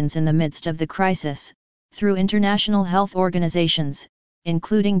Africans in the midst of the crisis, through international health organizations,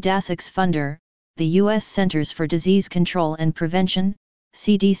 including Dasic's funder, the U.S. Centers for Disease Control and Prevention,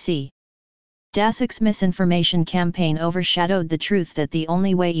 CDC. Dasic's misinformation campaign overshadowed the truth that the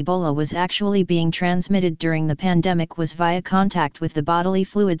only way Ebola was actually being transmitted during the pandemic was via contact with the bodily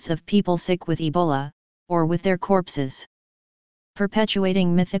fluids of people sick with Ebola, or with their corpses.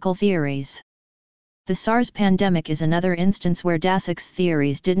 Perpetuating mythical theories. The SARS pandemic is another instance where Dasic's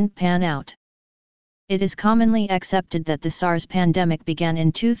theories didn't pan out. It is commonly accepted that the SARS pandemic began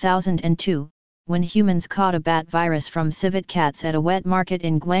in 2002, when humans caught a bat virus from civet cats at a wet market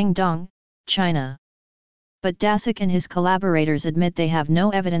in Guangdong, China. But Dasic and his collaborators admit they have no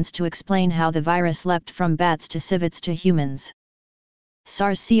evidence to explain how the virus leapt from bats to civets to humans.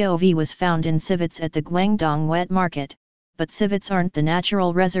 SARS-CoV was found in civets at the Guangdong wet market, but civets aren't the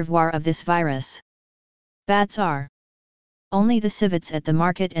natural reservoir of this virus. Bats are. Only the civets at the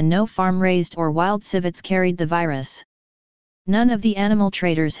market and no farm-raised or wild civets carried the virus. None of the animal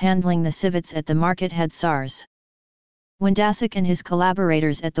traders handling the civets at the market had SARS. When Daszak and his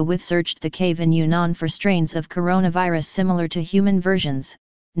collaborators at the WITH searched the cave in Yunnan for strains of coronavirus similar to human versions,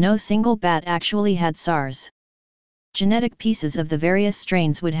 no single bat actually had SARS. Genetic pieces of the various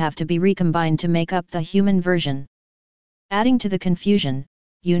strains would have to be recombined to make up the human version. Adding to the confusion,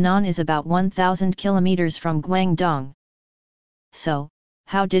 Yunnan is about 1,000 kilometers from Guangdong. So,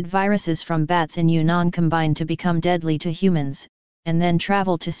 how did viruses from bats in Yunnan combine to become deadly to humans, and then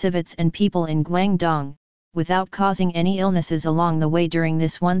travel to civets and people in Guangdong, without causing any illnesses along the way during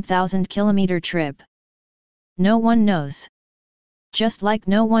this 1,000-kilometer trip? No one knows. Just like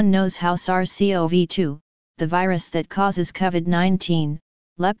no one knows how SARS-CoV-2, the virus that causes COVID-19,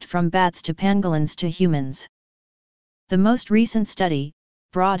 leapt from bats to pangolins to humans. The most recent study,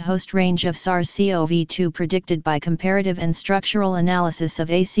 broad host range of SARS-CoV-2 predicted by comparative and structural analysis of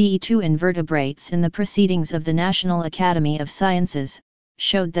ACE2 invertebrates in the Proceedings of the National Academy of Sciences,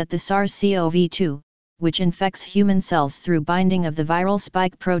 showed that the SARS-CoV-2, which infects human cells through binding of the viral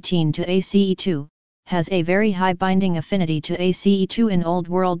spike protein to ACE2, has a very high binding affinity to ACE2 in Old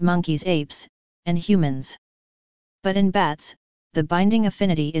World monkeys, apes, and humans. But in bats, the binding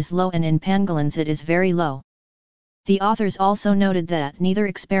affinity is low, and in pangolins it is very low. The authors also noted that neither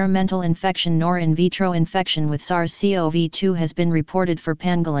experimental infection nor in vitro infection with SARS-CoV-2 has been reported for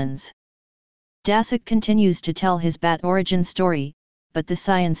pangolins. Daszak continues to tell his bat origin story, but the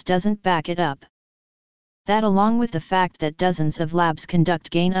science doesn't back it up. That, along with the fact that dozens of labs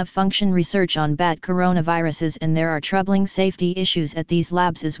conduct gain-of-function research on bat coronaviruses and there are troubling safety issues at these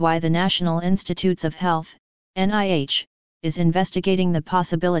labs, is why the National Institutes of Health, NIH, is investigating the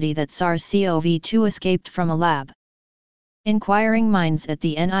possibility that SARS-CoV-2 escaped from a lab. Inquiring minds at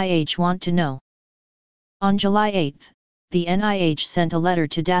the NIH want to know. On July 8, the NIH sent a letter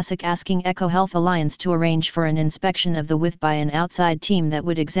to Daszak asking EcoHealth Alliance to arrange for an inspection of the WITH by an outside team that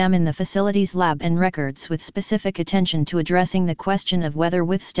would examine the facility's lab and records with specific attention to addressing the question of whether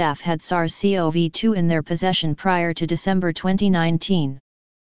WITH staff had SARS-CoV-2 in their possession prior to December 2019.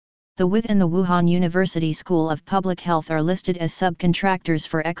 The WITH and the Wuhan University School of Public Health are listed as subcontractors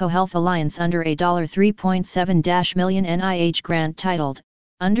for EcoHealth Alliance under a $3.7 million NIH grant titled,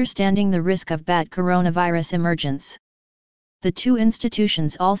 Understanding the Risk of Bat Coronavirus Emergence. The two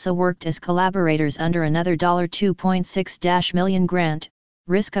institutions also worked as collaborators under another $2.6 million grant,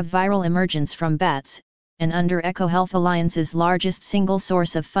 Risk of Viral Emergence from Bats, and under EcoHealth Alliance's largest single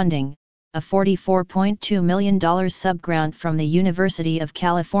source of funding, a $44.2 million subgrant from the University of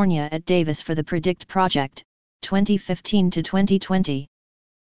California at Davis for the PREDICT project, 2015 to 2020.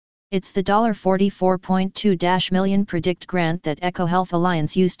 It's the $44.2 million PREDICT grant that EcoHealth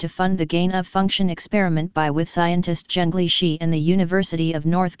Alliance used to fund the gain-of-function experiment by WITH scientist Zhengli Shi and the University of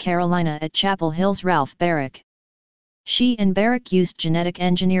North Carolina at Chapel Hill's Ralph Barrick. Shi and Barrick used genetic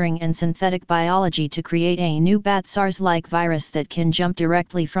engineering and synthetic biology to create a new bat SARS-like virus that can jump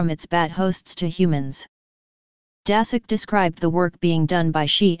directly from its bat hosts to humans. Daszak described the work being done by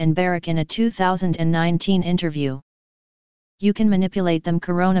Shi and Barrick in a 2019 interview. You can manipulate them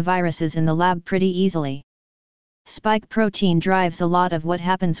coronaviruses in the lab pretty easily. Spike protein drives a lot of what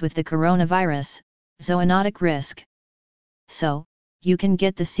happens with the coronavirus, zoonotic risk. So, you can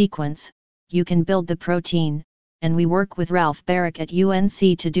get the sequence, you can build the protein, and we work with Ralph Barrick at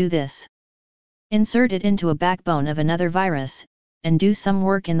UNC to do this. Insert it into a backbone of another virus, and do some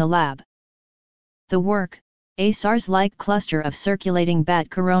work in the lab. The work, a SARS-like cluster of circulating bat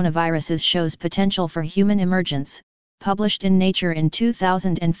coronaviruses, shows potential for human emergence, published in Nature in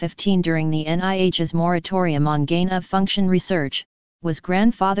 2015 during the NIH's moratorium on gain-of-function research, was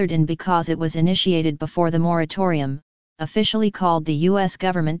grandfathered in because it was initiated before the moratorium, officially called the U.S.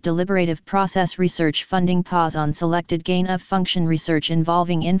 Government Deliberative Process Research Funding Pause on selected gain-of-function research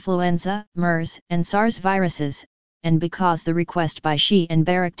involving influenza, MERS, and SARS viruses, and because the request by Shi and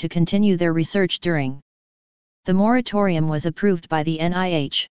Barrick to continue their research during the moratorium was approved by the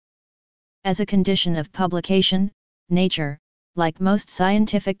NIH. As a condition of publication, Nature, like most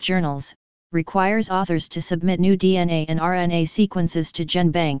scientific journals, requires authors to submit new DNA and RNA sequences to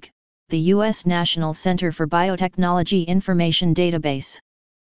GenBank, the U.S. National Center for Biotechnology Information Database.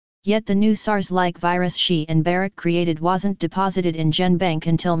 Yet the new SARS-like virus Shi and Barrick created wasn't deposited in GenBank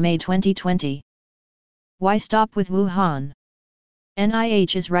until May 2020. Why stop with Wuhan?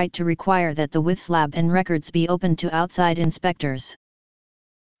 NIH is right to require that the WITH's lab and records be open to outside inspectors.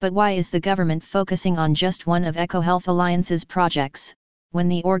 But why is the government focusing on just one of EcoHealth Alliance's projects, when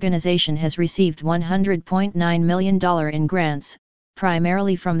the organization has received $100.9 million in grants,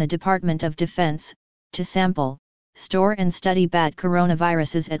 primarily from the Department of Defense, to sample, store and study bat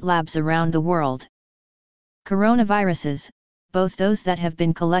coronaviruses at labs around the world? Coronaviruses, both those that have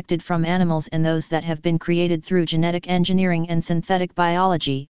been collected from animals and those that have been created through genetic engineering and synthetic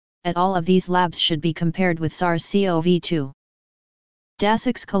biology, at all of these labs should be compared with SARS-CoV-2.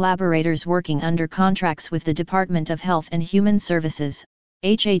 DASIC's collaborators working under contracts with the Department of Health and Human Services,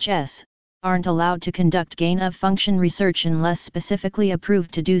 HHS, aren't allowed to conduct gain-of-function research unless specifically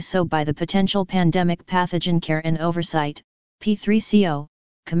approved to do so by the Potential Pandemic Pathogen Care and Oversight, P3CO,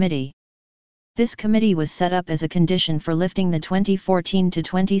 Committee. This committee was set up as a condition for lifting the 2014 to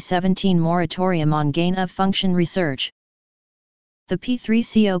 2017 moratorium on gain-of-function research. The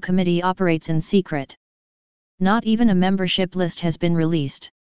P3CO committee operates in secret. Not even a membership list has been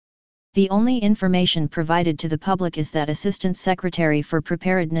released. The only information provided to the public is that Assistant Secretary for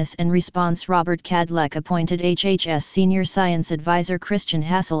Preparedness and Response Robert Kadlec appointed HHS Senior Science Advisor Christian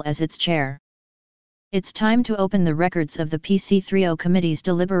Hassel as its chair. It's time to open the records of the PC3O committee's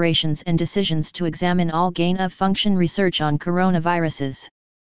deliberations and decisions to examine all gain-of-function research on coronaviruses.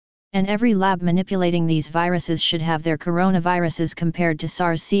 And every lab manipulating these viruses should have their coronaviruses compared to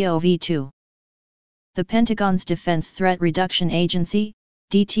SARS-CoV-2. The Pentagon's Defense Threat Reduction Agency,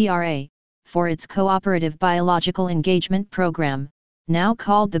 DTRA, for its Cooperative Biological Engagement Program, now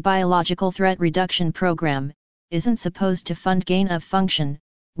called the Biological Threat Reduction Program, isn't supposed to fund gain-of-function,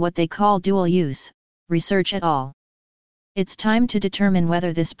 what they call dual-use, research at all. It's time to determine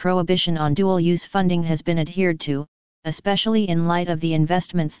whether this prohibition on dual-use funding has been adhered to, especially in light of the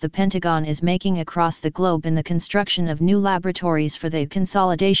investments the Pentagon is making across the globe in the construction of new laboratories for the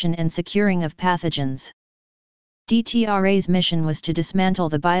consolidation and securing of pathogens. DTRA's mission was to dismantle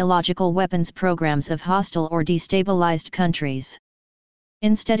the biological weapons programs of hostile or destabilized countries.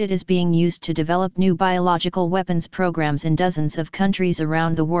 Instead, it is being used to develop new biological weapons programs in dozens of countries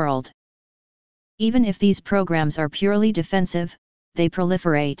around the world. Even if these programs are purely defensive, they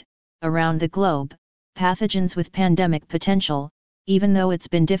proliferate, around the globe, pathogens with pandemic potential, even though it's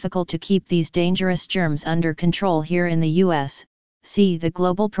been difficult to keep these dangerous germs under control here in the U.S., see the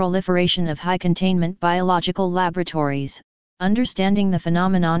Global Proliferation of High-Containment Biological Laboratories, Understanding the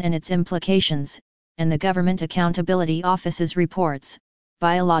Phenomenon and its Implications, and the Government Accountability Office's reports,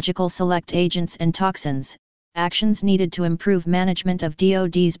 Biological Select Agents and Toxins, Actions Needed to Improve Management of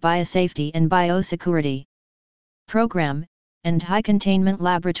DoD's Biosafety and Biosecurity Program, and High-Containment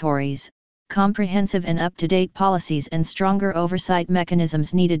Laboratories, Comprehensive and Up-to-Date Policies and Stronger Oversight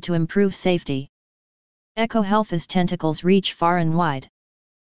Mechanisms Needed to Improve Safety. EcoHealth's tentacles reach far and wide.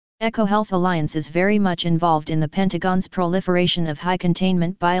 EcoHealth Alliance is very much involved in the Pentagon's proliferation of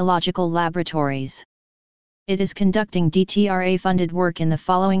high-containment biological laboratories. It is conducting DTRA-funded work in the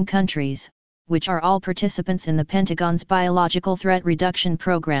following countries, which are all participants in the Pentagon's Biological Threat Reduction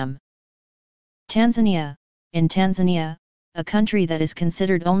Program. Tanzania. In Tanzania, a country that is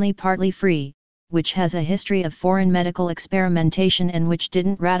considered only partly free, which has a history of foreign medical experimentation and which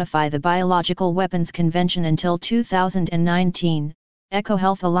didn't ratify the Biological Weapons Convention until 2019,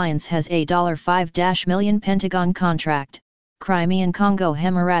 EcoHealth Alliance has a $5 million Pentagon contract, Crimean Congo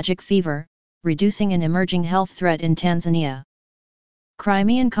hemorrhagic fever, reducing an emerging health threat in Tanzania.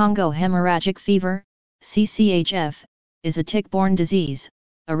 Crimean Congo hemorrhagic fever, CCHF, is a tick-borne disease,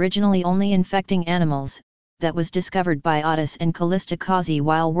 originally only infecting animals, that was discovered by Otis and Callista Kazi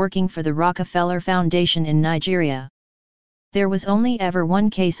while working for the Rockefeller Foundation in Nigeria. There was only ever one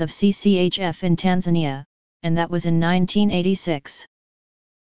case of CCHF in Tanzania, and that was in 1986.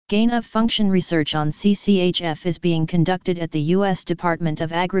 Gain-of-function research on CCHF is being conducted at the U.S. Department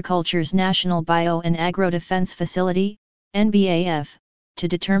of Agriculture's National Bio and Agro-Defense Facility, NBAF, to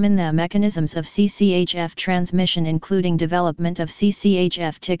determine the mechanisms of CCHF transmission, including development of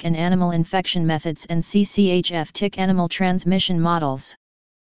CCHF tick and animal infection methods and CCHF tick animal transmission models.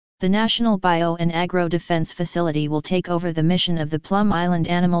 The National Bio and Agro-Defense Facility will take over the mission of the Plum Island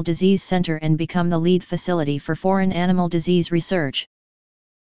Animal Disease Center and become the lead facility for foreign animal disease research.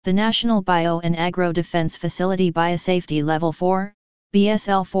 The National Bio and Agro-Defense Facility Biosafety Level 4,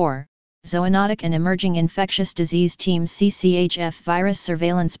 BSL-4, Zoonotic and Emerging Infectious Disease Team CCHF Virus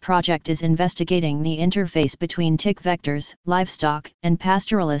Surveillance Project is investigating the interface between tick vectors, livestock, and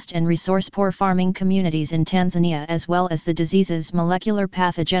pastoralist and resource-poor farming communities in Tanzania, as well as the disease's molecular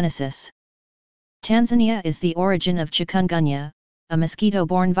pathogenesis. Tanzania is the origin of chikungunya, a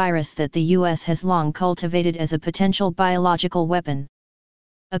mosquito-borne virus that the U.S. has long cultivated as a potential biological weapon.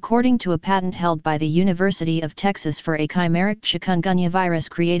 According to a patent held by the University of Texas for a chimeric chikungunya virus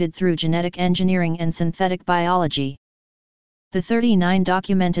created through genetic engineering and synthetic biology. The 39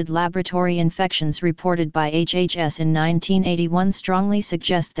 documented laboratory infections reported by HHS in 1981 strongly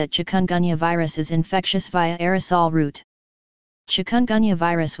suggest that chikungunya virus is infectious via aerosol route. chikungunya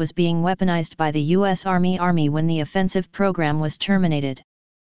virus was being weaponized by the U.S. Army when the offensive program was terminated.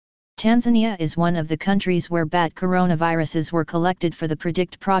 Tanzania is one of the countries where bat coronaviruses were collected for the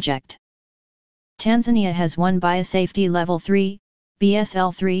PREDICT project. Tanzania has one Biosafety Level 3,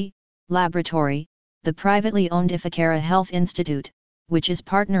 BSL-3, laboratory, the privately owned Ifakara Health Institute, which is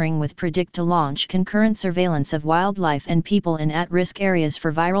partnering with PREDICT to launch concurrent surveillance of wildlife and people in at-risk areas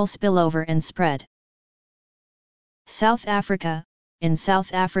for viral spillover and spread. South Africa. In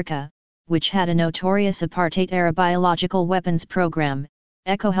South Africa, which had a notorious apartheid-era biological weapons program,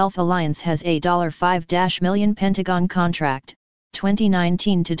 EcoHealth Alliance has a $5 million Pentagon contract,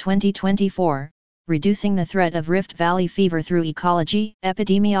 2019 to 2024, reducing the threat of Rift Valley fever through ecology,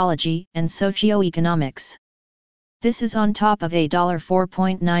 epidemiology, and socioeconomics. This is on top of a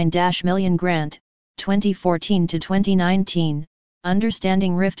 $4.9 million grant, 2014 to 2019,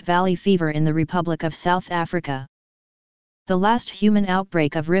 understanding Rift Valley fever in the Republic of South Africa. The last human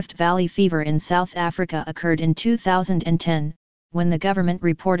outbreak of Rift Valley fever in South Africa occurred in 2010, when the government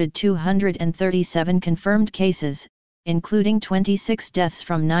reported 237 confirmed cases, including 26 deaths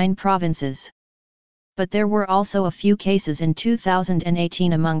from 9 provinces. But there were also a few cases in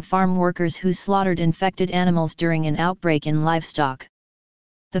 2018 among farm workers who slaughtered infected animals during an outbreak in livestock.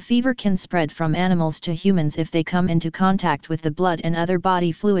 The fever can spread from animals to humans if they come into contact with the blood and other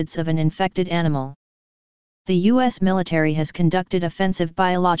body fluids of an infected animal. The U.S. military has conducted offensive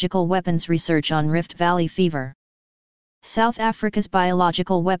biological weapons research on Rift Valley fever. South Africa's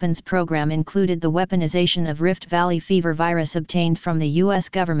biological weapons program included the weaponization of Rift Valley fever virus obtained from the U.S.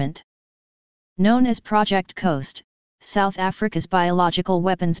 government. Known as Project Coast, South Africa's biological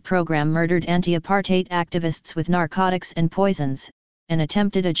weapons program murdered anti-apartheid activists with narcotics and poisons, and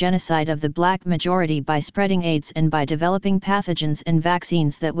attempted a genocide of the black majority by spreading AIDS and by developing pathogens and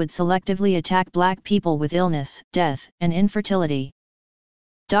vaccines that would selectively attack black people with illness, death, and infertility.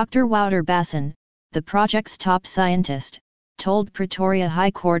 Dr. Wouter Basson, the project's top scientist, told Pretoria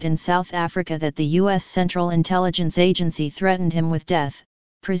High Court in South Africa that the U.S. Central Intelligence Agency threatened him with death,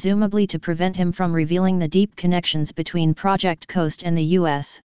 presumably to prevent him from revealing the deep connections between Project Coast and the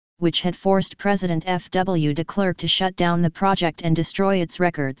U.S., which had forced President F.W. de Klerk to shut down the project and destroy its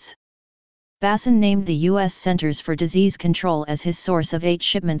records. Basson named the U.S. Centers for Disease Control as his source of 8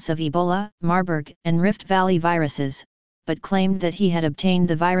 shipments of Ebola, Marburg, and Rift Valley viruses, but claimed that he had obtained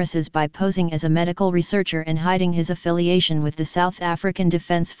the viruses by posing as a medical researcher and hiding his affiliation with the South African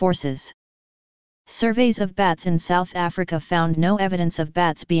Defense Forces. Surveys of bats in South Africa found no evidence of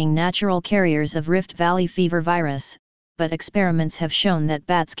bats being natural carriers of Rift Valley fever virus, but experiments have shown that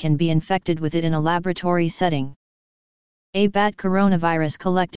bats can be infected with it in a laboratory setting. A bat coronavirus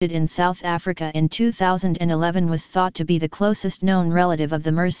collected in South Africa in 2011 was thought to be the closest known relative of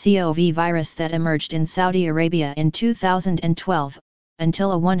the MERS-CoV virus that emerged in Saudi Arabia in 2012,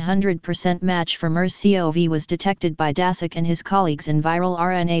 until a 100% match for MERS-CoV was detected by Daszak and his colleagues in viral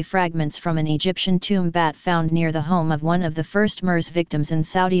RNA fragments from an Egyptian tomb bat found near the home of one of the first MERS victims in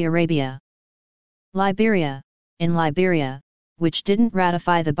Saudi Arabia. Liberia. In Liberia, which didn't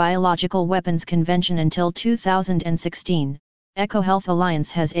ratify the Biological Weapons Convention until 2016, EcoHealth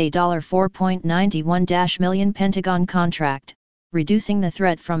Alliance has a $4.91 million Pentagon contract, reducing the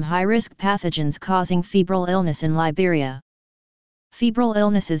threat from high-risk pathogens causing febrile illness in Liberia. Febrile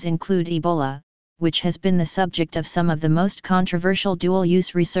illnesses include Ebola, which has been the subject of some of the most controversial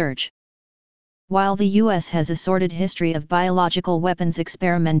dual-use research. While the U.S. has a sordid history of biological weapons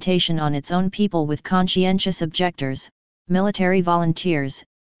experimentation on its own people with conscientious objectors, military volunteers,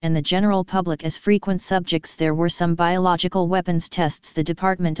 and the general public as frequent subjects, there were some biological weapons tests the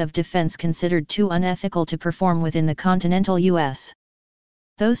Department of Defense considered too unethical to perform within the continental U.S.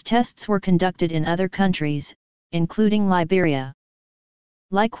 Those tests were conducted in other countries, including Liberia.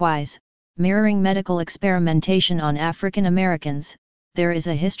 Likewise, mirroring medical experimentation on African Americans, there is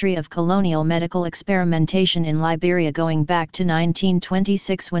a history of colonial medical experimentation in Liberia going back to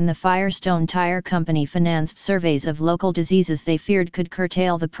 1926, when the Firestone Tire Company financed surveys of local diseases they feared could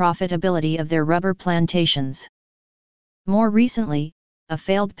curtail the profitability of their rubber plantations. More recently, a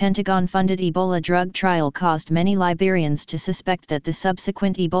failed Pentagon-funded Ebola drug trial caused many Liberians to suspect that the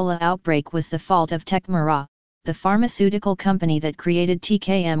subsequent Ebola outbreak was the fault of Tecmara, the pharmaceutical company that created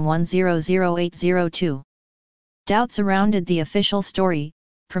TKM 100802. Doubt surrounded the official story,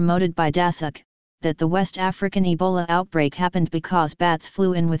 promoted by Daszak, that the West African Ebola outbreak happened because bats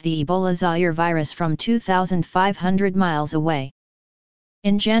flew in with the Ebola Zaire virus from 2,500 miles away.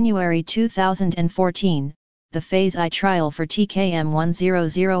 In January 2014, the Phase I trial for TKM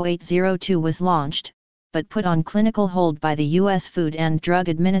 100802 was launched, but put on clinical hold by the U.S. Food and Drug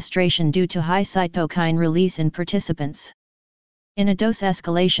Administration due to high cytokine release in participants. In a dose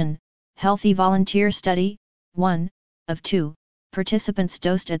escalation, healthy volunteer study, 1 of 2 participants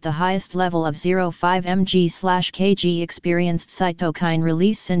dosed at the highest level of 0.5 mg/kg experienced cytokine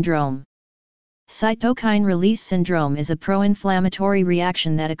release syndrome. Cytokine release syndrome is a pro-inflammatory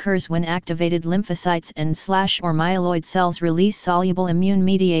reaction that occurs when activated lymphocytes and/or myeloid cells release soluble immune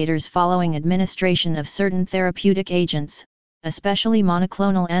mediators following administration of certain therapeutic agents, especially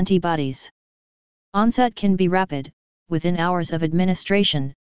monoclonal antibodies. Onset can be rapid, within hours of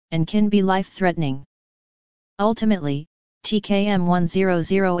administration, and can be life-threatening. Ultimately,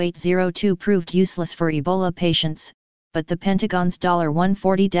 TKM-100802 proved useless for Ebola patients, but the Pentagon's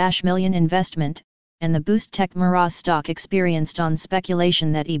 $140 million investment, and the boost tech mirage stock experienced on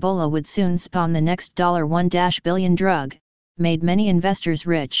speculation that Ebola would soon spawn the next $1 billion drug, made many investors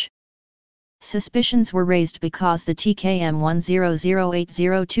rich. Suspicions were raised because the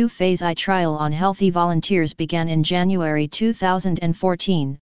TKM-100802 phase I trial on healthy volunteers began in January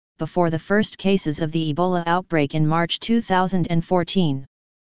 2014, before the first cases of the Ebola outbreak in March 2014.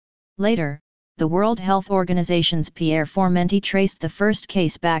 Later, the World Health Organization's Pierre Formenti traced the first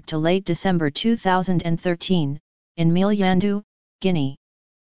case back to late December 2013, in Milandu, Guinea.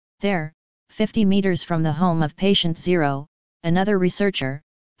 There, 50 meters from the home of patient 0, another researcher,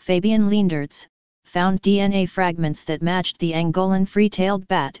 Fabian Leendertz, found DNA fragments that matched the Angolan free-tailed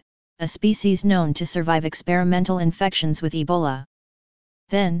bat, a species known to survive experimental infections with Ebola.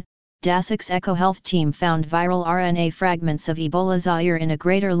 Then, DASIC's EcoHealth team found viral RNA fragments of Ebola Zaire in a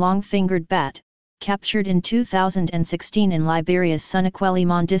greater long-fingered bat, captured in 2016 in Liberia's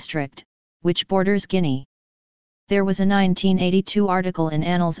Sonaquelimon district, which borders Guinea. There was a 1982 article in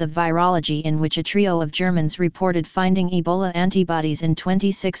Annals of Virology in which a trio of Germans reported finding Ebola antibodies in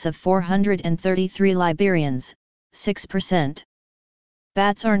 26 of 433 Liberians, 6%.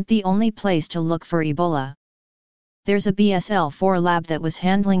 Bats aren't the only place to look for Ebola. There's a BSL-4 lab that was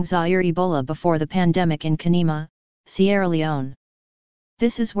handling Zaire Ebola before the pandemic in Kanema, Sierra Leone.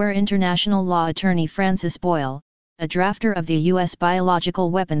 This is where international law attorney Francis Boyle, a drafter of the U.S.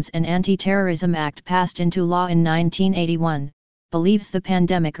 Biological Weapons and Anti-Terrorism Act passed into law in 1981, believes the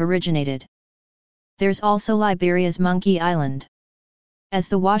pandemic originated. There's also Liberia's Monkey Island. As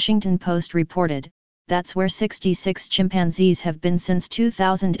the Washington Post reported, that's where 66 chimpanzees have been since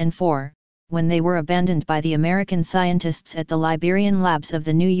 2004, when they were abandoned by the American scientists at the Liberian labs of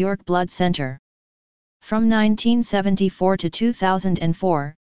the New York Blood Center. From 1974 to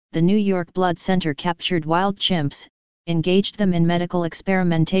 2004, the New York Blood Center captured wild chimps, engaged them in medical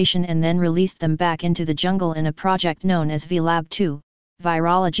experimentation and then released them back into the jungle in a project known as VLab 2,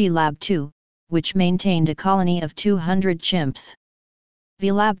 Virology Lab 2, which maintained a colony of 200 chimps.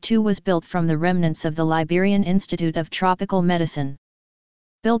 VLab 2 was built from the remnants of the Liberian Institute of Tropical Medicine.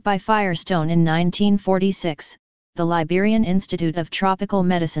 Built by Firestone in 1946, the Liberian Institute of Tropical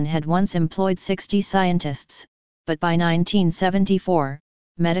Medicine had once employed 60 scientists, but by 1974,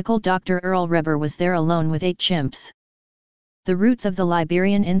 medical Dr. Earl Reber was there alone with 8 chimps. The roots of the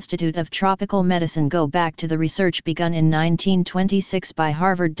Liberian Institute of Tropical Medicine go back to the research begun in 1926 by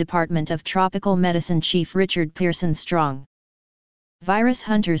Harvard Department of Tropical Medicine chief Richard Pearson Strong. Virus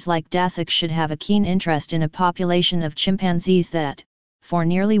hunters like DASIC should have a keen interest in a population of chimpanzees that, for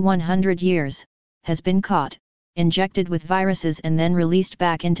nearly 100 years, has been caught, injected with viruses and then released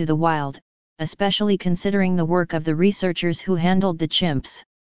back into the wild, especially considering the work of the researchers who handled the chimps.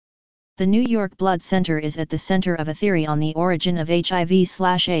 The New York Blood Center is at the center of a theory on the origin of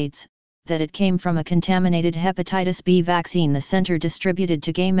HIV/AIDS, that it came from a contaminated hepatitis B vaccine the center distributed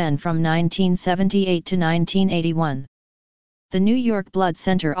to gay men from 1978 to 1981. The New York Blood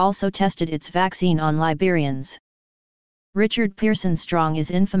Center also tested its vaccine on Liberians. Richard Pearson Strong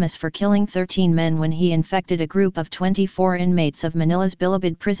is infamous for killing 13 men when he infected a group of 24 inmates of Manila's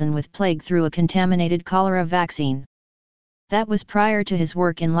Bilibid prison with plague through a contaminated cholera vaccine. That was prior to his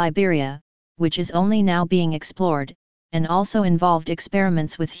work in Liberia, which is only now being explored, and also involved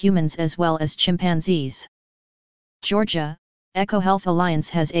experiments with humans as well as chimpanzees. Georgia, EcoHealth Alliance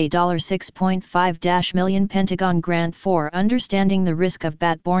has a $6.5 million Pentagon grant for understanding the risk of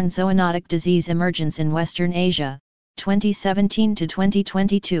bat-borne zoonotic disease emergence in Western Asia, 2017 to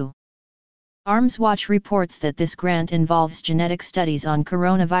 2022. Arms Watch reports that this grant involves genetic studies on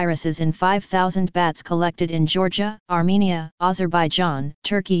coronaviruses in 5,000 bats collected in Georgia, Armenia, Azerbaijan,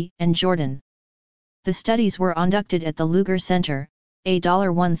 Turkey, and Jordan. The studies were conducted at the Lugar Center, a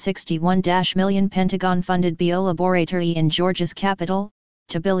 $161 million Pentagon-funded biolaboratory in Georgia's capital,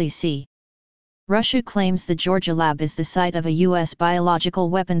 Tbilisi. Russia claims the Georgia lab is the site of a U.S. biological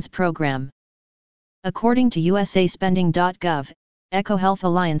weapons program. According to USAspending.gov, EcoHealth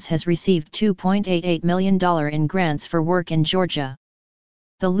Alliance has received $2.88 million in grants for work in Georgia.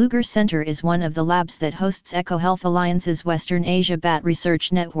 The Lugar Center is one of the labs that hosts EcoHealth Alliance's Western Asia Bat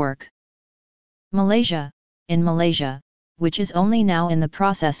Research Network. Malaysia. In Malaysia, which is only now in the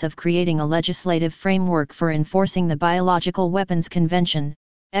process of creating a legislative framework for enforcing the Biological Weapons Convention,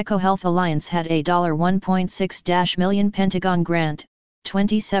 EcoHealth Alliance had a $1.6 million Pentagon grant,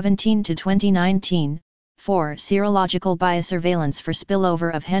 2017 to 2019, for serological biosurveillance for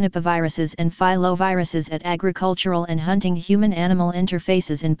spillover of henipaviruses and filoviruses at agricultural and hunting-human-animal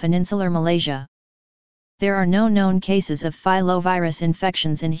interfaces in peninsular Malaysia. There are no known cases of filovirus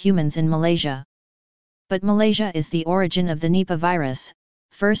infections in humans in Malaysia. But Malaysia is the origin of the Nipah virus,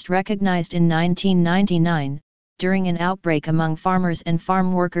 first recognized in 1999, during an outbreak among farmers and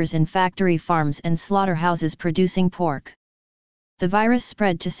farm workers in factory farms and slaughterhouses producing pork. The virus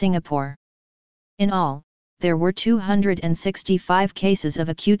spread to Singapore. In all, there were 265 cases of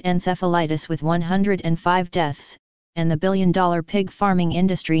acute encephalitis with 105 deaths, and the billion-dollar pig farming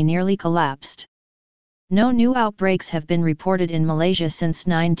industry nearly collapsed. No new outbreaks have been reported in Malaysia since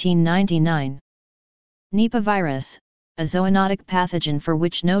 1999. Nipah virus, a zoonotic pathogen for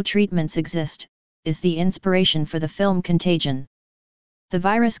which no treatments exist, is the inspiration for the film Contagion. The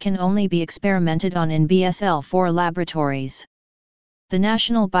virus can only be experimented on in BSL-4 laboratories. The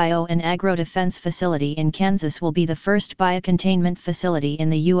National Bio and Agro Defense Facility in Kansas will be the first biocontainment facility in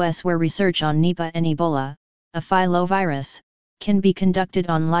the U.S. where research on Nipah and Ebola, a filovirus, can be conducted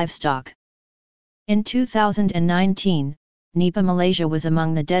on livestock. In 2019, Nipah Malaysia was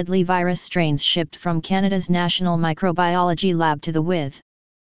among the deadly virus strains shipped from Canada's National Microbiology Lab to the with.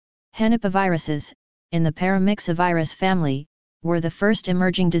 Henipaviruses, in the paramyxovirus family, were the first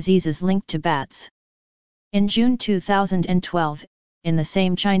emerging diseases linked to bats. In June 2012, in the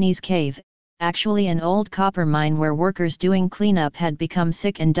same Chinese cave, actually an old copper mine where workers doing cleanup had become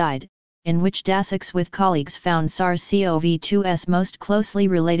sick and died, in which Dasix with colleagues found SARS-CoV-2's most closely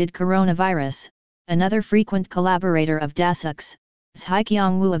related coronavirus, another frequent collaborator of Dasix,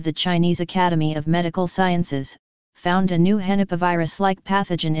 Zhaiqiang Wu of the Chinese Academy of Medical Sciences, found a new henipavirus-like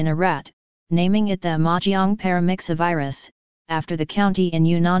pathogen in a rat, naming it the Amajiang paramyxovirus, after the county in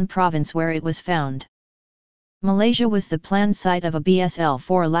Yunnan province where it was found. Malaysia was the planned site of a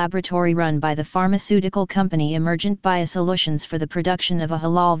BSL-4 laboratory run by the pharmaceutical company Emergent Biosolutions for the production of a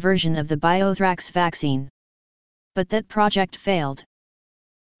halal version of the Biothrax vaccine. But that project failed.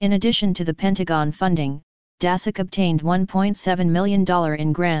 In addition to the Pentagon funding, Dasik obtained $1.7 million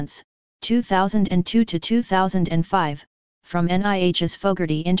in grants, 2002 to 2005, from NIH's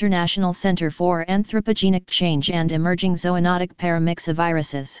Fogarty International Center for Anthropogenic Change and Emerging Zoonotic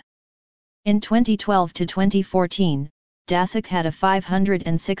Paramyxoviruses. In 2012 to 2014, Dasik had a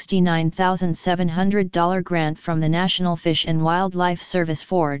 $569,700 grant from the National Fish and Wildlife Service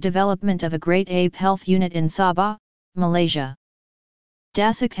for development of a Great Ape Health Unit in Sabah, Malaysia.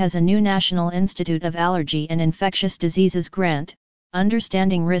 Dasik has a new National Institute of Allergy and Infectious Diseases grant,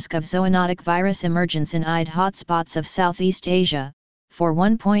 Understanding Risk of Zoonotic Virus Emergence in IDE Hotspots of Southeast Asia, for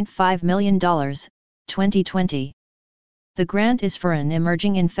 $1.5 million, 2020. The grant is for an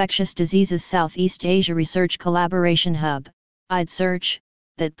Emerging Infectious Diseases Southeast Asia Research Collaboration Hub, IDSearch,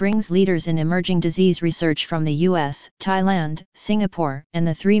 that brings leaders in emerging disease research from the US, Thailand, Singapore, and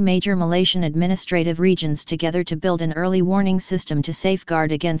the three major Malaysian administrative regions together to build an early warning system to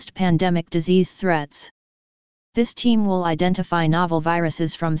safeguard against pandemic disease threats. This team will identify novel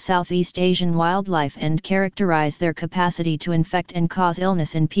viruses from Southeast Asian wildlife and characterize their capacity to infect and cause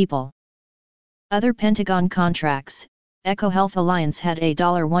illness in people. Other Pentagon contracts. EcoHealth Alliance had a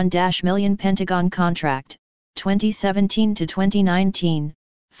 $1 million Pentagon contract, 2017 to 2019,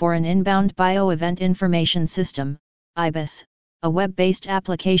 for an inbound bioevent information system, IBIS, a web-based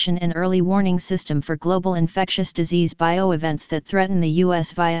application and early warning system for global infectious disease bioevents that threaten the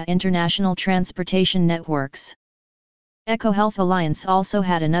U.S. via international transportation networks. EcoHealth Alliance also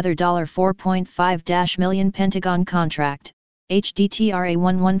had another $4.5 million Pentagon contract, HDTRA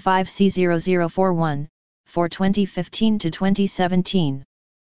 115C0041, for 2015 to 2017.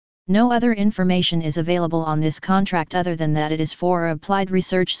 No other information is available on this contract other than that it is for applied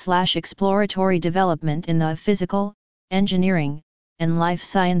research/exploratory development in the physical, engineering, and life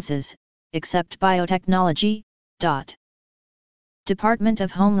sciences, except biotechnology. Department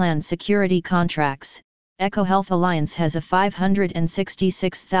of Homeland Security contracts. EcoHealth Alliance has a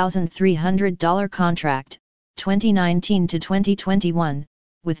 $566,300 contract, 2019 to 2021,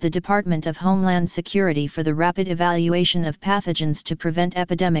 with the Department of Homeland Security for the rapid evaluation of pathogens to prevent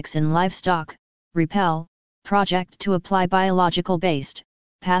epidemics in livestock, REPEL, project to apply biological-based,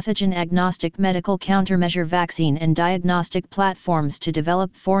 pathogen-agnostic medical countermeasure vaccine and diagnostic platforms to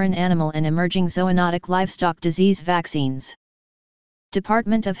develop foreign animal and emerging zoonotic livestock disease vaccines.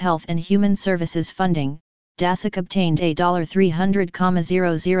 Department of Health and Human Services funding. DASIC obtained a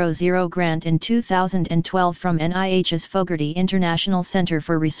 $300,000 grant in 2012 from NIH's Fogarty International Center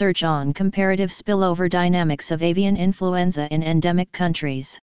for Research on Comparative Spillover Dynamics of Avian Influenza in Endemic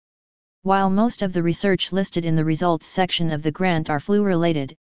Countries. While most of the research listed in the results section of the grant are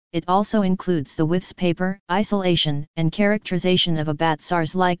flu-related, it also includes the WITHS paper, isolation and characterization of a bat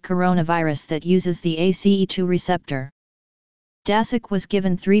SARS-like coronavirus that uses the ACE2 receptor. DASIC was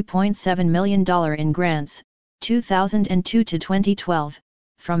given $3.7 million in grants, 2002 to 2012,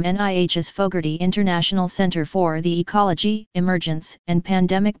 from NIH's Fogarty International Center for the Ecology, Emergence, and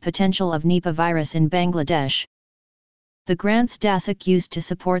Pandemic Potential of Nipah virus in Bangladesh. The grants DASIC used to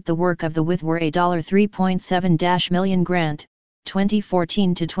support the work of the WITH were a $3.7 million grant,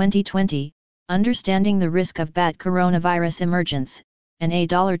 2014 to 2020, Understanding the Risk of Bat Coronavirus Emergence, and a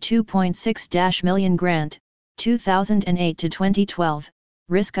 $2.6 million grant, 2008 to 2012,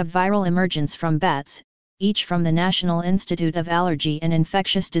 Risk of Viral Emergence from Bats, each from the National Institute of Allergy and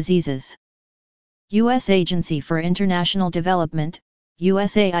Infectious Diseases. U.S. Agency for International Development,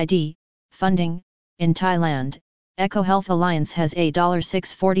 USAID, funding, in Thailand, EcoHealth Alliance has a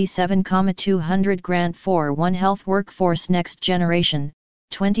 $647,200 grant for One Health Workforce Next Generation,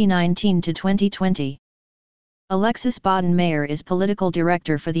 2019 to 2020. Alexis Boden-Mayer is Political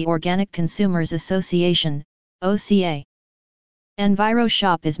Director for the Organic Consumers Association, OCA.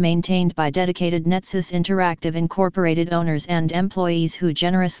 EnviroShop is maintained by dedicated Netsys Interactive Incorporated owners and employees who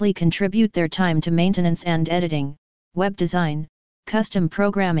generously contribute their time to maintenance and editing, web design, custom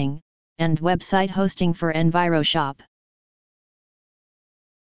programming, and website hosting for EnviroShop.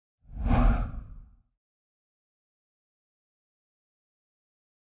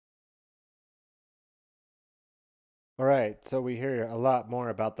 All right, so we hear a lot more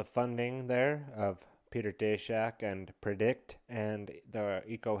about the funding there of Peter Daszak and Predict and the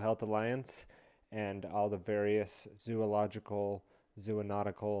EcoHealth Alliance and all the various zoological,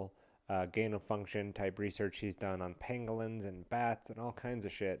 zoonotical, gain-of-function type research he's done on pangolins and bats and all kinds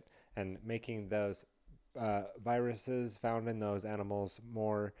of shit, and making those viruses found in those animals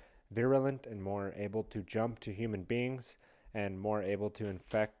more virulent and more able to jump to human beings and more able to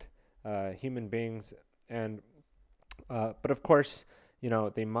infect human beings. And but of course,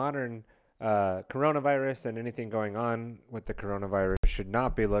 the modern coronavirus and anything going on with the coronavirus should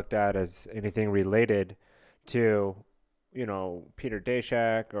not be looked at as anything related to, Peter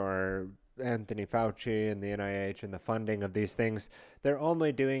Daszak or Anthony Fauci and the NIH and the funding of these things. They're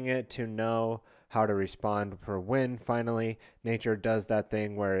only doing it to know how to respond for when finally nature does that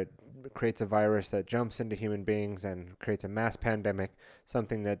thing where it creates a virus that jumps into human beings and creates a mass pandemic,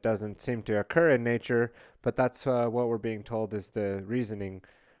 something that doesn't seem to occur in nature, but that's what we're being told is the reasoning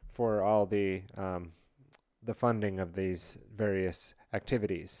for all the funding of these various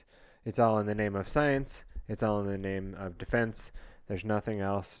activities. It's all in the name of science. It's all in the name of defense. There's nothing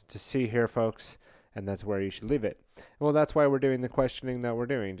else to see here, folks, and that's where you should leave it. Well, that's why we're doing the questioning that we're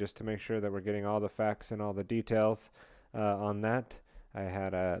doing, just to make sure that we're getting all the facts and all the details on that. I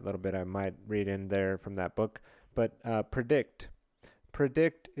had a little bit I might read in there from that book. But Predict.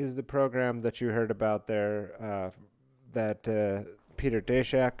 Predict is the program that you heard about there that Peter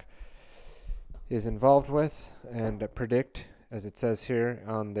Daszak is involved with. And Predict, as it says here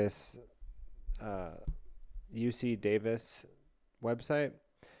on this UC Davis website,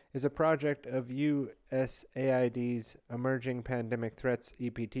 is a project of USAID's Emerging Pandemic Threats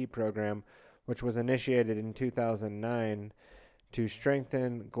EPT program, which was initiated in 2009 to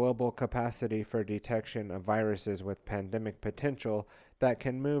strengthen global capacity for detection of viruses with pandemic potential that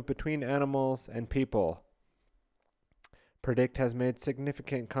can move between animals and people. Predict has made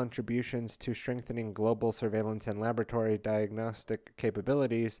significant contributions to strengthening global surveillance and laboratory diagnostic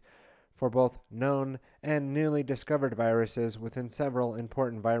capabilities for both known and newly discovered viruses within several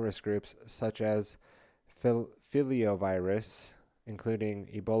important virus groups such as filiovirus, including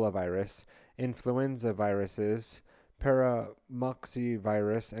Ebola virus, influenza viruses,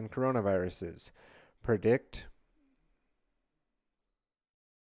 paramoxyvirus, and coronaviruses. Predict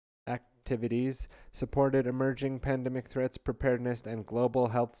activities supported emerging pandemic threats preparedness and global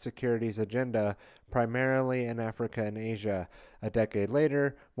health security's agenda, primarily in Africa and Asia. A decade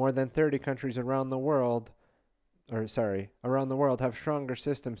later, more than 30 countries around the world have stronger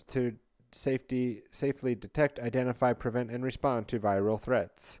systems to safely detect, identify, prevent, and respond to viral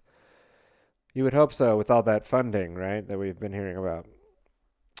threats. You would hope so with all that funding, right, that we've been hearing about.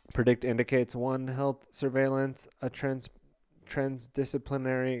 Predict indicates One Health surveillance, a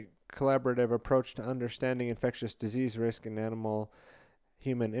transdisciplinary collaborative approach to understanding infectious disease risk in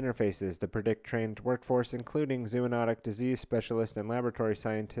animal-human interfaces. The PREDICT trained workforce, including zoonotic disease specialists and laboratory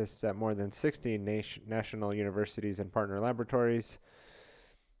scientists at more than 60 national universities and partner laboratories.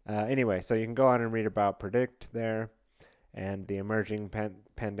 Anyway, so you can go on and read about PREDICT there and the Emerging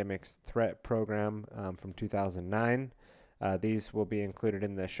Pandemics Threat Program from 2009. These will be included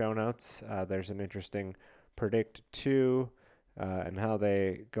in the show notes. There's an interesting PREDICT 2 and how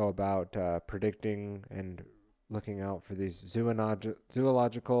they go about predicting and looking out for these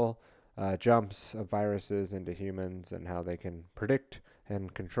zoological jumps of viruses into humans and how they can predict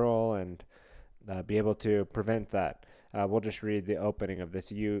and control and be able to prevent that. We'll just read the opening of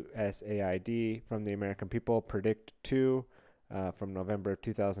this USAID from the American People, PREDICT 2 from November of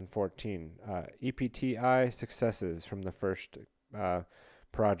 2014. EPTI successes from the first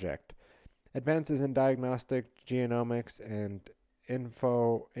project. Advances in diagnostic, genomics, and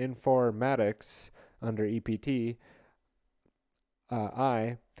informatics under EPT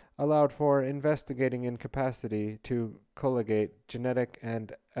I allowed for investigating incapacity to collate genetic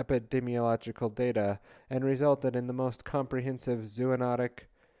and epidemiological data and resulted in the most comprehensive zoonotic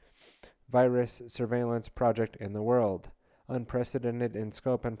virus surveillance project in the world, unprecedented in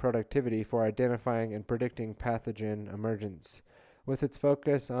scope and productivity for identifying and predicting pathogen emergence. With its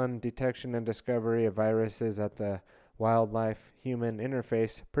focus on detection and discovery of viruses at the wildlife-human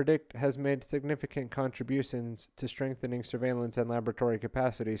interface, PREDICT has made significant contributions to strengthening surveillance and laboratory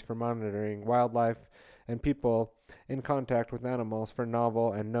capacities for monitoring wildlife and people in contact with animals for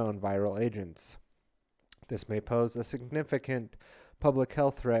novel and known viral agents. This may pose a significant public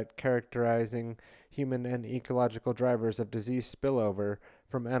health threat characterizing human and ecological drivers of disease spillover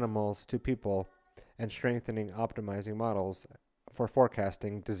from animals to people and strengthening optimizing models for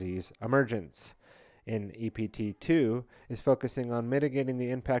forecasting disease emergence. In EPT2 is focusing on mitigating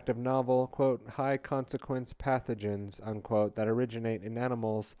the impact of novel, quote, high-consequence pathogens, unquote, that originate in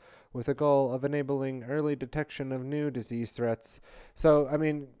animals with a goal of enabling early detection of new disease threats. So, I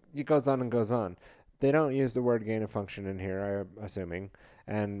mean, it goes on and goes on. They don't use the word gain of function in here, I'm assuming,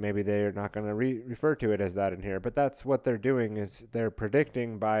 and maybe they're not going to refer to it as that in here, but that's what they're doing is they're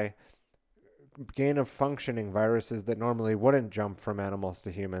predicting by gain of functioning viruses that normally wouldn't jump from animals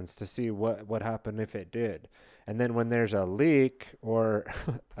to humans to see what would happen if it did. And then when there's a leak or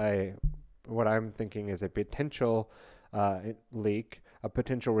what I'm thinking is a potential leak, a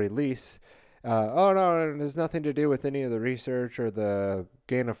potential release, oh no, it has nothing to do with any of the research or the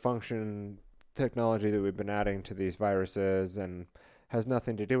gain of function technology that we've been adding to these viruses and has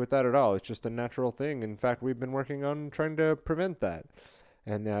nothing to do with that at all. It's just a natural thing. In fact, we've been working on trying to prevent that.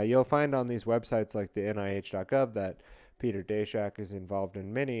 And you'll find on these websites like the NIH.gov that Peter Daszak is involved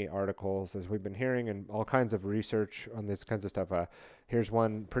in many articles, as we've been hearing, and all kinds of research on this kinds of stuff. Here's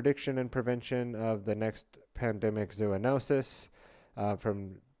one, prediction and prevention of the next pandemic zoonosis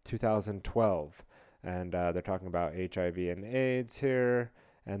from 2012. And they're talking about HIV and AIDS here.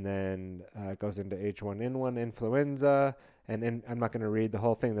 And then it goes into H1N1 influenza. And I'm not going to read the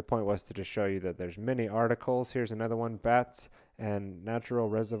whole thing. The point was to just show you that there's many articles. Here's another one, bats and natural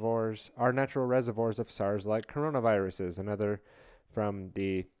reservoirs of SARS-like coronaviruses. Another from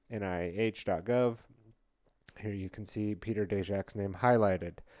the NIH.gov. Here you can see Peter Daszak's name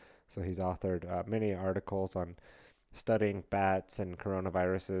highlighted. So he's authored many articles on studying bats and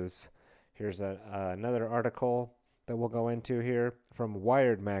coronaviruses. Here's another article that we'll go into here from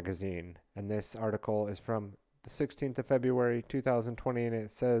Wired magazine. And this article is from the 16th of February 2020, and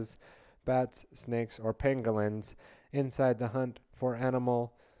it says bats, snakes, or pangolins inside the hunt for the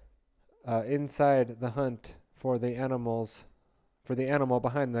animal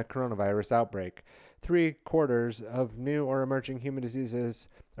behind the coronavirus outbreak. 3/4 of new or emerging human diseases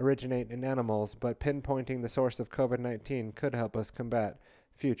originate in animals, but pinpointing the source of COVID-19 could help us combat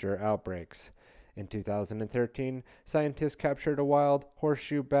future outbreaks. In 2013, scientists captured a wild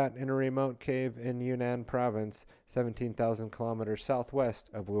horseshoe bat in a remote cave in Yunnan province, 17,000 kilometers southwest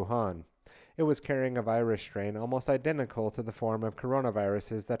of Wuhan. It was carrying a virus strain almost identical to the form of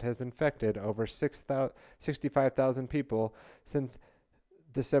coronaviruses that has infected over 65,000 people since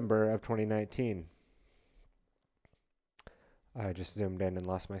December of 2019. I just zoomed in and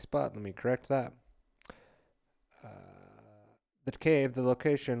lost my spot. Let me correct that. The cave, the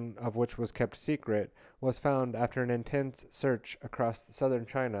location of which was kept secret, was found after an intense search across southern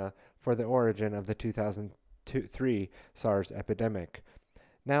China for the origin of the 2003 SARS epidemic.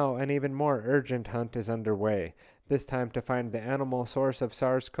 Now, an even more urgent hunt is underway, this time to find the animal source of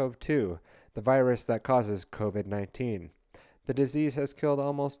SARS-CoV-2, the virus that causes COVID-19. The disease has killed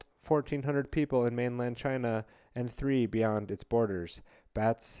almost 1,400 people in mainland China and 3 beyond its borders.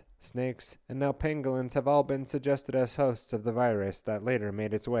 Bats, snakes, and now pangolins have all been suggested as hosts of the virus that later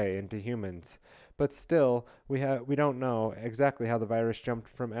made its way into humans. But still, we don't know exactly how the virus jumped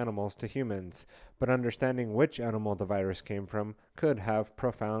from animals to humans, but understanding which animal the virus came from could have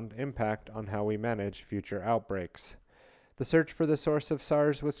profound impact on how we manage future outbreaks. The search for the source of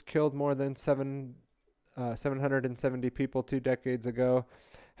SARS was killed more than 770 people 2 decades ago,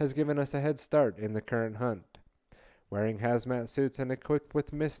 has given us a head start in the current hunt. Wearing hazmat suits and equipped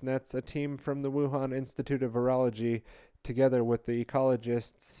with mist nets, a team from the Wuhan Institute of Virology, together with the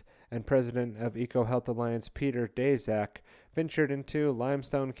ecologists and president of EcoHealth Alliance Peter Daszak, ventured into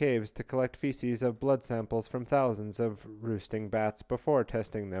limestone caves to collect feces of blood samples from thousands of roosting bats before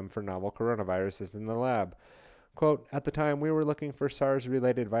testing them for novel coronaviruses in the lab. Quote, at the time, we were looking for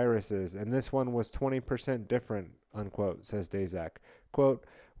SARS-related viruses, and this one was 20% different, unquote, says Daszak. Quote,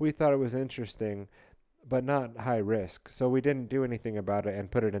 we thought it was interesting, but not high risk, so we didn't do anything about it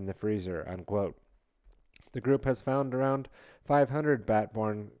and put it in the freezer, unquote. The group has found around 500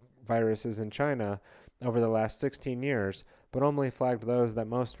 bat-borne viruses in China over the last 16 years, but only flagged those that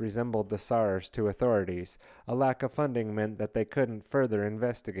most resembled the SARS to authorities. A lack of funding meant that they couldn't further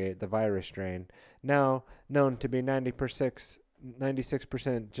investigate the virus strain, now known to be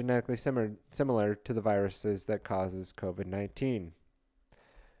 96% genetically similar to the viruses that causes COVID-19.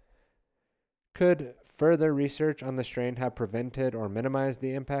 Could further research on the strain have prevented or minimized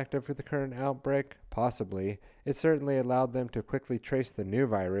the impact of the current outbreak? Possibly. It certainly allowed them to quickly trace the new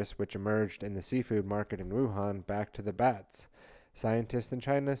virus, which emerged in the seafood market in Wuhan, back to the bats. Scientists in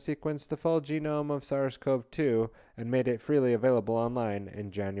China sequenced the full genome of SARS-CoV-2 and made it freely available online in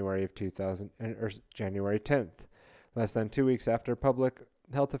January 10th. Less than 2 weeks after public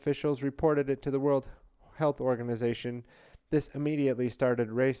health officials reported it to the World Health Organization, this immediately started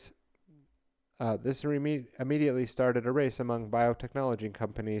a race among biotechnology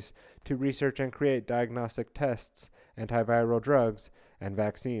companies to research and create diagnostic tests, antiviral drugs, and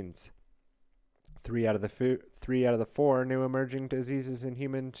vaccines. Three out of the 4 new emerging diseases in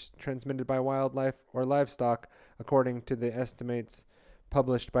humans transmitted by wildlife or livestock, according to the estimates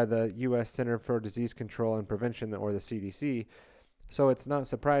published by the U.S. Center for Disease Control and Prevention, or the CDC. So it's not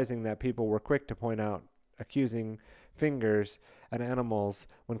surprising that people were quick to point out accusing fingers at animals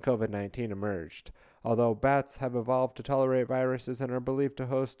when COVID-19 emerged. Although bats have evolved to tolerate viruses and are believed to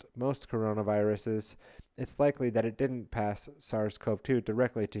host most coronaviruses, it's likely that it didn't pass SARS-CoV-2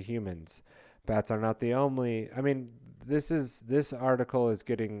 directly to humans. Bats are not the only. This article is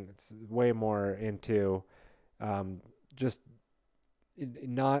getting way more into just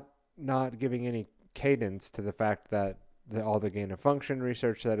not giving any cadence to the fact that all the gain of function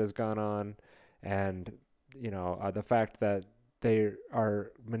research that has gone on, and the fact that they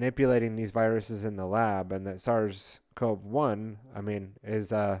are manipulating these viruses in the lab, and that SARS-CoV-1,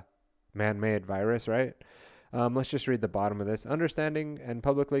 is a man-made virus, right? Let's just read the bottom of this. Understanding and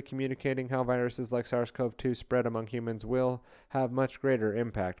publicly communicating how viruses like SARS-CoV-2 spread among humans will have much greater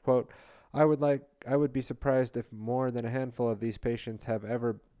impact. Quote, I would be surprised if more than a handful of these patients have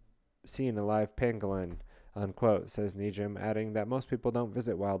ever seen a live pangolin, unquote, says Nijam, adding that most people don't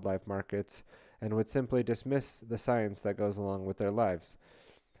visit wildlife markets and would simply dismiss the science that goes along with their lives.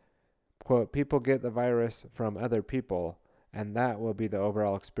 Quote, people get the virus from other people, and that will be the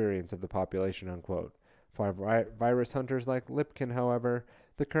overall experience of the population, unquote. For virus hunters like Lipkin, however,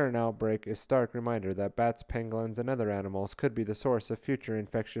 the current outbreak is a stark reminder that bats, pangolins, and other animals could be the source of future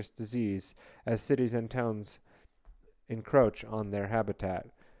infectious disease as cities and towns encroach on their habitat.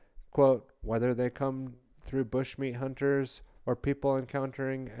 Quote, whether they come through bushmeat hunters or people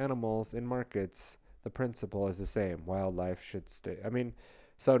encountering animals in markets, the principle is the same. Wildlife should stay.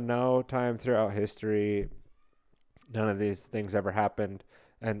 So no time throughout history, none of these things ever happened,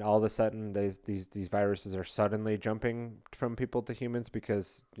 and all of a sudden these viruses are suddenly jumping from people to humans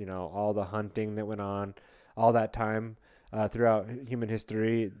because all the hunting that went on all that time throughout human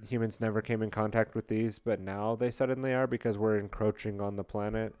history. Humans never came in contact with these, but now they suddenly are because we're encroaching on the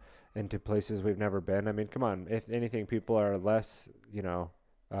planet into places we've never been. Come on. If anything, people are less,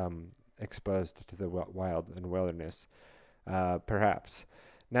 exposed to the wild and wilderness, perhaps.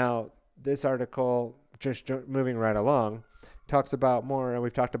 Now, this article, just moving right along, talks about more, and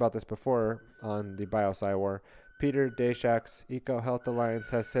we've talked about this before on the Bio-PsyWar. Peter Daszak's EcoHealth Alliance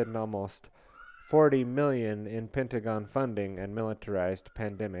has hidden almost $40 million in Pentagon funding and militarized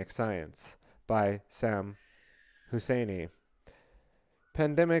pandemic science, by Sam Husseini.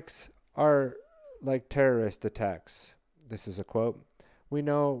 Pandemics are like terrorist attacks. This is a quote. We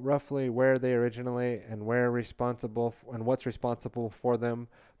know roughly where they originate and what's responsible for them,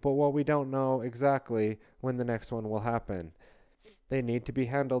 but what we don't know exactly when the next one will happen. They need to be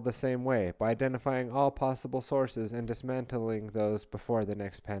handled the same way, by identifying all possible sources and dismantling those before the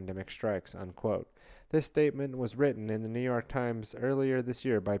next pandemic strikes, unquote. This statement was written in the New York Times earlier this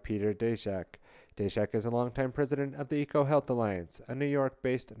year by Peter Daszak. Daszak is a longtime president of the EcoHealth Alliance, a New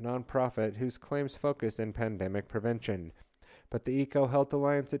York-based nonprofit whose claims focus in pandemic prevention. But the EcoHealth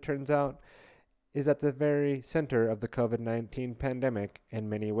Alliance, it turns out, is at the very center of the COVID-19 pandemic in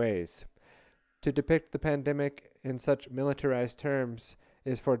many ways. To depict the pandemic in such militarized terms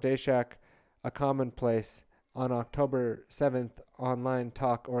is for Daszak a commonplace. On October 7th, online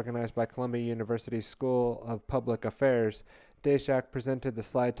talk organized by Columbia University's School of Public Affairs, Daszak presented the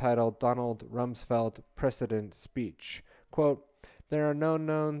slide titled Donald Rumsfeld Precedent Speech. Quote, "There are known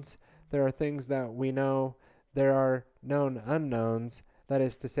knowns, there are things that we know, there are known unknowns, that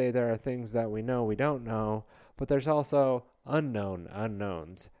is to say there are things that we know we don't know, but there's also unknown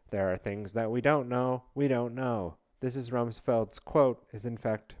unknowns. There are things that we don't know we don't know." This is Rumsfeld's quote, is in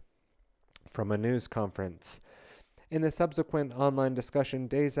fact from a news conference. In the subsequent online discussion,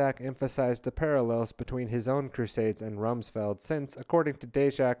 Daszak emphasized the parallels between his own crusades and Rumsfeld, since, according to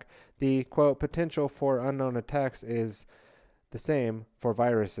Daszak, the, quote, potential for unknown attacks is the same for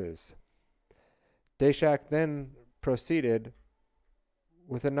viruses. Daszak then proceeded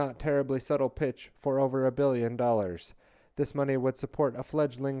with a not terribly subtle pitch for over $1 billion. This money would support a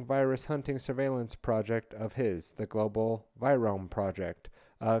fledgling virus hunting surveillance project of his, the Global Virome Project,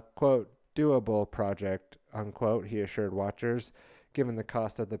 a, quote, doable project, unquote, he assured watchers, given the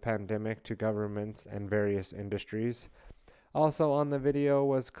cost of the pandemic to governments and various industries. Also on the video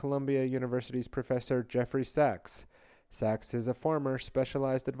was Columbia University's Professor Jeffrey Sachs. Sachs is a former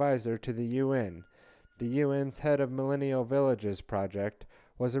specialized advisor to the UN. The UN's head of Millennial Villages Project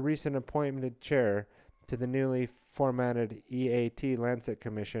was a recent appointed chair to the newly formatted EAT Lancet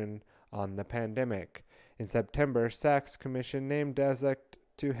Commission on the Pandemic. In September, Sachs' commission named Daszak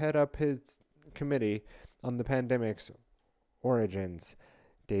to head up his committee on the pandemic's origins.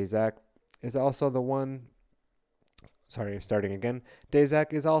 Daszak is also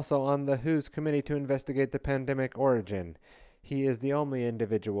Daszak is also on the WHO's committee to investigate the pandemic origin. He is the only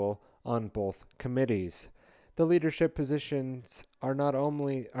individual on both committees. The leadership positions are not the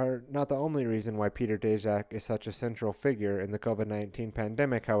only reason why Peter Daszak is such a central figure in the COVID-19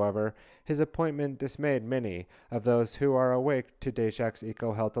 pandemic, however. His appointment dismayed many of those who are awake to Daszak's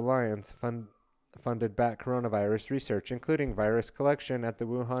EcoHealth Alliance funded bat coronavirus research, including virus collection at the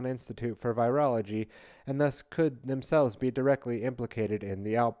Wuhan Institute for Virology, and thus could themselves be directly implicated in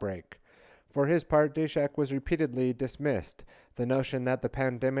the outbreak. For his part, Daszak was repeatedly dismissed. The notion that the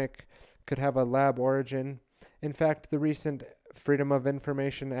pandemic could have a lab origin. In fact, the recent Freedom of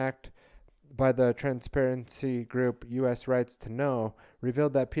Information Act by the transparency group U.S. Rights to Know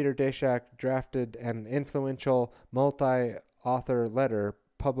revealed that Peter Daszak drafted an influential multi-author letter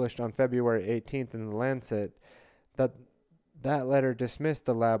published on February 18th in The Lancet. That letter dismissed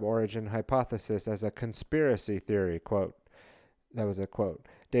the lab origin hypothesis as a conspiracy theory, quote. That was a quote.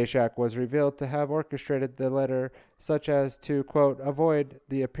 Daszak was revealed to have orchestrated the letter such as to, quote, avoid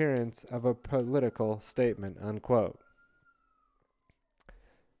the appearance of a political statement, unquote.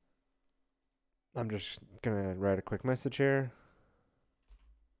 I'm just going to write a quick message here.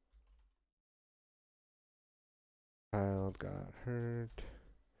 Child got hurt.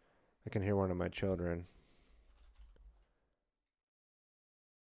 I can hear one of my children.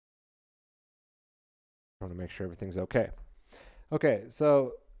 I want to make sure everything's okay. Okay,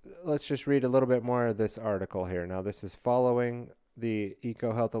 so let's just read a little bit more of this article here. Now, this is following the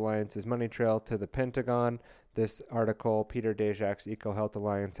EcoHealth Alliance's money trail to the Pentagon. This article, Peter Daszak's EcoHealth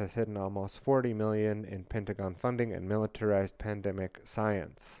Alliance has hidden almost $40 million in Pentagon funding and militarized pandemic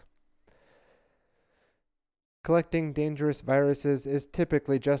science. Collecting dangerous viruses is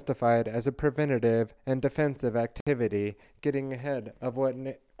typically justified as a preventative and defensive activity, getting ahead of what,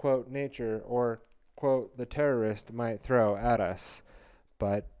 quote, nature or, quote, the terrorist might throw at us.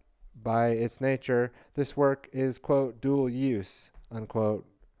 But by its nature, this work is, quote, dual use, unquote.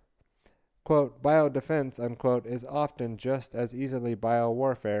 Quote, biodefense, unquote, is often just as easily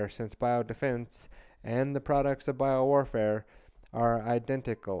biowarfare, since biodefense and the products of biowarfare are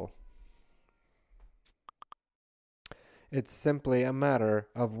identical. It's simply a matter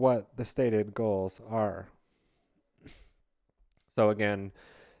of what the stated goals are. So again,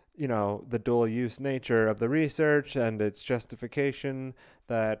 the dual use nature of the research and its justification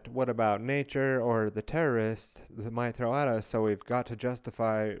that what about nature or the terrorists that might throw at us, so we've got to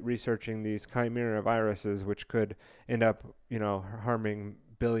justify researching these chimera viruses which could end up, harming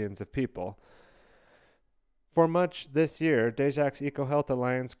billions of people. For much this year, Dajac's EcoHealth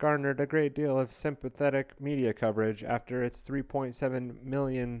Alliance garnered a great deal of sympathetic media coverage after its $3.7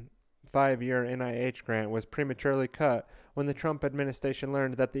 million five-year NIH grant was prematurely cut when the Trump administration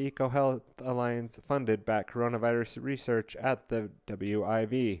learned that the EcoHealth Alliance funded back coronavirus research at the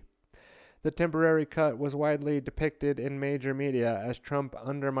WIV. The temporary cut was widely depicted in major media as Trump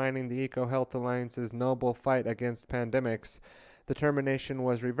undermining the EcoHealth Alliance's noble fight against pandemics. The termination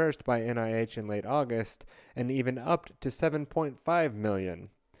was reversed by NIH in late August and even upped to $7.5 million,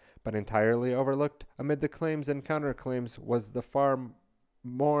 but entirely overlooked amid the claims and counterclaims was the far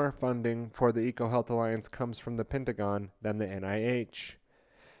more funding for the EcoHealth Alliance comes from the Pentagon than the NIH.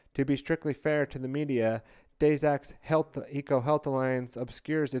 To be strictly fair to the media, Daszak's EcoHealth Alliance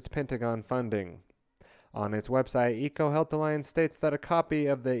obscures its Pentagon funding. On its website, EcoHealth Alliance states that a copy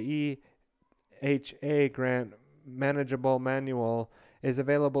of the EHA grant manageable manual is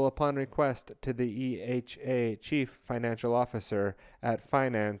available upon request to the EHA Chief Financial Officer at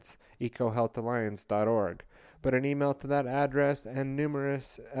finance@ecohealthalliance.org. But an email to that address and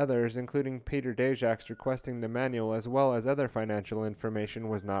numerous others, including Peter Daszak's requesting the manual as well as other financial information,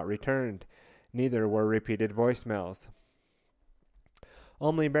 was not returned. Neither were repeated voicemails.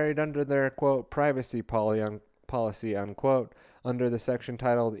 Only buried under their, quote, privacy policy, unquote, under the section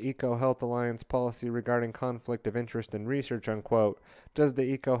titled EcoHealth Alliance Policy Regarding Conflict of Interest in Research, unquote, does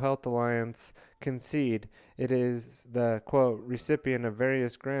the EcoHealth Alliance concede it is the, quote, recipient of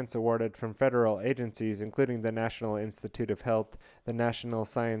various grants awarded from federal agencies, including the National Institute of Health, the National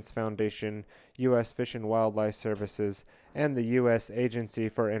Science Foundation, U.S. Fish and Wildlife Services, and the U.S. Agency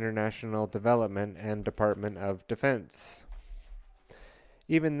for International Development and Department of Defense.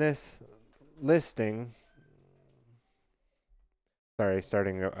 Even this listing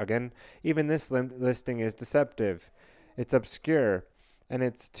Even this listing is deceptive. It's obscure, and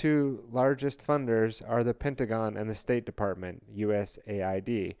its two largest funders are the Pentagon and the State Department,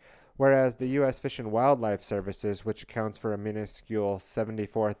 USAID, whereas the U.S. Fish and Wildlife Services, which accounts for a minuscule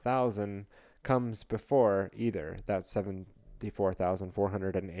 $74,000, comes before either. That's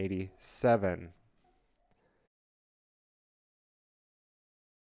 $74,487.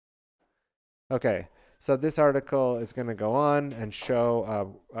 Okay. So this article is going to go on and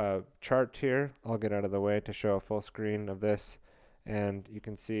show a chart here. I'll get out of the way to show a full screen of this, and you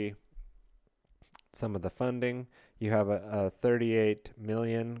can see some of the funding. You have a $38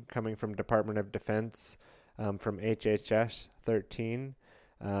 million coming from Department of Defense, from HHS $13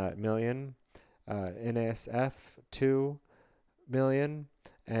 million, NSF $2 million,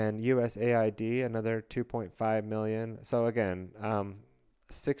 and USAID another $2.5 million. So again,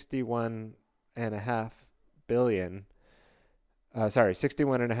 61.5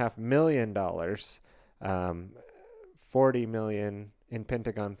 million dollars, $40 million in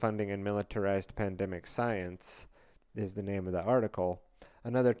Pentagon funding and militarized pandemic science is the name of the article.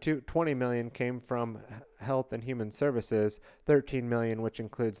 Another $20 million came from Health and Human Services, $13 million, which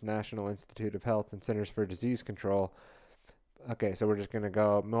includes National Institute of Health and Centers for Disease Control. Okay, so we're just going to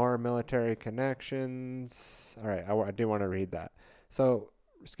go more military connections. All right, I do want to read that. So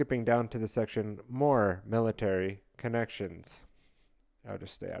skipping down to the section, more military connections. I'll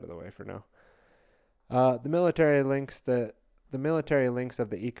just stay out of the way for now. The military links of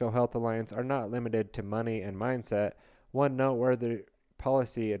the EcoHealth Alliance are not limited to money and mindset. One noteworthy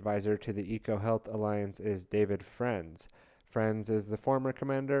policy advisor to the EcoHealth Alliance is David Frenz. Frenz is the former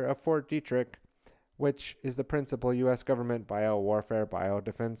commander of Fort Detrick, which is the principal U.S. government biowarfare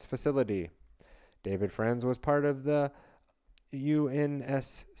biodefense facility. David Frenz was part of the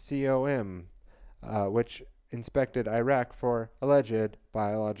UNSCOM, which inspected Iraq for alleged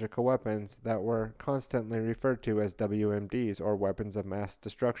biological weapons that were constantly referred to as WMDs, or weapons of mass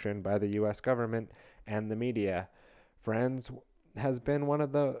destruction, by the U.S. government and the media. Frenz has been one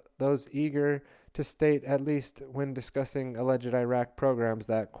of those eager to state, at least when discussing alleged Iraq programs,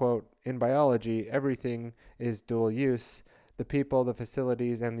 that, quote, in biology, everything is dual use, the people, the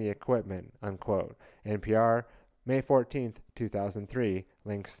facilities, and the equipment, unquote. NPR, May 14th, 2003,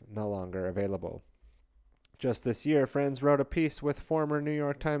 links no longer available. Just this year, Frenz wrote a piece with former New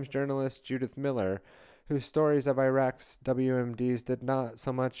York Times journalist Judith Miller, whose stories of Iraq's WMDs did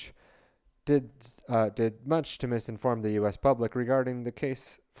much to misinform the U.S. public regarding the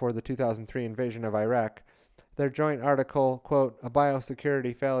case for the 2003 invasion of Iraq. Their joint article, quote, A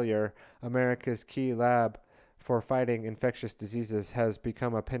Biosecurity Failure, America's Key Lab for fighting infectious diseases has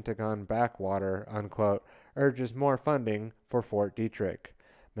become a Pentagon backwater, unquote, urges more funding for Fort Detrick.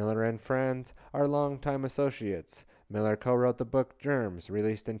 Miller and friends are longtime associates. Miller co-wrote the book Germs,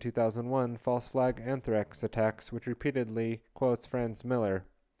 released in 2001, false flag anthrax attacks, which repeatedly quotes friends Miller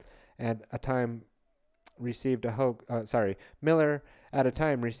at a time received a Miller at a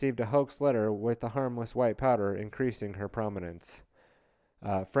time received a hoax letter with the harmless white powder, increasing her prominence.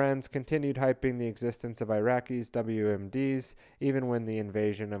 Friends continued hyping the existence of Iraqis, WMDs, even when the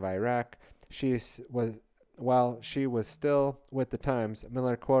invasion of Iraq. While she was still with the Times,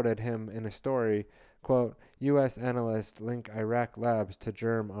 Miller quoted him in a story, quote, U.S. analysts link Iraq labs to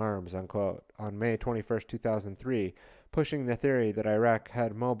germ arms, unquote, on May 21, 2003, pushing the theory that Iraq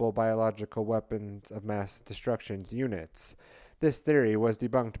had mobile biological weapons of mass destruction units. This theory was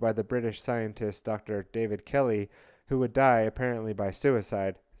debunked by the British scientist Dr. David Kelly, who would die apparently by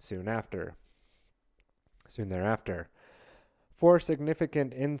suicide soon thereafter. 4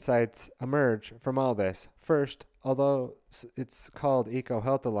 significant insights emerge from all this. First, although it's called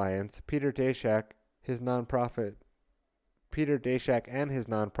EcoHealth Alliance, Peter Daszak and his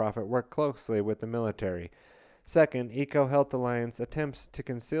nonprofit work closely with the military. Second, EcoHealth Alliance attempts to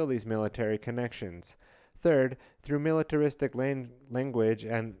conceal these military connections. Third, through militaristic language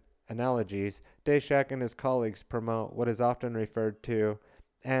and analogies, Daszak and his colleagues promote what is often referred to,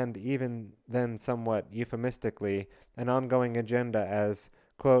 and even then somewhat euphemistically, an ongoing agenda as,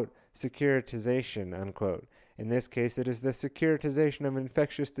 quote, securitization, unquote. In this case, it is the securitization of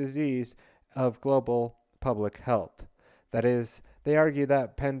infectious disease of global public health. That is, they argue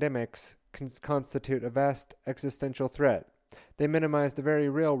that pandemics constitute a vast existential threat. They minimize the very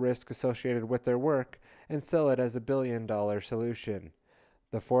real risk associated with their work and sell it as a billion-dollar solution.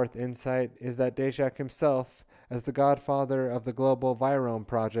 The fourth insight is that Daszak himself, as the godfather of the global virome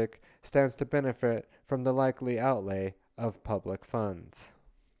project, stands to benefit from the likely outlay of public funds.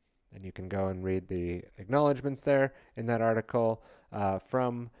 And you can go and read the acknowledgments there in that article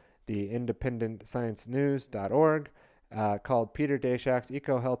from the independentsciencenews.org called Peter Daszak's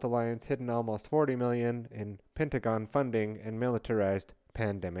EcoHealth Alliance hidden almost $40 million in Pentagon funding and militarized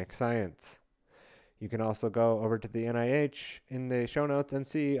pandemic science. You can also go over to the NIH in the show notes and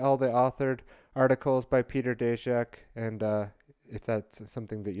see all the authored articles by Peter Daszak, and if that's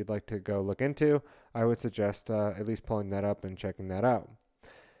something that you'd like to go look into, I would suggest at least pulling that up and checking that out.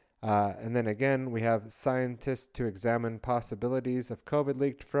 And then again, we have scientists to examine possibilities of COVID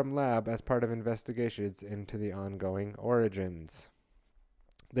leaked from lab as part of investigations into the ongoing origins.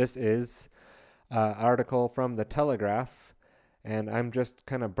 This is an article from the Telegraph, and I'm just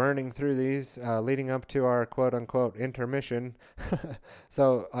kind of burning through these leading up to our quote-unquote intermission.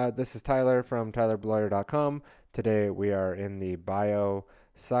 So this is Tyler from tylerbloyer.com. Today we are in the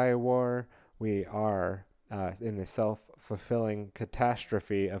Bio-PsyWar. We are in the self-fulfilling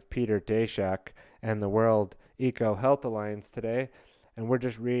catastrophe of Peter Daszak and the World EcoHealth Alliance today. And we're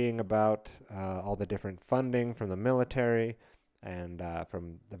just reading about all the different funding from the military and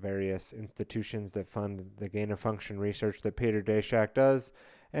from the various institutions that fund the gain-of-function research that Peter Daszak does.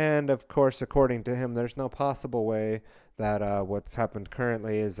 And, of course, according to him, there's no possible way that what's happened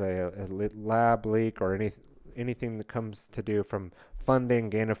currently is a lab leak or anything that comes to do from funding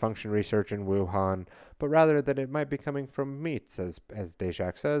gain-of-function research in Wuhan, but rather that it might be coming from meats, as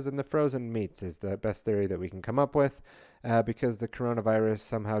Daszak says, and the frozen meats is the best theory that we can come up with because the coronavirus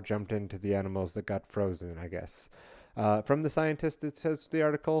somehow jumped into the animals that got frozen, I guess. From the scientist, it says the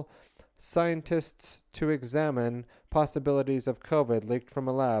article, scientists to examine possibilities of COVID leaked from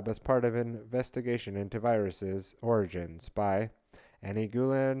a lab as part of an investigation into viruses' origins by Annie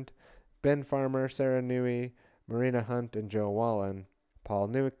Gouland, Ben Farmer, Sarah Newey, Marina Hunt, and Joe Wallen, Paul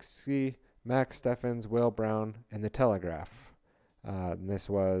Newixy, Max Steffens, Will Brown, and The Telegraph. And this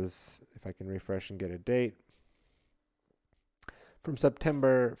was, if I can refresh and get a date, from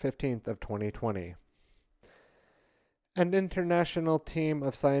September 15th of 2020. An international team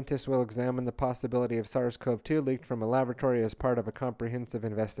of scientists will examine the possibility of SARS-CoV-2 leaked from a laboratory as part of a comprehensive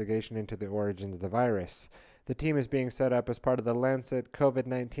investigation into the origins of the virus. The team is being set up as part of the Lancet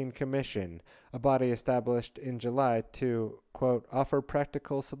COVID-19 Commission, a body established in July to, quote, offer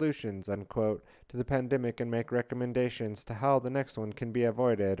practical solutions, unquote, to the pandemic and make recommendations to how the next one can be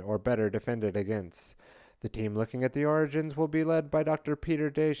avoided or better defended against. The team looking at the origins will be led by Dr.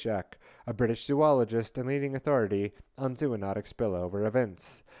 Peter Daszak, a British zoologist and leading authority on zoonotic spillover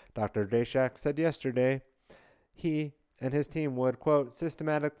events. Dr. Daszak said yesterday he and his team would, quote,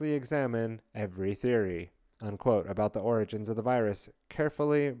 systematically examine every theory, unquote, about the origins of the virus,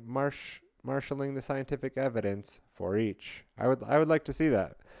 carefully marshalling the scientific evidence for each. I would like to see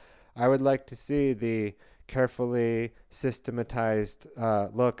that. I would like to see the carefully systematized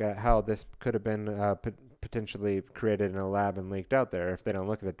look at how this could have been potentially created in a lab and leaked out there if they don't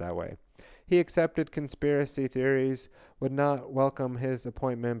look at it that way. He accepted conspiracy theories would not welcome his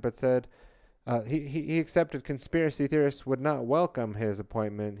appointment, but said he accepted conspiracy theorists would not welcome his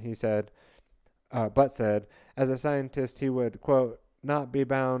appointment, he said, but said, as a scientist, he would, quote, not be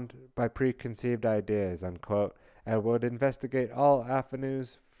bound by preconceived ideas, unquote, and would investigate all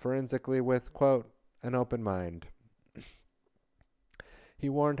avenues forensically with, quote, an open mind. He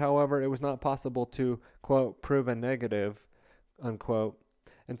warned, however, it was not possible to, quote, prove a negative, unquote,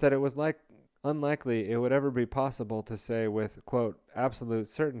 and said it was unlikely it would ever be possible to say with, quote, absolute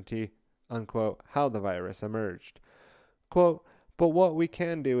certainty, unquote, how the virus emerged. Quote, but what we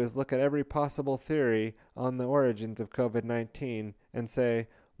can do is look at every possible theory on the origins of COVID-19 and say,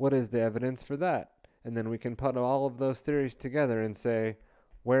 what is the evidence for that? And then we can put all of those theories together and say,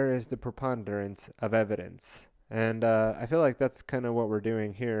 where is the preponderance of evidence? And I feel like that's kind of what we're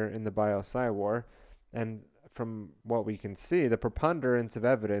doing here in the Bio-PsyWar. And from what we can see, the preponderance of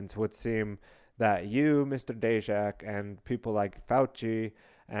evidence would seem that you, Mr. Daszak, and people like Fauci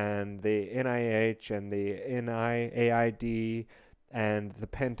and the NIH and the NIAID and the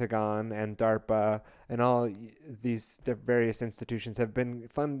Pentagon and DARPA and all these various institutions have been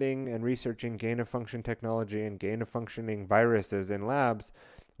funding and researching gain-of-function technology and gain-of-functioning viruses in labs,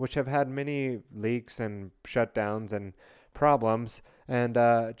 which have had many leaks and shutdowns and problems. And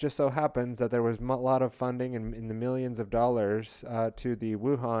just so happens that there was a lot of funding in the millions of dollars to the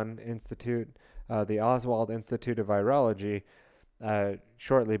Wuhan Institute, the Oswald Institute of Virology,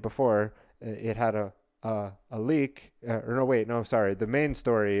 shortly before it had a leak. The main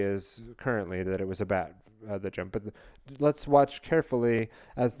story is currently that it was a bat that jumped. But let's watch carefully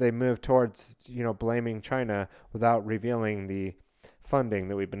as they move towards, blaming China without revealing the funding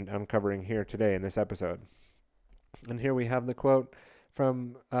that we've been uncovering here today in this episode. And here we have the quote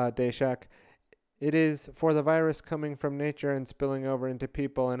from Daszak. It is for the virus coming from nature and spilling over into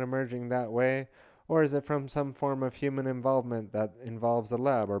people and emerging that way, or is it from some form of human involvement that involves a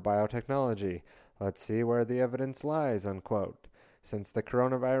lab or biotechnology? Let's see where the evidence lies, unquote. Since the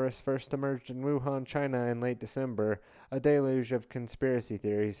coronavirus first emerged in Wuhan, China in late December, a deluge of conspiracy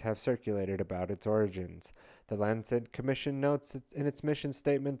theories have circulated about its origins. The Lancet Commission notes in its mission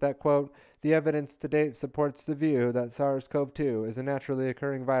statement that, quote, the evidence to date supports the view that SARS-CoV-2 is a naturally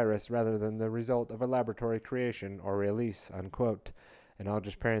occurring virus rather than the result of a laboratory creation or release, unquote. And I'll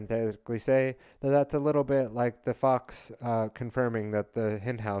just parenthetically say that that's a little bit like the Fox confirming that the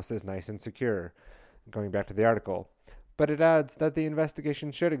henhouse is nice and secure, going back to the article. But it adds that the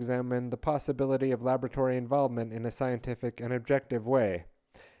investigation should examine the possibility of laboratory involvement in a scientific and objective way,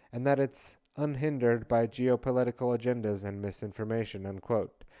 and that it's unhindered by geopolitical agendas and misinformation,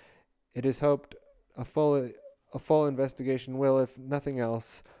 unquote. It is hoped a full investigation will, if nothing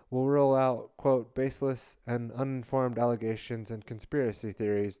else, will rule out, quote, baseless and uninformed allegations and conspiracy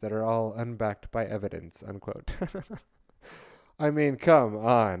theories that are all unbacked by evidence, unquote. I mean, come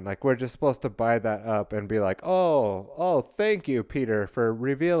on. Like, we're just supposed to buy that up and be like, oh, thank you, Peter, for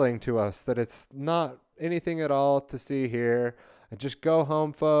revealing to us that it's not anything at all to see here. Just go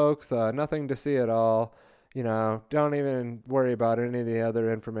home, folks. Nothing to see at all. Don't even worry about any of the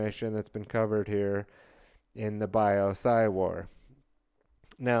other information that's been covered here in the Bio-PsyWar.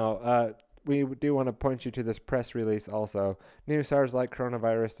 Now, we do want to point you to this press release also. New SARS-like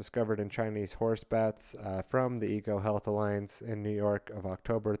coronavirus discovered in Chinese horse bats from the EcoHealth Alliance in New York of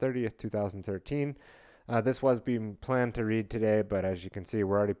October 30th, 2013. This was being planned to read today, but as you can see,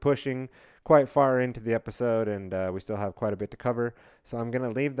 we're already pushing quite far into the episode, and we still have quite a bit to cover. So I'm going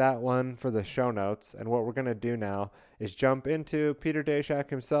to leave that one for the show notes, and what we're going to do now is jump into Peter Daszak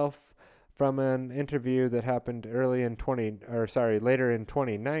himself from an interview that happened later in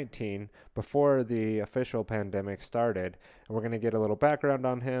 2019, before the official pandemic started. And we're going to get a little background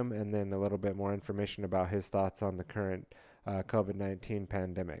on him and then a little bit more information about his thoughts on the current COVID-19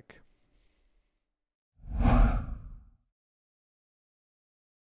 pandemic.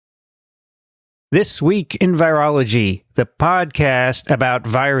 This Week in Virology, the podcast about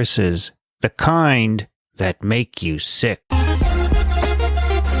viruses, the kind that make you sick.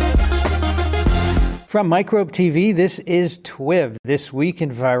 From Microbe TV, this is TWIV, This Week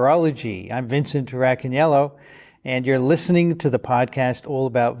in Virology. I'm Vincent Raccaniello, and you're listening to the podcast all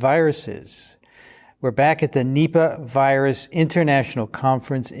about viruses. We're back at the Nipah Virus International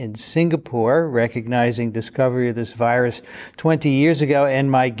Conference in Singapore, recognizing discovery of this virus 20 years ago,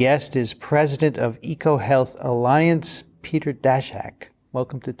 and my guest is President of EcoHealth Alliance, Peter Daszak.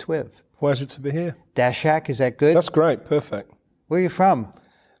 Welcome to TWIV. Pleasure to be here. Daszak, is that good? That's great, perfect. Where are you from?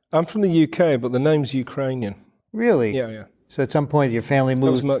 I'm from the UK, but the name's Ukrainian. Really? Yeah. So at some point your family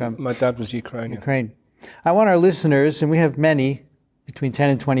moved from my dad was Ukrainian. Ukraine. I want our listeners, and we have many, between 10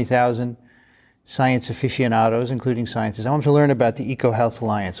 and 20,000 science aficionados, including scientists. I want them to learn about the EcoHealth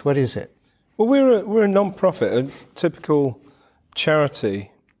Alliance. What is it? Well, we're a non-profit, a typical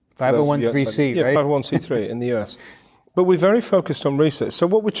charity. 501c3, yeah, right? 501c3 in the US. But we're very focused on research. So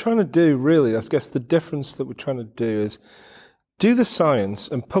what we're trying to do, really, I guess the difference that we're trying to do is do the science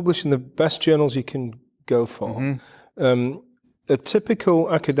and publish in the best journals you can go for. A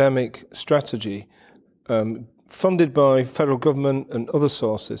typical academic strategy funded by federal government and other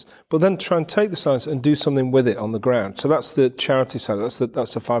sources, but then try and take the science and do something with it on the ground. So that's the charity side. That's the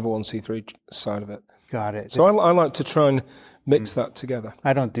 501c3 side of it. Got it. So I like to try and mix that together.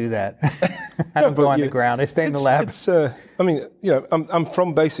 I don't do that. I don't go on the ground. I stay in the lab. I mean, I'm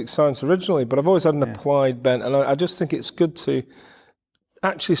from basic science originally, but I've always had an applied bent, and I just think it's good to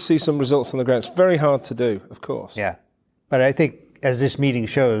actually see some results on the ground. It's very hard to do, of course. Yeah. But I think, as this meeting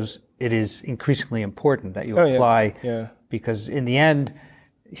shows, it is increasingly important that you apply, because in the end,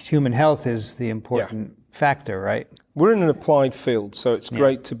 human health is the important factor, right? We're in an applied field, so it's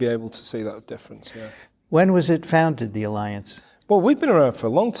great to be able to see that difference. Yeah. When was it founded, the Alliance? Well, we've been around for a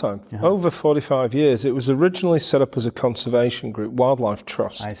long time, over 45 years. It was originally set up as a conservation group, Wildlife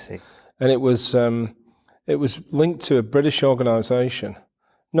Trust. I see. And it was linked to a British organisation.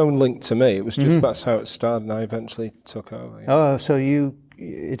 No link to me. It was just that's how it started, and I eventually took over. Yeah. Oh, so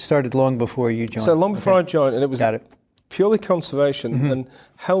it started long before you joined. So long before I joined, and it was Got it. purely conservation, and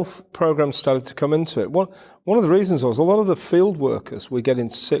health programs started to come into it. One of the reasons was a lot of the field workers were getting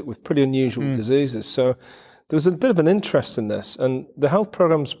sick with pretty unusual diseases. So there was a bit of an interest in this, and the health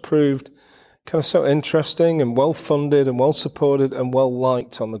programs proved kind of so interesting and well funded and well supported and well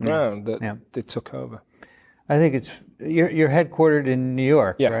liked on the ground that they took over. I think you're headquartered in New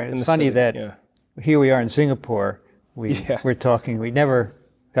York, right? It's funny that here we are in Singapore. We're talking. We never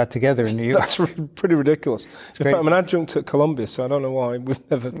got together in New York. That's pretty ridiculous. In fact, I'm an adjunct at Columbia, so I don't know why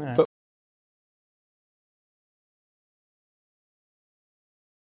we've never. But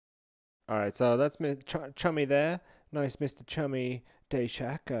all right, so that's Chummy there. Nice Mr. Chummy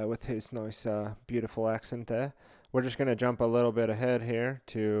Dayshak with his nice, beautiful accent there. We're just going to jump a little bit ahead here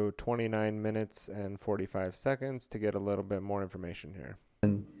to 29 minutes and 45 seconds to get a little bit more information here.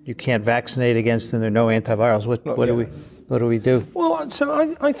 And you can't vaccinate against them. There are no antivirals. What do we do? Well, so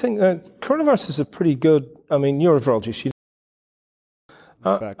I think that coronavirus is a pretty good. I mean, you're a virologist.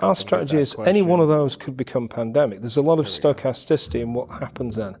 Our strategy is any one of those could become pandemic. There's a lot of stochasticity in what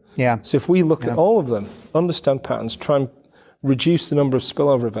happens then. Yeah. So if we look at all of them, understand patterns, try and reduce the number of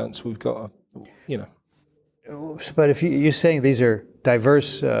spillover events, we've got, But if you're saying these are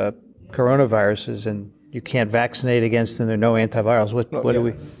diverse coronaviruses and you can't vaccinate against them, there are no antivirals,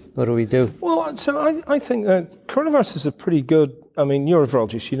 what do we do? Well, so I think that coronavirus is a pretty good. I mean, you're a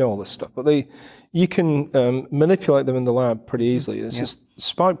virologist, you know all this stuff, but you can manipulate them in the lab pretty easily. It's just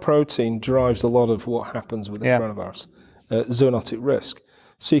spike protein drives a lot of what happens with the coronavirus, zoonotic risk.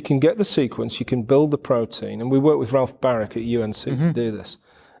 So you can get the sequence, you can build the protein, and we work with Ralph Barrick at UNC to do this.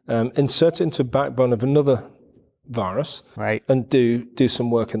 Insert it into a backbone of another virus, and do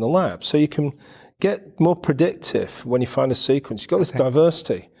some work in the lab. So you can get more predictive when you find a sequence. You've got this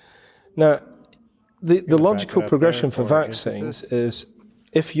diversity. Now, the logical progression for vaccines is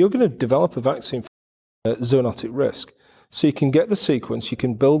if you're going to develop a vaccine for zoonotic risk, so you can get the sequence, you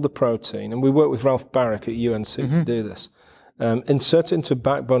can build the protein, and we work with Ralph Barrick at UNC to do this. Insert it into a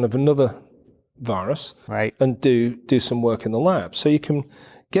backbone of another virus, and do some work in the lab. So you can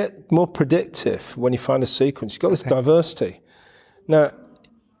get more predictive when you find a sequence. You've got this diversity. Now,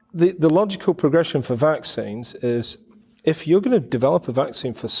 the logical progression for vaccines is if you're going to develop a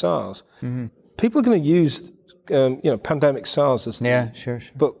vaccine for SARS, people are going to use pandemic SARS as sure.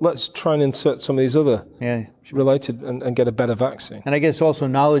 But let's try and insert some of these other related and get a better vaccine. And I guess also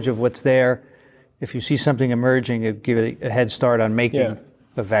knowledge of what's there. If you see something emerging, it give it a head start on making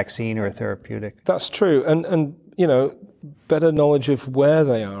a vaccine or a therapeutic. That's true, and better knowledge of where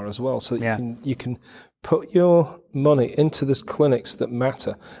they are as well, so that you can put your money into these clinics that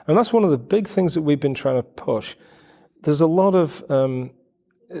matter. And that's one of the big things that we've been trying to push. There's a lot of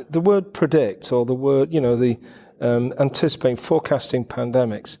the word predict, or the word anticipating, forecasting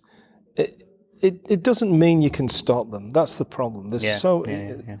pandemics. It doesn't mean you can stop them. That's the problem. So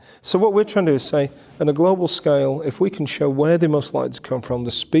what we're trying to do is say, on a global scale, if we can show where they're most likely to come from, the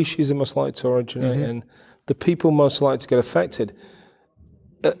species they're most likely to originate in, the people most likely to get affected,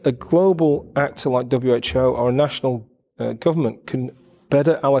 a global actor like WHO or a national government can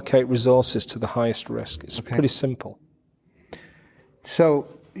better allocate resources to the highest risk. It's pretty simple.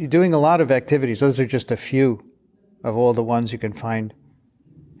 So you're doing a lot of activities. Those are just a few of all the ones you can find.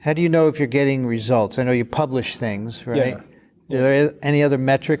 How do you know if you're getting results? I know you publish things, right? Yeah. Are there any other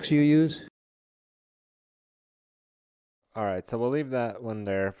metrics you use? All right, so we'll leave that one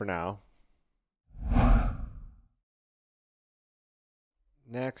there for now.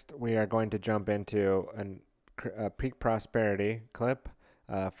 Next, we are going to jump into a peak prosperity clip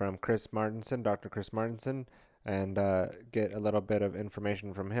from Chris Martenson, Dr. Chris Martenson, and get a little bit of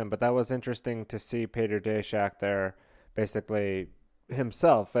information from him. But that was interesting to see Peter Daszak there basically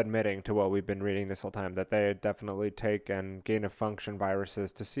himself admitting to what we've been reading this whole time, that they definitely take and gain-of-function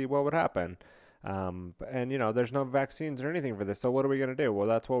viruses to see what would happen. And, you know, there's no vaccines or anything for this, so what are we going to do? Well,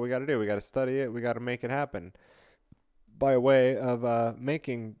 that's what we got to do. We got to study it. We got to make it happen by way of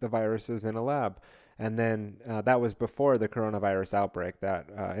making the viruses in a lab. And then that was before the coronavirus outbreak, that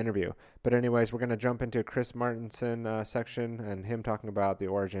interview. But anyways, we're going to jump into Chris Martenson section and him talking about the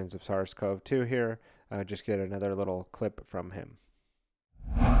origins of SARS-CoV-2 here. Just get another little clip from him.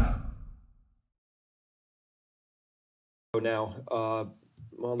 Now, I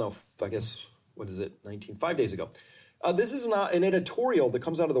guess, what is it, 5 days ago. This is an editorial that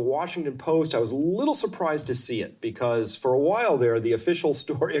comes out of the Washington Post. I was a little surprised to see it because for a while there, the official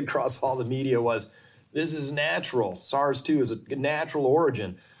story across all the media was, this is natural. SARS-2 is a natural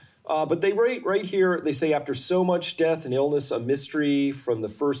origin. But they write right here, they say, after so much death and illness, a mystery from the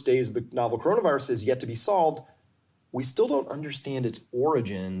first days of the novel coronavirus is yet to be solved, we still don't understand its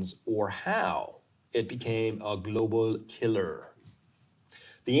origins or how it became a global killer.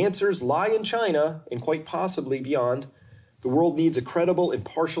 The answers lie in China and quite possibly beyond. The world needs a credible,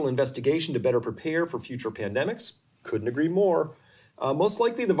 impartial investigation to better prepare for future pandemics. Couldn't agree more. Most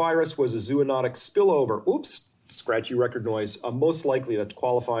likely the virus was a zoonotic spillover. Oops, scratchy record noise. Most likely, that's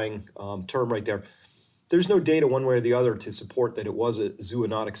qualifying term right there. There's no data one way or the other to support that it was a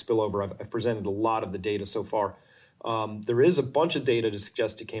zoonotic spillover. I've presented a lot of the data so far. There is a bunch of data to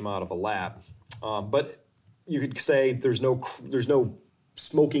suggest it came out of a lab. But you could say there's no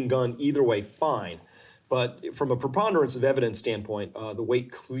smoking gun either way, fine. But from a preponderance of evidence standpoint, the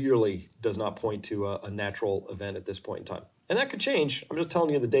weight clearly does not point to a natural event at this point in time. And that could change. I'm just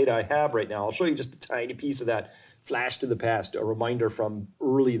telling you the data I have right now. I'll show you just a tiny piece of that flashed in the past, a reminder from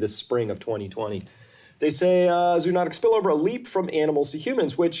early the spring of 2020. They say zoonotic spillover, a leap from animals to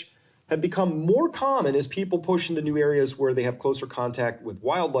humans, which have become more common as people push into new areas where they have closer contact with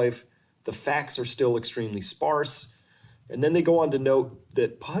wildlife. The facts are still extremely sparse. And then they go on to note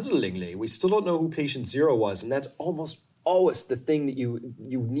that, puzzlingly, we still don't know who patient zero was. And that's almost always the thing that you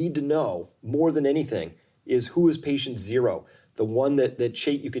need to know more than anything is who is patient zero, the one that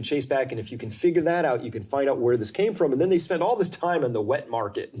you can chase back. And if you can figure that out, you can find out where this came from. And then they spend all this time on the wet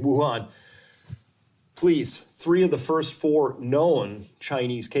market in Wuhan. Please, 3 of the first 4 known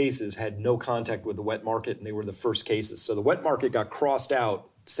Chinese cases had no contact with the wet market, and they were the first cases. So the wet market got crossed out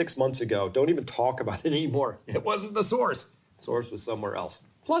 6 months ago. Don't even talk about it anymore. It wasn't the source. The source was somewhere else.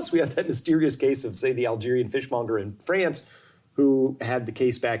 Plus, we have that mysterious case of, say, the Algerian fishmonger in France who had the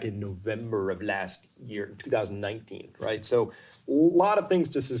case back in November of last year, 2019, right? So a lot of things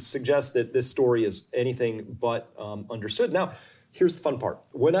to suggest that this story is anything but understood. Now, here's the fun part.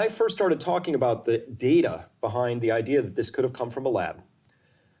 When I first started talking about the data behind the idea that this could have come from a lab,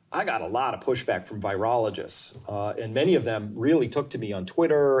 I got a lot of pushback from virologists, and many of them really took to me on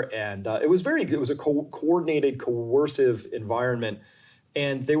Twitter, and it was a coordinated, coercive environment,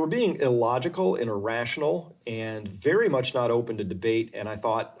 and they were being illogical and irrational and very much not open to debate, and I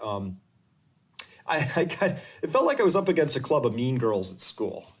thought, it felt like I was up against a club of mean girls at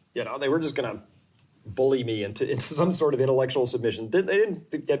school. You know, they were just going to bully me into some sort of intellectual submission. They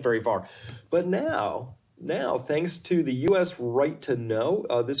didn't get very far. But now, thanks to the U.S. Right to Know,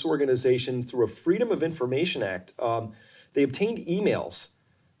 this organization, through a Freedom of Information Act, they obtained emails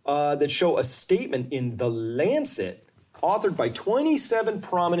that show a statement in The Lancet, authored by 27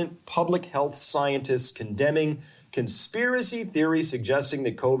 prominent public health scientists condemning conspiracy theories suggesting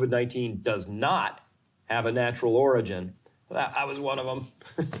that COVID-19 does not have a natural origin. I was one of them.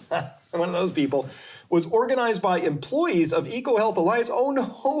 One of those people. Was organized by employees of EcoHealth Alliance. Oh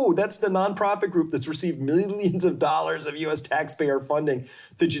no, that's the nonprofit group that's received millions of dollars of U.S. taxpayer funding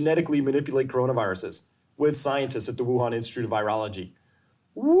to genetically manipulate coronaviruses with scientists at the Wuhan Institute of Virology.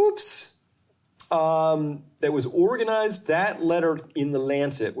 Whoops. That was organized, that letter in The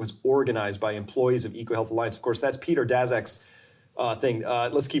Lancet was organized by employees of EcoHealth Alliance. Of course, that's Peter Daszak's thing.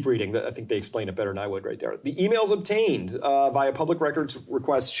 Let's keep reading. I think they explain it better than I would right there. The emails obtained via public records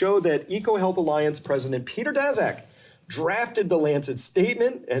requests show that EcoHealth Alliance President Peter Daszak drafted the Lancet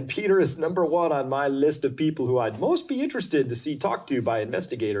statement, and Peter is number one on my list of people who I'd most be interested to see talked to by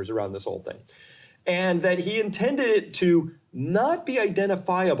investigators around this whole thing. And that he intended it to not be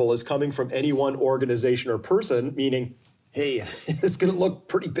identifiable as coming from any one organization or person, meaning, hey, it's going to look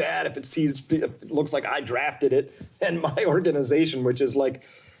pretty bad if it looks like I drafted it and my organization, which is like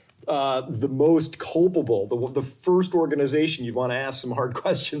the most culpable, the first organization you'd want to ask some hard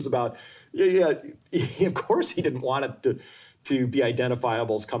questions about. Yeah, of course he didn't want it to be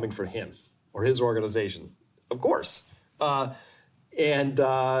identifiable as coming from him or his organization. Of course. But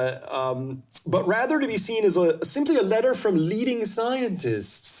rather to be seen as simply a letter from leading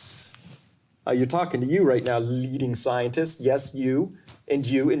scientists. You're talking to you right now, leading scientists. Yes, you, and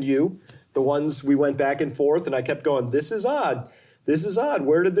you, and you. The ones we went back and forth, and I kept going, this is odd. This is odd.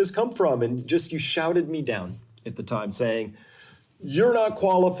 Where did this come from? And you shouted me down at the time saying, you're not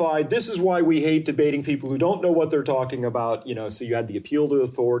qualified. This is why we hate debating people who don't know what they're talking about. So you had the appeal to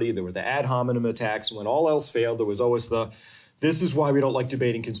authority. There were the ad hominem attacks. And when all else failed, there was always this is why we don't like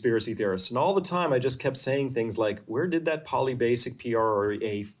debating conspiracy theorists. And all the time, I just kept saying things like, where did that polybasic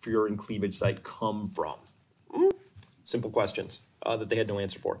PRA fear and cleavage site come from? Simple questions that they had no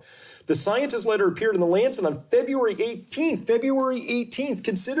answer for. The scientist letter appeared in the Lancet on February 18th. February 18th.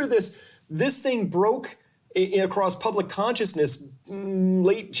 Consider this. This thing broke across public consciousness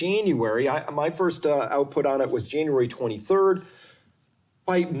late January. My first output on it was January 23rd.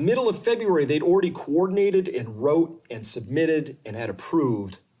 By middle of February, they'd already coordinated and wrote and submitted and had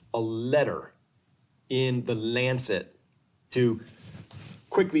approved a letter in the Lancet to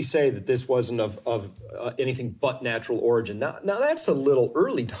quickly say that this wasn't of anything but natural origin. Now that's a little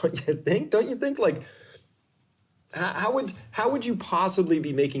early, don't you think? Don't you think, like, how would you possibly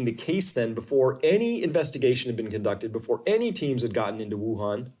be making the case then before any investigation had been conducted, before any teams had gotten into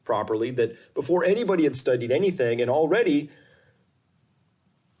Wuhan properly, that before anybody had studied anything, and already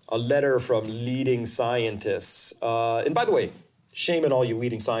a letter from leading scientists. And by the way, shame on all you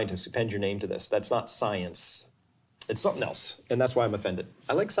leading scientists who penned your name to this. That's not science. It's something else, and that's why I'm offended.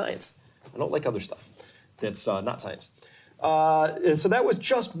 I like science. I don't like other stuff that's not science. And so that was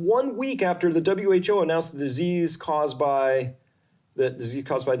just 1 week after the WHO announced the disease caused by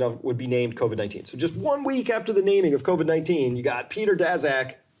would be named COVID-19. So just 1 week after the naming of COVID-19, you got Peter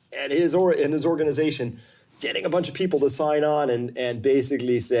Daszak and his organization getting a bunch of people to sign on and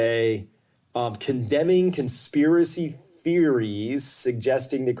basically say, condemning conspiracy theories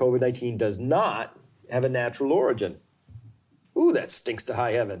suggesting that COVID-19 does not have a natural origin. Ooh, that stinks to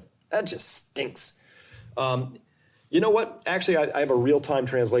high heaven. That just stinks. You know what? Actually, I have a real-time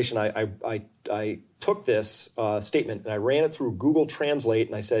translation. I took this statement and I ran it through Google Translate,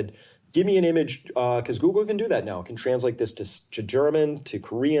 and I said, give me an image, because Google can do that now. It can translate this to German, to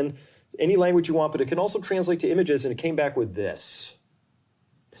Korean, any language you want, but it can also translate to images, and it came back with this.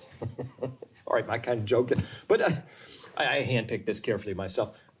 All right, I kind of joking, but I handpicked this carefully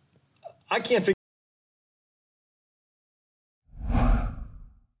myself. I can't figure.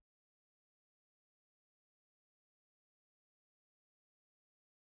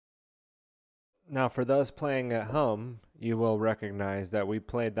 Now, for those playing at home, you will recognize that we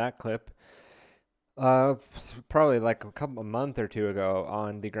played that clip probably like a month or two ago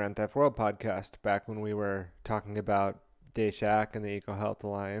on the Grand Theft World podcast, back when we were talking about Daszak and the EcoHealth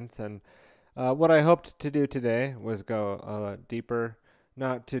Alliance. And what I hoped to do today was go deeper,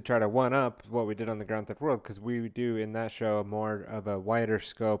 not to try to one-up what we did on the Grand Theft World, because we do in that show more of a wider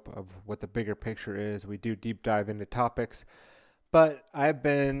scope of what the bigger picture is. We do deep dive into topics. But I've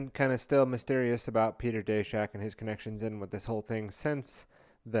been kind of still mysterious about Peter Daszak and his connections in with this whole thing since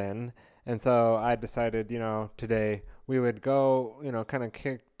then. And so I decided, today we would go, kind of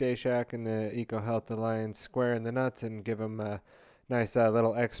kick Daszak and the EcoHealth Alliance square in the nuts and give him a nice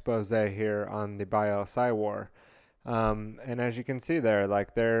little expose here on the Bio-PsyWar. And as you can see there,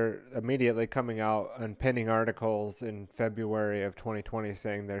 like, they're immediately coming out and penning articles in February of 2020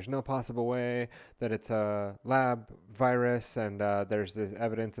 saying there's no possible way that it's a lab virus, and there's this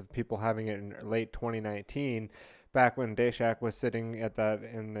evidence of people having it in late 2019, back when Daszak was sitting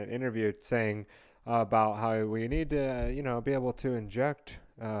in the interview saying about how we need to, be able to inject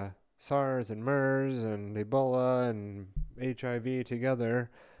SARS and MERS and Ebola and HIV together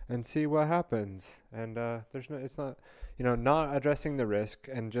and see what happens. And it's not, not addressing the risk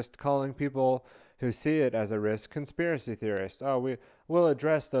and just calling people who see it as a risk conspiracy theorists. Oh, we'll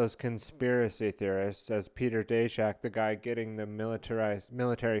address those conspiracy theorists as Peter Daszak, the guy getting the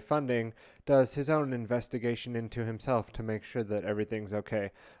military funding, does his own investigation into himself to make sure that everything's okay.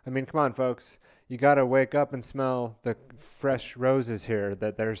 I mean, come on, folks. You got to wake up and smell the fresh roses here,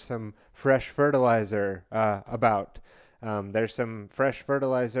 that there's some fresh fertilizer about. There's some fresh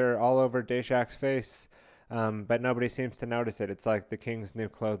fertilizer all over Deshak's face, but nobody seems to notice it. It's like the king's new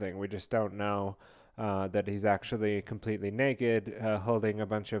clothing. We just don't know that he's actually completely naked, holding a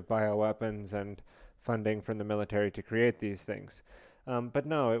bunch of bioweapons and funding from the military to create these things. But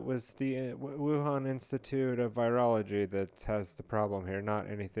no, it was the Wuhan Institute of Virology that has the problem here, not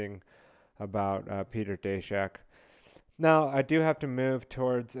anything about Peter Daszak. Now, I do have to move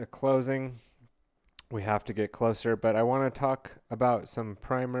towards a closing. We have to get closer, but I want to talk about some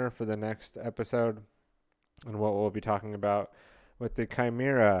primer for the next episode and what we'll be talking about with the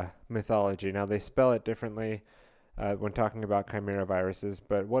chimera mythology. Now, they spell it differently when talking about chimera viruses,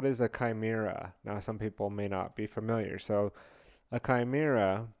 but what is a chimera? Now, some people may not be familiar. So, a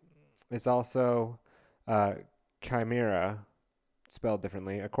chimera is also chimera, spelled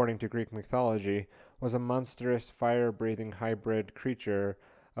differently, according to Greek mythology, was a monstrous fire-breathing hybrid creature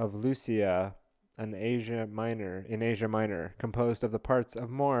of Lucia in Asia Minor, composed of the parts of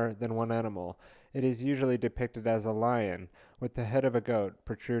more than one animal. It is usually depicted as a lion, with the head of a goat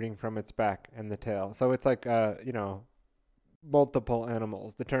protruding from its back and the tail. So it's like, multiple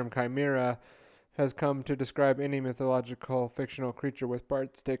animals. The term chimera has come to describe any mythological fictional creature with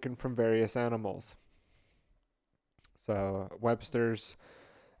parts taken from various animals. So Webster's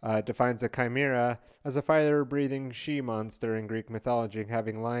defines a chimera as a fire-breathing she-monster in Greek mythology,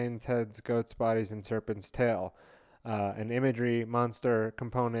 having lions' heads, goats' bodies, and serpent's tail. An imagery monster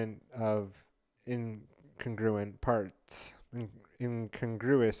component of incongruous parts.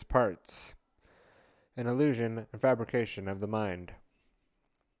 An illusion and fabrication of the mind.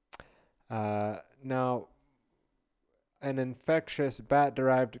 Now, an infectious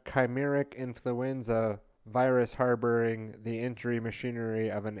bat-derived chimeric influenza virus harboring the entry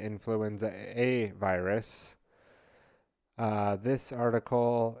machinery of an influenza A virus. This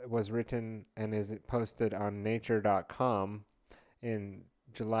article was written and is posted on nature.com in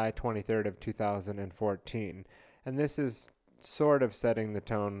July 23rd of 2014. And this is sort of setting the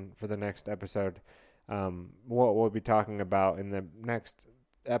tone for the next episode. What we'll be talking about in the next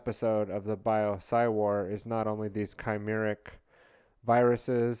episode of the Bio-PsyWar is not only these chimeric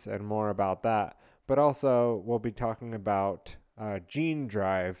viruses and more about that, but also we'll be talking about gene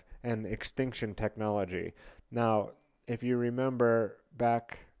drive and extinction technology. Now, if you remember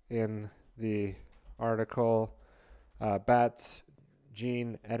back in the article, bats,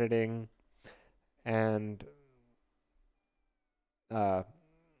 gene editing, and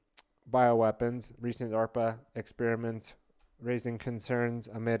bioweapons, recent ARPA experiments raising concerns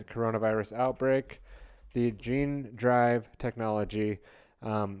amid coronavirus outbreak, the gene drive technology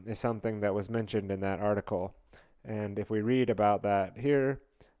is something that was mentioned in that article. And if we read about that here,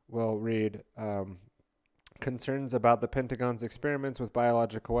 we'll read concerns about the Pentagon's experiments with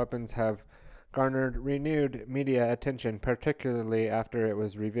biological weapons have garnered renewed media attention, particularly after it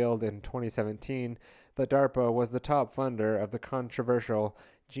was revealed in 2017 that DARPA was the top funder of the controversial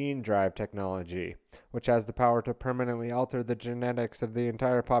gene drive technology, which has the power to permanently alter the genetics of the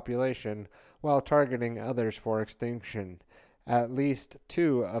entire population while targeting others for extinction. At least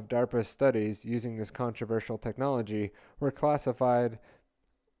 2 of DARPA's studies using this controversial technology were classified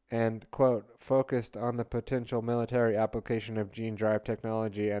and, quote, focused on the potential military application of gene drive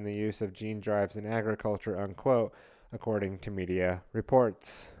technology and the use of gene drives in agriculture, unquote, according to media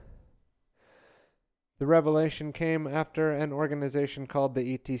reports. The revelation came after an organization called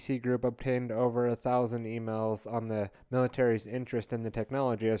the ETC Group obtained over 1,000 emails on the military's interest in the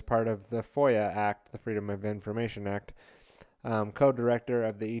technology as part of the FOIA Act, the Freedom of Information Act. Co-director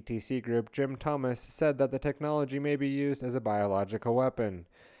of the ETC Group, Jim Thomas, said that the technology may be used as a biological weapon.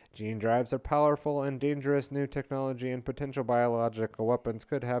 Gene drives are powerful and dangerous new technology, and potential biological weapons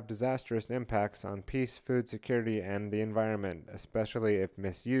could have disastrous impacts on peace, food security, and the environment, especially if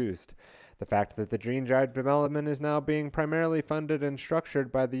misused. The fact that the gene drive development is now being primarily funded and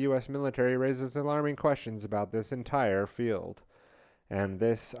structured by the U.S. military raises alarming questions about this entire field. And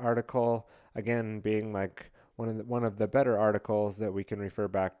this article, again, being like one of the better articles that we can refer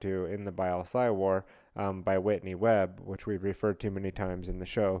back to in the Bio-PsyWar by Whitney Webb, which we've referred to many times in the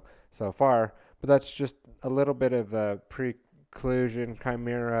show so far. But that's just a little bit of a preclusion,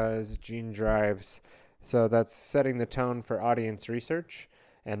 chimeras, gene drives. So that's setting the tone for audience research.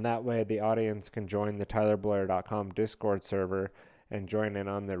 And that way the audience can join the TylerBlair.com Discord server and join in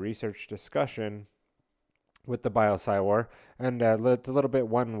on the research discussion with the Bio-PsyWar. And it's a little bit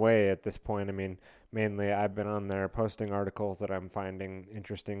one way at this point. I mean, mainly I've been on there posting articles that I'm finding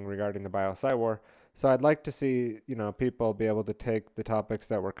interesting regarding the Bio-PsyWar. So I'd like to see, people be able to take the topics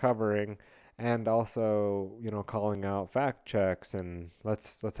that we're covering and also, calling out fact checks, and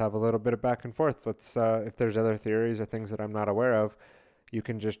let's have a little bit of back and forth. Let's if there's other theories or things that I'm not aware of, you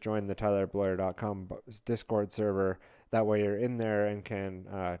can just join the TylerBlair.com Discord server. That way you're in there and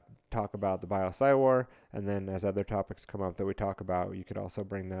can talk about the Bio-PsyWar, and then as other topics come up that we talk about, you could also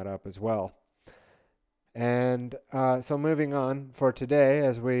bring that up as well. And so moving on for today,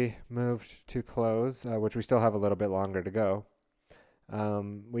 as we moved to close, which we still have a little bit longer to go,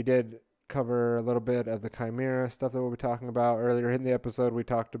 we did cover a little bit of the Chimera stuff that we'll be talking about. Earlier in the episode, we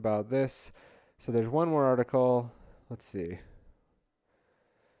talked about this. So there's one more article. Let's see.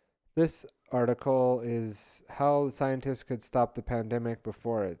 This article is how scientists could stop the pandemic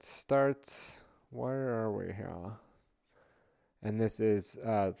before it starts. Where are we here? And this is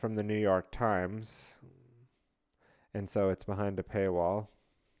from the New York Times. And so it's behind a paywall.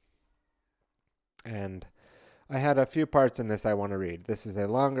 And I had a few parts in this I want to read. This is a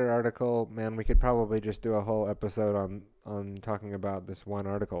longer article. Man, we could probably just do a whole episode on talking about this one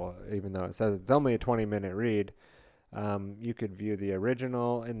article, even though it says it's only a 20-minute read. You could view the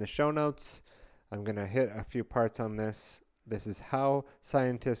original in the show notes. I'm going to hit a few parts on this. This is how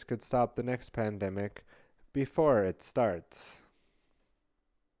scientists could stop the next pandemic before it starts.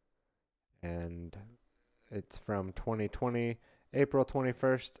 And it's from 2020, April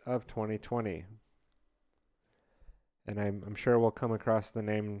 21st of 2020. And I'm sure we'll come across the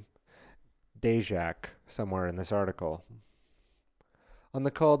name Dajak somewhere in this article. On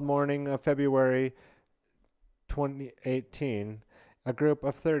the cold morning of February 2018, a group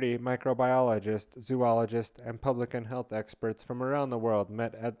of 30 microbiologists, zoologists, and public and health experts from around the world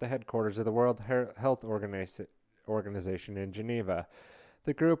met at the headquarters of the World Health Organization in Geneva.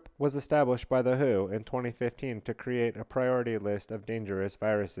 The group was established by the WHO in 2015 to create a priority list of dangerous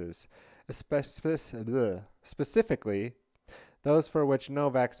viruses, specifically those for which no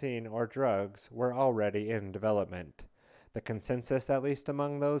vaccine or drugs were already in development. The consensus, at least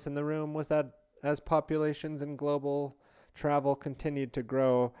among those in the room, was that as populations and global travel continued to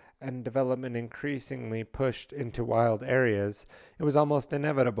grow and development increasingly pushed into wild areas, it was almost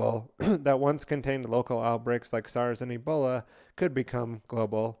inevitable that once contained local outbreaks like SARS and Ebola could become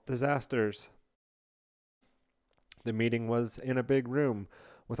global disasters. The meeting was in a big room,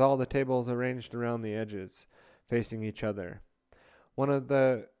 with all the tables arranged around the edges, facing each other. One of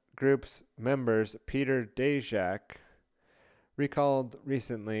the group's members, Peter Dajak, recalled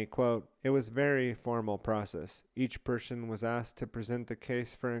recently, quote, "It was a very formal process. Each person was asked to present the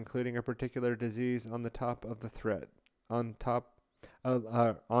case for including a particular disease on the top of the threat, on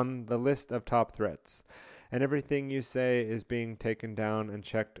the list of top threats. And everything you say is being taken down and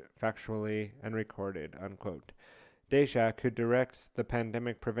checked factually and recorded," unquote. Dajak, who directs the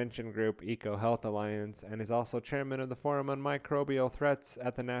pandemic prevention group Eco Health Alliance and is also chairman of the Forum on Microbial Threats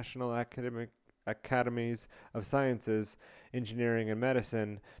at the National Academies of Sciences, Engineering, and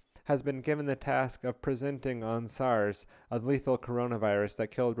Medicine, has been given the task of presenting on SARS, a lethal coronavirus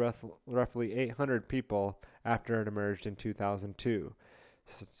that killed roughly 800 people after it emerged in 2002.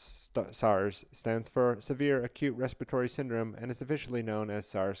 SARS stands for Severe Acute Respiratory Syndrome and is officially known as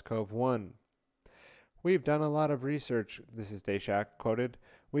SARS-CoV-1. "We've done a lot of research," this is Dajak quoted,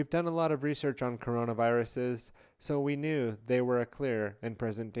 "we've done a lot of research on coronaviruses, so we knew they were a clear and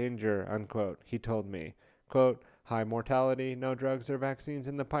present danger," unquote, he told me. Quote, "High mortality, no drugs or vaccines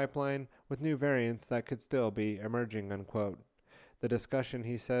in the pipeline, with new variants that could still be emerging," unquote. The discussion,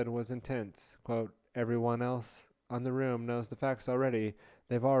 he said, was intense. Quote, "Everyone else on the room knows the facts already.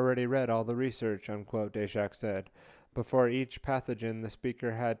 They've already read all the research," unquote, Dajak said. Before each pathogen, the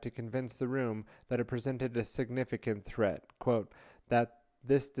speaker had to convince the room that it presented a significant threat, quote, "that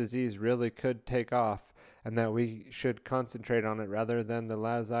this disease really could take off and that we should concentrate on it rather than the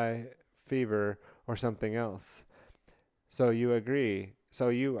Lazai fever or something else. So you agree, so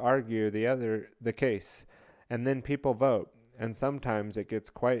you argue the case, and then people vote, and sometimes it gets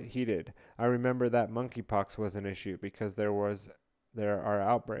quite heated. I remember that monkeypox was an issue because there are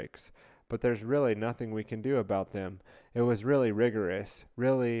outbreaks. But there's really nothing we can do about them. It was really rigorous,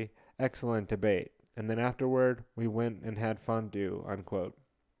 really excellent debate. And then afterward, we went and had fondue," unquote.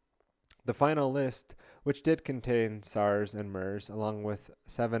 The final list, which did contain SARS and MERS, along with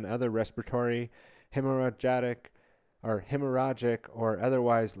 7 other respiratory, hemorrhagic or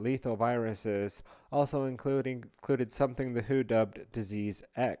otherwise lethal viruses, also included something the WHO dubbed Disease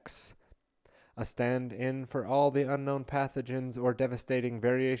X, a stand-in for all the unknown pathogens or devastating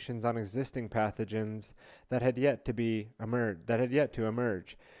variations on existing pathogens that had yet to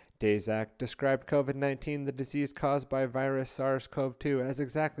emerge. Dajak described COVID-19, the disease caused by virus SARS-CoV-2, as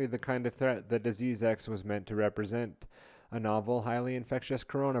exactly the kind of threat that Disease X was meant to represent. a novel, highly infectious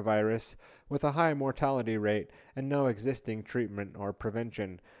coronavirus with a high mortality rate and no existing treatment or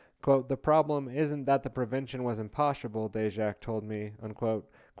prevention. Quote, the problem isn't that the prevention was impossible, Dejak told me, unquote.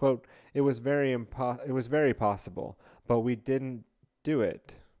 Quote, it was very possible, but we didn't do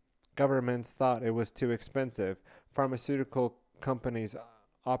it. Governments thought it was too expensive. Pharmaceutical companies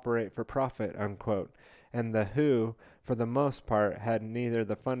operate for profit, unquote. And the WHO, for the most part, had neither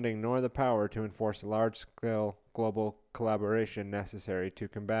the funding nor the power to enforce large-scale global collaboration necessary to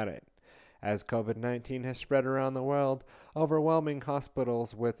combat it. As COVID-19 has spread around the world, overwhelming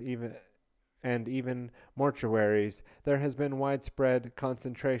hospitals with even mortuaries, there has been widespread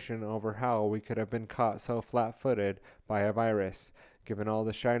concentration over how we could have been caught so flat-footed by a virus. Given all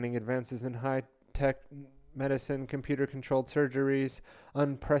the shining advances in high-tech medicine, computer-controlled surgeries,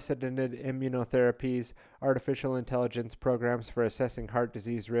 unprecedented immunotherapies, artificial intelligence programs for assessing heart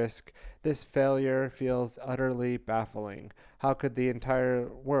disease risk, this failure feels utterly baffling. How could the entire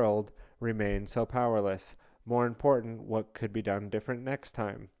world remain so powerless? More important, what could be done different next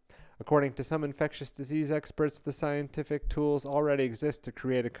time? According to some infectious disease experts, the scientific tools already exist to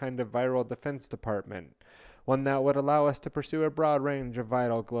create a kind of viral defense department, one that would allow us to pursue a broad range of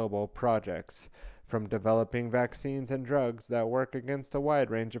vital global projects, from developing vaccines and drugs that work against a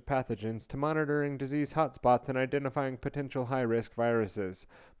wide range of pathogens to monitoring disease hotspots and identifying potential high-risk viruses,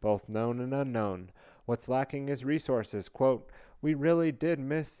 both known and unknown. What's lacking is resources. Quote, we really did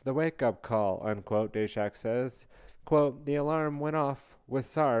miss the wake-up call, unquote, Deshak says. Quote, the alarm went off with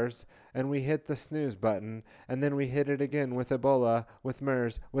SARS, and we hit the snooze button, and then we hit it again with Ebola, with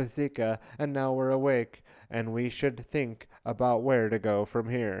MERS, with Zika, and now we're awake, and we should think about where to go from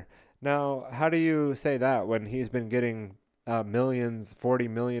here. Now, how do you say that when he's been getting millions, $40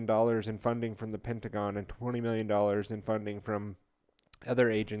 million in funding from the Pentagon and $20 million in funding from other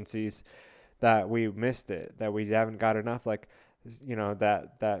agencies, that we missed it, that we haven't got enough? Like, you know,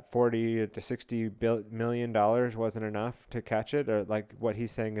 that $40 to $60 million wasn't enough to catch it? Or like what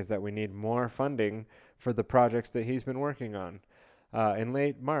he's saying is that we need more funding for the projects that he's been working on. In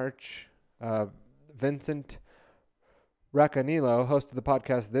late March, Vincent Raccanillo, host of the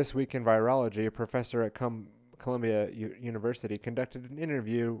podcast This Week in Virology, a professor at Columbia University, conducted an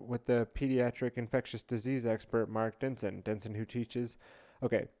interview with the pediatric infectious disease expert Mark Denson. Denson, who teaches...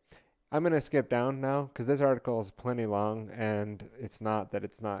 Okay, I'm going to skip down now because this article is plenty long, and it's not that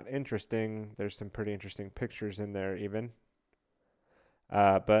it's not interesting. There's some pretty interesting pictures in there even.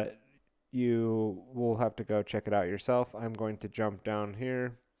 But you will have to go check it out yourself. I'm going to jump down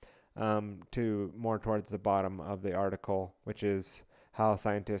here to more towards the bottom of the article, which is how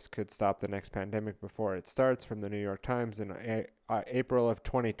scientists could stop the next pandemic before it starts, from the New York Times in April of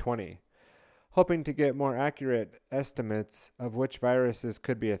 2020. Hoping to get more accurate estimates of which viruses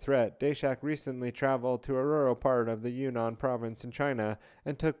could be a threat, Deshak recently traveled to a rural part of the Yunnan province in China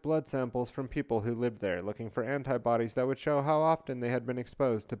and took blood samples from people who lived there, looking for antibodies that would show how often they had been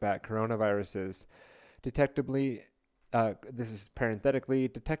exposed to bat coronaviruses. This is parenthetically,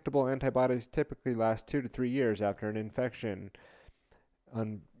 detectable antibodies typically last 2 to 3 years after an infection.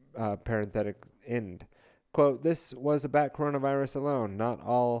 Parenthetic end. Quote, this was a bat coronavirus alone, not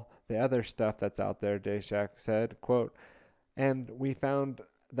all the other stuff that's out there, Deshak said. Quote, and we found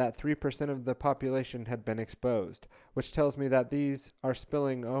that 3% of the population had been exposed, which tells me that these are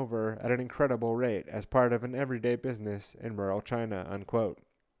spilling over at an incredible rate as part of an everyday business in rural China, unquote.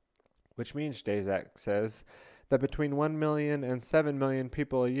 Which means, Deshak says, that between 1 million and 7 million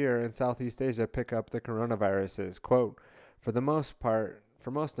people a year in Southeast Asia pick up the coronaviruses. Quote, for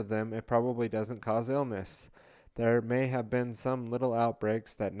most of them, it probably doesn't cause illness. There may have been some little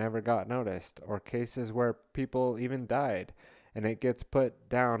outbreaks that never got noticed, or cases where people even died, and it gets put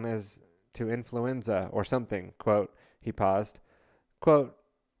down as to influenza or something. Quote, he paused. Quote,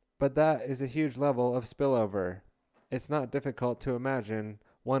 but that is a huge level of spillover. It's not difficult to imagine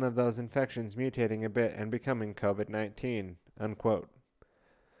one of those infections mutating a bit and becoming COVID-19, unquote.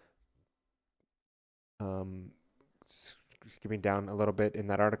 Skipping down a little bit in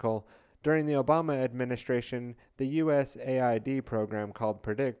that article. During the Obama administration, the USAID program called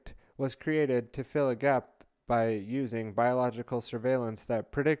PREDICT was created to fill a gap by using biological surveillance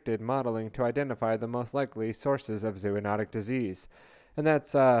that predicted modeling to identify the most likely sources of zoonotic disease. And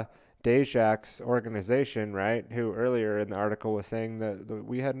that's Deshak's organization, right, who earlier in the article was saying that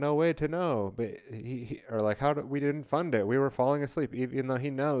we had no way to know, but we didn't fund it. We were falling asleep, even though he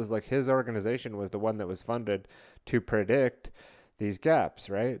knows, like, his organization was the one that was funded to predict these gaps,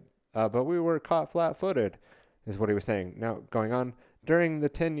 right? But we were caught flat-footed, is what he was saying. Now, going on, during the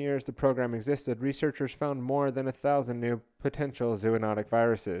 10 years the program existed, researchers found more than 1,000 new potential zoonotic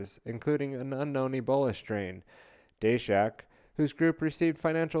viruses, including an unknown Ebola strain. Dashak, whose group received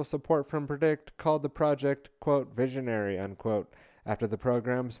financial support from Predict, called the project, quote, visionary, unquote. After the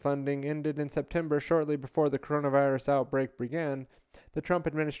program's funding ended in September, shortly before the coronavirus outbreak began, the Trump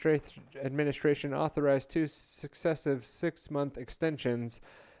administration authorized 2 successive 6-month extensions.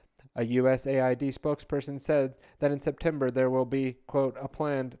 A USAID spokesperson said that in September there will be, quote, a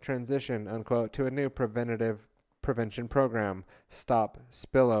planned transition, unquote, to a new prevention program, Stop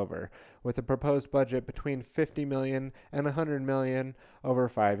Spillover, with a proposed budget between $50 million and $100 million over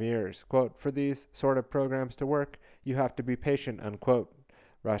 5 years. Quote, for these sort of programs to work, you have to be patient, unquote.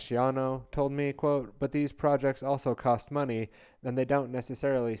 Rasciano told me, quote, but these projects also cost money, and they don't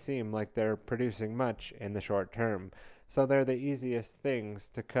necessarily seem like they're producing much in the short term. So they're the easiest things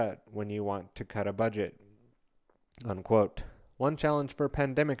to cut when you want to cut a budget, unquote. One challenge for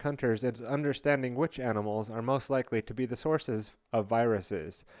pandemic hunters is understanding which animals are most likely to be the sources of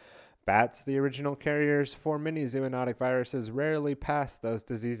viruses. Bats, the original carriers for many zoonotic viruses, rarely pass those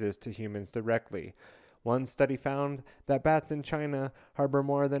diseases to humans directly. One study found that bats in China harbor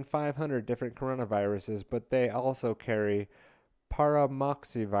more than 500 different coronaviruses, but they also carry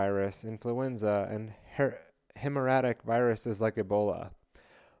paramoxyvirus, influenza, and hemorrhagic viruses like Ebola.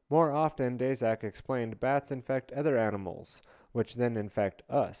 More often, Daszak explained, bats infect other animals, which then infect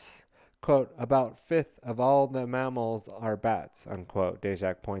us. Quote, about 1/5 of all the mammals are bats, unquote,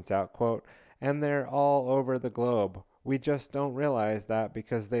 Daszak points out, quote, and they're all over the globe. We just don't realize that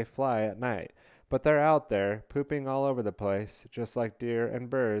because they fly at night. But they're out there, pooping all over the place, just like deer and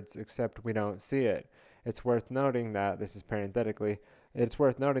birds, except we don't see it. It's worth noting that, this is parenthetically, it's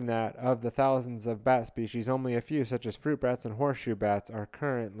worth noting that of the thousands of bat species, only a few, such as fruit bats and horseshoe bats, are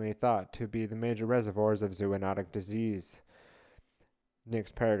currently thought to be the major reservoirs of zoonotic disease.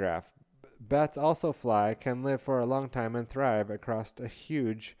 Next paragraph. Bats also fly, can live for a long time, and thrive across a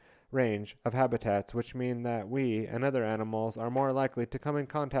huge range of habitats, which mean that we and other animals are more likely to come in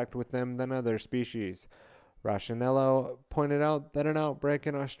contact with them than other species. Rasciano pointed out that an outbreak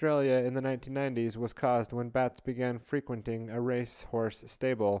in Australia in the 1990s was caused when bats began frequenting a racehorse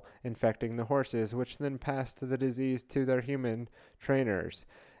stable, infecting the horses, which then passed the disease to their human trainers.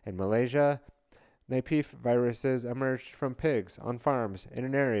 In Malaysia, Nipah viruses emerged from pigs on farms in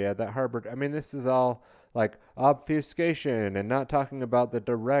an area that harbored, this is all like obfuscation and not talking about the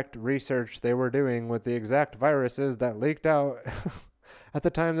direct research they were doing with the exact viruses that leaked out at the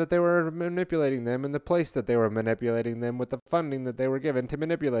time that they were manipulating them and the place that they were manipulating them with the funding that they were given to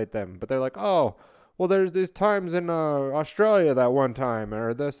manipulate them. But they're like, oh, well, there's these times in Australia that one time,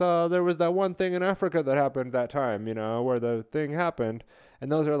 or there was that one thing in Africa that happened that time, where the thing happened.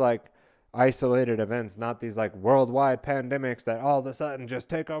 And those are like isolated events, not these like worldwide pandemics that all of a sudden just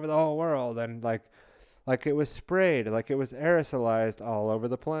take over the whole world and like it was sprayed, like it was aerosolized all over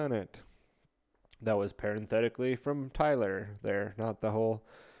the planet. That was parenthetically from Tyler there, not the whole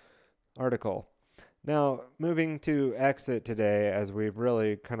article. Now, moving to exit today, as we've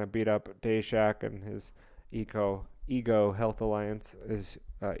really kind of beat up Daszak and his Eco Health Alliance,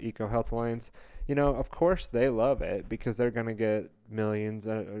 of course they love it because they're going to get millions.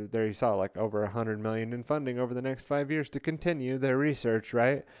 There you saw like over $100 million in funding over the next 5 years to continue their research,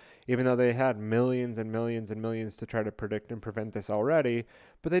 right? Even though they had millions and millions and millions to try to predict and prevent this already,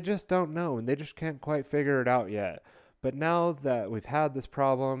 but they just don't know and they just can't quite figure it out yet. But now that we've had this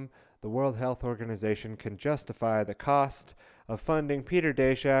problem, the World Health Organization can justify the cost of funding Peter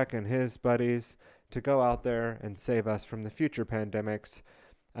Daszak and his buddies to go out there and save us from the future pandemics.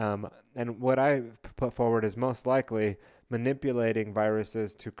 And what I put forward is most likely manipulating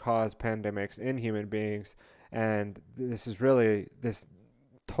viruses to cause pandemics in human beings. And this is really this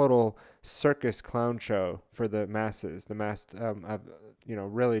total circus clown show for the masses,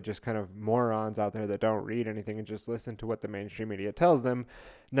 really just kind of morons out there that don't read anything and just listen to what the mainstream media tells them,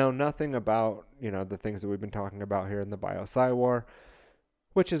 know nothing about, the things that we've been talking about here in the Bio-PsyWar,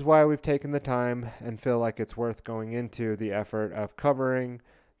 which is why we've taken the time and feel like it's worth going into the effort of covering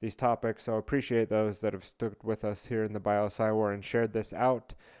these topics. So appreciate those that have stuck with us here in the Bio-PsyWar and shared this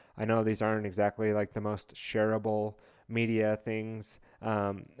out. I know these aren't exactly like the most shareable media things,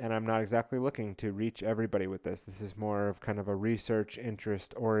 and I'm not exactly looking to reach everybody with this. This is more of kind of a research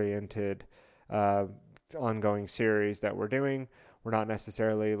interest oriented ongoing series that we're doing. We're not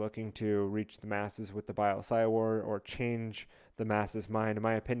necessarily looking to reach the masses with the Bio-PsyWar or change the masses' mind.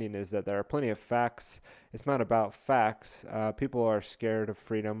 My opinion is that there are plenty of facts. It's not about facts. People are scared of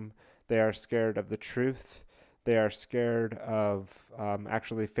freedom. They are scared of the truth. They are scared of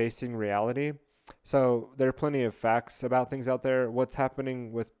actually facing reality. So there are plenty of facts about things out there. What's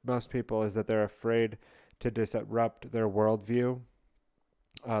happening with most people is that they're afraid to disrupt their worldview.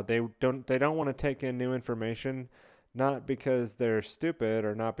 They don't want to take in new information. not because they're stupid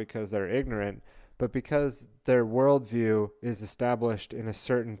or not because they're ignorant, but because their worldview is established in a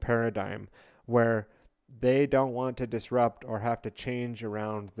certain paradigm where they don't want to disrupt or have to change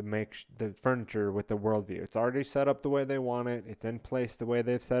around the furniture with the worldview. It's already set up the way they want it. It's in place the way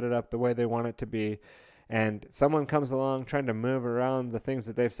they've set it up, the way they want it to be. And someone comes along trying to move around the things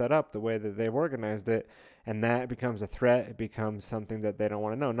that they've set up the way that they've organized it, and that becomes a threat. It becomes something that they don't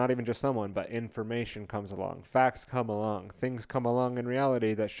want to know. Not even just someone, but information comes along. Facts come along. Things come along in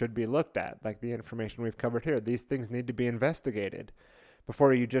reality that should be looked at, like the information we've covered here. These things need to be investigated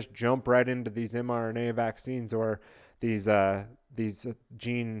before you just jump right into these mRNA vaccines or these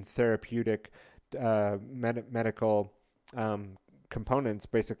gene therapeutic medical components,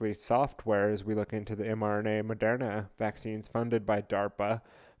 basically software, as we look into the mRNA Moderna vaccines funded by DARPA,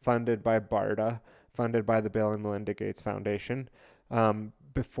 funded by BARDA, funded by the Bill and Melinda Gates Foundation,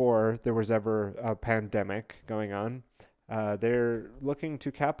 before there was ever a pandemic going on. They're looking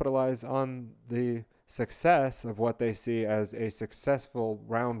to capitalize on the success of what they see as a successful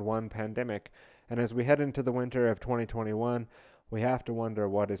round one pandemic. And as we head into the winter of 2021, we have to wonder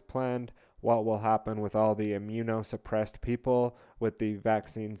what is planned, what will happen with all the immunosuppressed people with the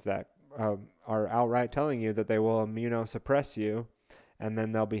vaccines that are outright telling you that they will immunosuppress you. And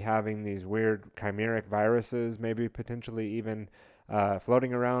then they'll be having these weird chimeric viruses, maybe potentially even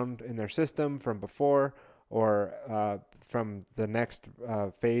floating around in their system from before, or from the next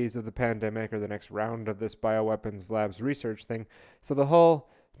phase of the pandemic or the next round of this bioweapons labs research thing. So the whole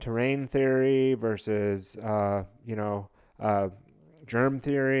terrain theory versus, germ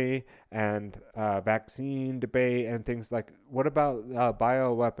theory and vaccine debate and things like, what about a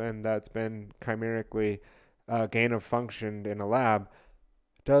bioweapon that's been chimerically gain of function in a lab?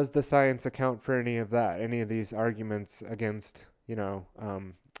 Does the science account for any of that? Any of these arguments against,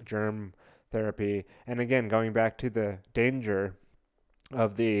 germ therapy? And again, going back to the danger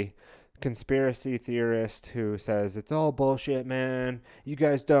of the conspiracy theorist who says it's all bullshit, man. You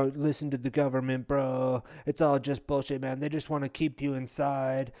guys don't listen to the government, bro. It's all just bullshit, man. They just want to keep you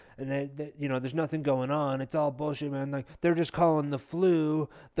inside, and there's nothing going on. It's all bullshit, man. Like, they're just calling the flu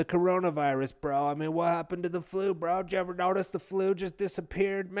the coronavirus, bro. I mean, what happened to the flu, bro? Did you ever notice the flu just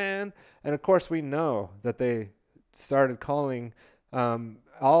disappeared, man? And of course, we know that they started calling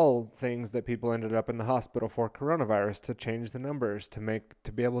all things that people ended up in the hospital for coronavirus to change the numbers, to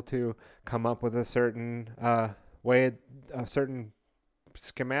be able to come up with a certain way, a certain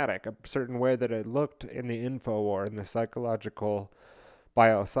schematic, a certain way that it looked in the info war, in the psychological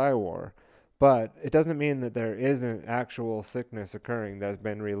Bio-PsyWar. But it doesn't mean that there isn't actual sickness occurring that's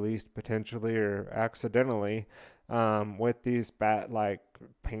been released potentially or accidentally with these like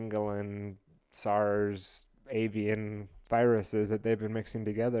pangolin, SARS, avian viruses that they've been mixing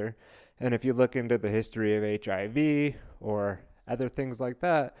together. And if you look into the history of HIV or other things like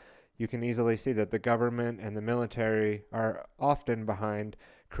that, you can easily see that the government and the military are often behind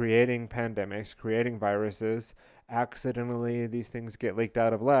creating pandemics, creating viruses. Accidentally, these things get leaked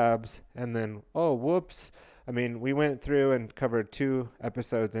out of labs, and then, oh, whoops. I mean, we went through and covered 2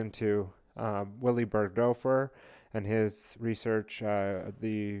 episodes into Willy Bergdorfer and his research,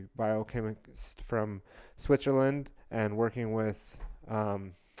 the biochemist from Switzerland, and working with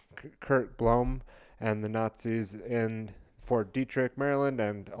Kurt Blom and the Nazis in Fort Detrick, Maryland,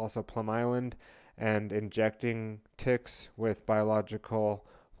 and also Plum Island, and injecting ticks with biological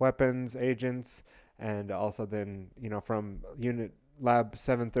weapons agents, and also then, from Unit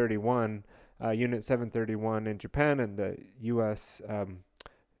 731 in Japan, and the U.S.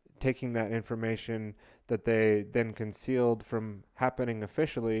 Taking that information that they then concealed from happening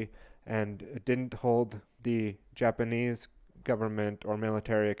officially, and didn't hold the Japanese government or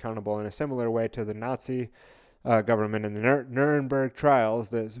military accountable in a similar way to the Nazi government in the Nuremberg trials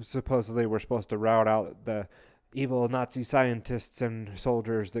that supposedly were supposed to rout out the evil Nazi scientists and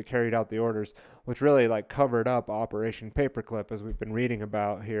soldiers that carried out the orders, which really covered up Operation Paperclip, as we've been reading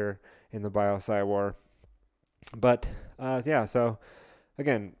about here in the Bio-PsyWar. But so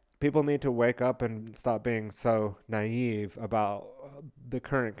again, people need to wake up and stop being so naive about the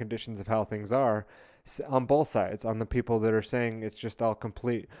current conditions of how things are on both sides. On the people that are saying it's just all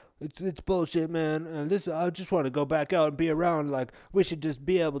complete, it's bullshit, man. I just want to go back out and be around. Like, we should just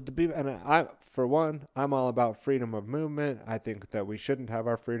be able to be. And for one, I'm all about freedom of movement. I think that we shouldn't have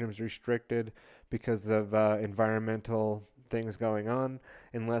our freedoms restricted because of environmental things going on,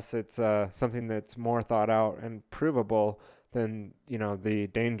 unless it's something that's more thought out and provable than the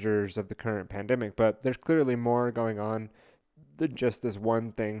dangers of the current pandemic. But there's clearly more going on than just this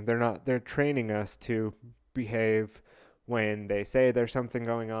one thing. They're training us to behave when they say there's something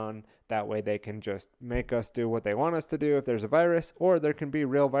going on. That way they can just make us do what they want us to do if there's a virus, or there can be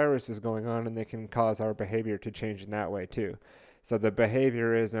real viruses going on and they can cause our behavior to change in that way too. So the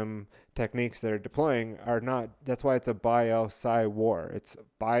behaviorism techniques they're deploying are not, that's why it's a Bio-PsyWar. It's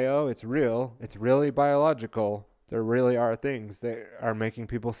bio, it's real, it's really biological. There really are things that are making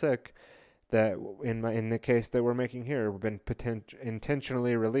people sick that in the case that we're making here have been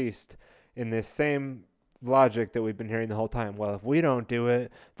intentionally released in this same logic that we've been hearing the whole time. Well, if we don't do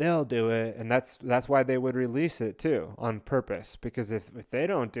it, they'll do it. And that's why they would release it too, on purpose, because if they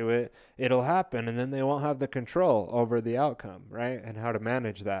don't do it, it'll happen, and then they won't have the control over the outcome, right? And how to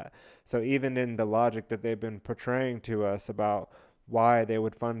manage that. So even in the logic that they've been portraying to us about why they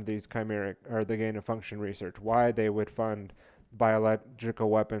would fund these chimeric or the gain of function research, why they would fund biological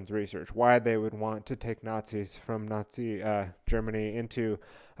weapons research, why they would want to take Nazis from Nazi Germany into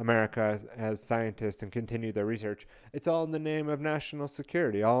America as scientists and continue their research. It's all in the name of national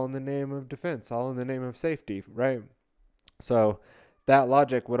security, all in the name of defense, all in the name of safety, right? So that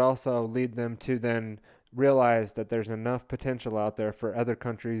logic would also lead them to then realize that there's enough potential out there for other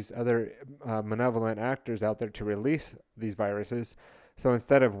countries, other malevolent actors out there to release these viruses. So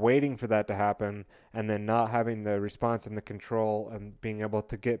instead of waiting for that to happen and then not having the response and the control and being able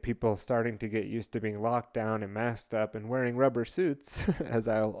to get people starting to get used to being locked down and masked up and wearing rubber suits, as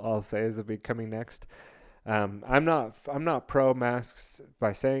I'll say is be coming next. I'm not pro masks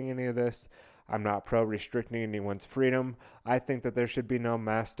by saying any of this. I'm not pro restricting anyone's freedom. I think that there should be no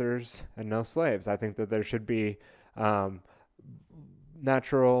masters and no slaves. I think that there should be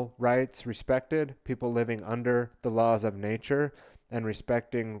natural rights respected, people living under the laws of nature and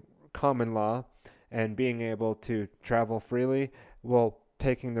respecting common law and being able to travel freely, while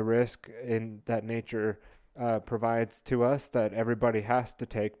taking the risk in that nature provides to us that everybody has to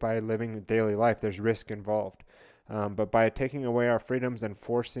take by living daily life. There's risk involved. But by taking away our freedoms and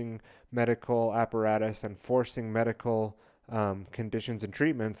forcing medical apparatus and forcing medical conditions and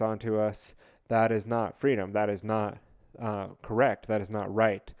treatments onto us, that is not freedom. That is not correct. That is not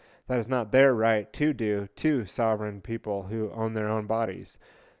right. That is not their right to do to sovereign people who own their own bodies.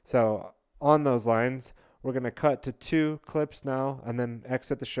 So on those lines, we're going to cut to 2 clips now and then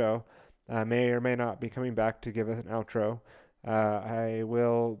exit the show. May or may not be coming back to give us an outro. I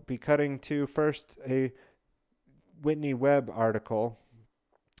will be cutting to first a Whitney Webb article.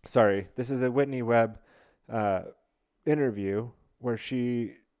 Sorry, this is a Whitney Webb interview where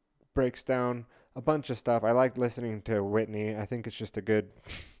she breaks down a bunch of stuff. I like listening to Whitney. I think it's just a good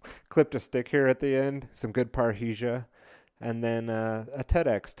clip to stick here at the end. Some good parrhesia. And then a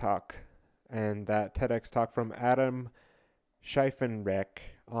TEDx talk. And that TEDx talk from Adam Scheifenreck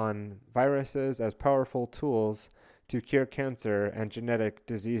on viruses as powerful tools to cure cancer and genetic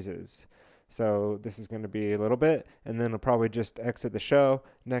diseases. So this is going to be a little bit, and then I'll probably just exit the show.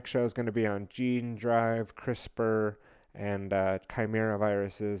 Next show is going to be on gene drive, CRISPR, and chimera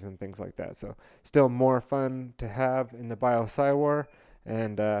viruses and things like that. So still more fun to have in the Bio-PsyWar,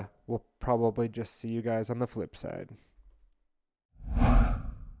 and we'll probably just see you guys on the flip side.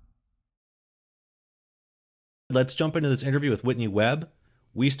 Let's jump into this interview with Whitney Webb.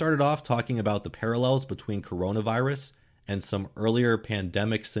 We started off talking about the parallels between coronavirus and some earlier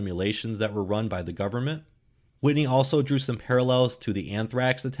pandemic simulations that were run by the government. Whitney also drew some parallels to the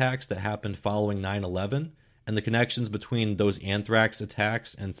anthrax attacks that happened following 9/11 and the connections between those anthrax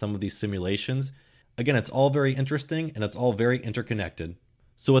attacks and some of these simulations. Again, it's all very interesting and it's all very interconnected.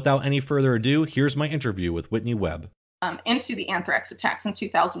 So without any further ado, here's my interview with Whitney Webb. Into the anthrax attacks in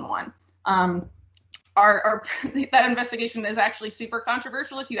 2001. That investigation is actually super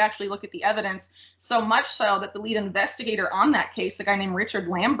controversial if you actually look at the evidence, so much so that the lead investigator on that case, a guy named Richard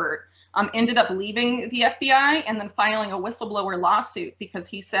Lambert, ended up leaving the FBI and then filing a whistleblower lawsuit because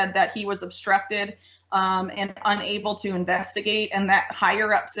he said that he was obstructed and unable to investigate, and that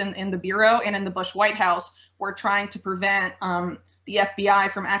higher ups in the Bureau and in the Bush White House were trying to prevent the FBI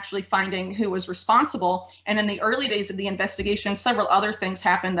from actually finding who was responsible. And in the early days of the investigation, several other things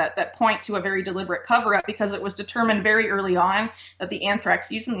happened that point to a very deliberate cover-up, because it was determined very early on that the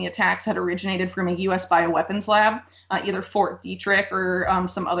anthrax used in the attacks had originated from a U.S. bioweapons lab, either Fort Detrick or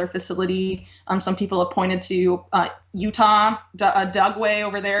some other facility. Some people have pointed to Utah, Dugway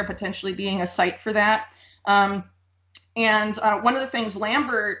over there, potentially being a site for that. And one of the things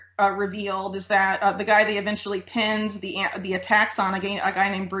Lambert revealed is that the guy they eventually pinned the attacks on, a guy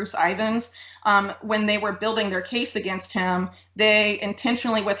named Bruce Ivins, when they were building their case against him, they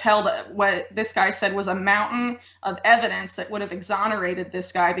intentionally withheld what this guy said was a mountain of evidence that would have exonerated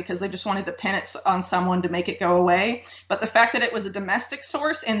this guy, because they just wanted to pin it on someone to make it go away. But the fact that it was a domestic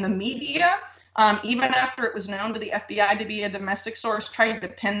source in the media even after it was known to the FBI to be a domestic source, tried to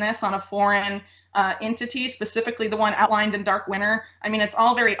pin this on a foreign entity, specifically the one outlined in Dark Winter. I mean, it's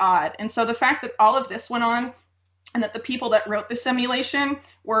all very odd. And so the fact that all of this went on, and that the people that wrote the simulation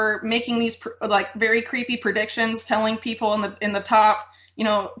were making these like very creepy predictions, telling people in the top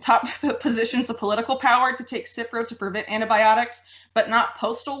positions of political power to take Cipro to prevent antibiotics, but not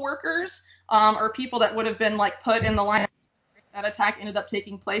postal workers or people that would have been like put in the line. That attack ended up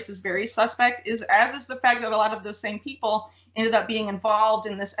taking place is very suspect, as is the fact that a lot of those same people ended up being involved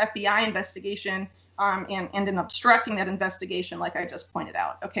in this FBI investigation and in obstructing that investigation, like I just pointed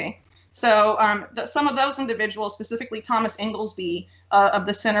out. Okay. So some of those individuals, specifically Thomas Inglesby of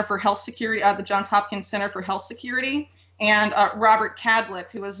the Center for Health Security, the Johns Hopkins Center for Health Security, and Robert Cadlick,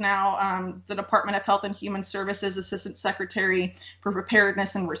 who is now the Department of Health and Human Services Assistant Secretary for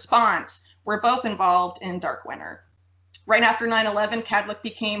Preparedness and Response, were both involved in Dark Winter. Right after 9/11, Cadlick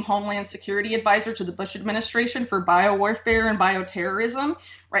became Homeland Security Advisor to the Bush administration for biowarfare and bioterrorism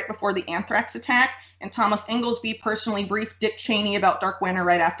right before the anthrax attack. And Thomas Inglesby personally briefed Dick Cheney about Dark Winter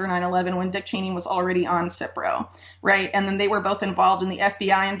right after 9/11 when Dick Cheney was already on Cipro, right? And then they were both involved in the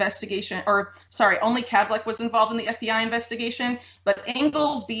FBI investigation, only Cadlick was involved in the FBI investigation, but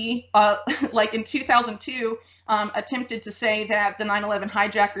Inglesby, like in 2002, attempted to say that the 9/11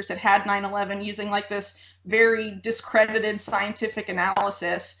 hijackers had 9/11 using like this very discredited scientific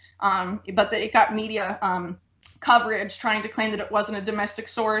analysis, but that it got media coverage trying to claim that it wasn't a domestic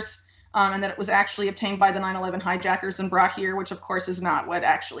source and that it was actually obtained by the 9/11 hijackers and brought here, which of course is not what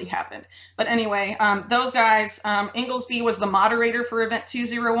actually happened. But anyway, those guys, Inglesby was the moderator for Event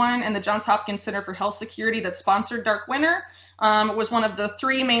 201, and the Johns Hopkins Center for Health Security that sponsored Dark Winter was one of the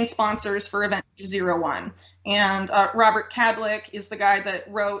three main sponsors for Event 201. And Robert Cadlick is the guy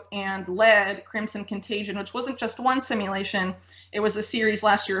that wrote and led Crimson Contagion, which wasn't just one simulation. It was a series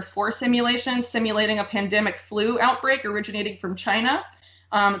last year of 4 simulations simulating a pandemic flu outbreak originating from China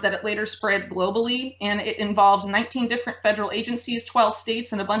that it later spread globally. And it involved 19 different federal agencies, 12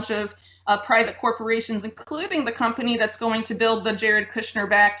 states, and a bunch of private corporations, including the company that's going to build the Jared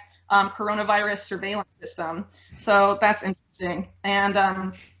Kushner-backed coronavirus surveillance system. So that's interesting.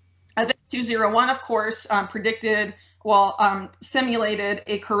 And Event 201, of course, simulated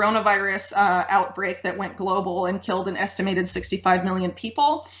a coronavirus outbreak that went global and killed an estimated 65 million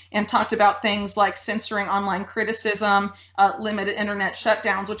people, and talked about things like censoring online criticism, limited internet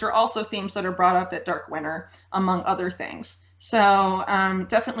shutdowns, which are also themes that are brought up at Dark Winter, among other things. So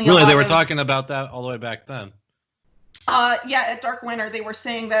definitely. Really, they were talking about that all the way back then. Yeah, at Dark Winter, they were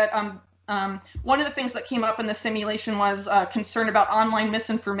saying that one of the things that came up in the simulation was concern about online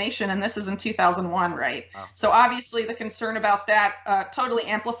misinformation, and this is in 2001, right? Wow. So obviously the concern about that totally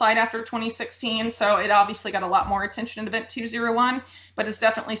amplified after 2016, so it obviously got a lot more attention in Event 201, but it's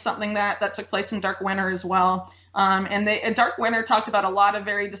definitely something that took place in Dark Winter as well. And Dark Winter talked about a lot of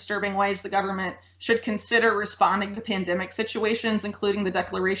very disturbing ways the government should consider responding to pandemic situations, including the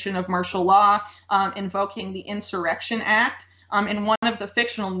declaration of martial law, invoking the Insurrection Act. In one of the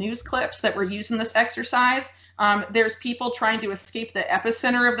fictional news clips that were used in this exercise, there's people trying to escape the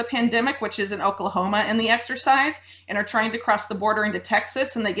epicenter of the pandemic, which is in Oklahoma, in the exercise, and are trying to cross the border into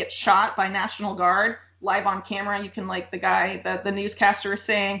Texas, and they get shot by National Guard live on camera. You can, like, the newscaster is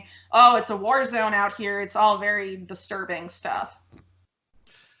saying, oh, it's a war zone out here. It's all very disturbing stuff.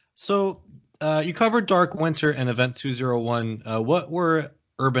 So you covered Dark Winter and Event 201. What were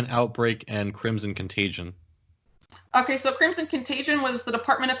Urban Outbreak and Crimson Contagion? Okay, so Crimson Contagion was the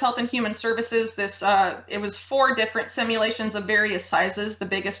Department of Health and Human Services. It was 4 different simulations of various sizes. The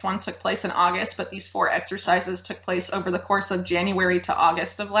biggest one took place in August, but these 4 exercises took place over the course of January to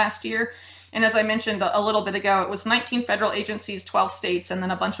August of last year. And as I mentioned a little bit ago, it was 19 federal agencies, 12 states, and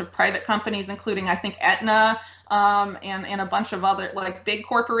then a bunch of private companies, including, I think, Aetna and a bunch of other, like, big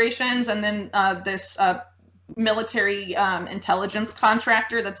corporations, and then this military intelligence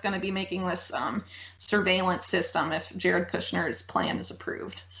contractor that's going to be making this surveillance system if Jared Kushner's plan is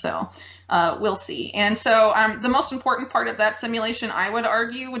approved. So we'll see. And so the most important part of that simulation, I would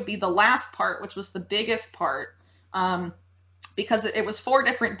argue, would be the last part, which was the biggest part, because it was 4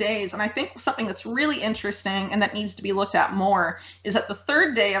 different days. And I think something that's really interesting and that needs to be looked at more is that the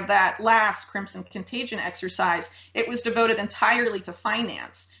 3rd day of that last Crimson Contagion exercise, it was devoted entirely to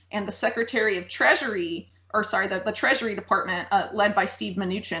finance. And the Secretary of Treasury, the Treasury Department, led by Steve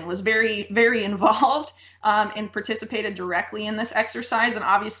Mnuchin, was very, very involved and participated directly in this exercise. And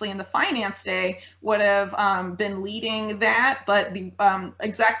obviously in the finance day would have been leading that, but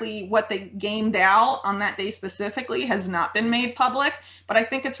exactly what they gamed out on that day specifically has not been made public. But I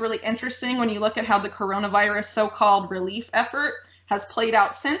think it's really interesting when you look at how the coronavirus so-called relief effort has played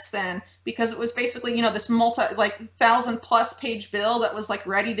out since then, because it was basically, this 1,000+ page bill that was like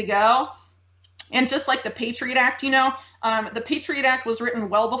ready to go. And just like the Patriot Act, the Patriot Act was written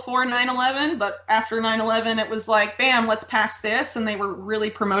well before 9/11, but after 9/11, it was like, bam, let's pass this. And they were really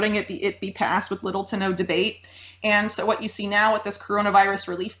promoting it be passed with little to no debate. And so what you see now with this coronavirus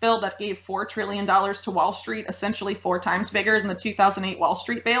relief bill that gave $4 trillion to Wall Street, essentially 4 times bigger than the 2008 Wall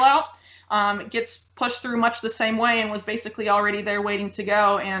Street bailout, it gets pushed through much the same way and was basically already there waiting to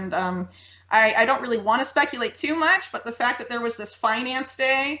go. And I don't really want to speculate too much, but the fact that there was this finance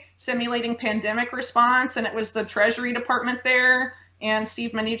day simulating pandemic response, and it was the Treasury Department there, and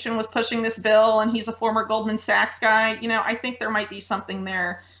Steve Mnuchin was pushing this bill, and he's a former Goldman Sachs guy, I think there might be something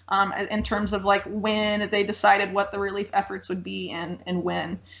there in terms of like when they decided what the relief efforts would be and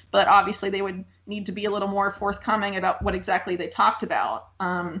when. But obviously they would need to be a little more forthcoming about what exactly they talked about.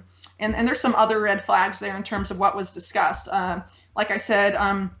 And there's some other red flags there in terms of what was discussed. Like I said,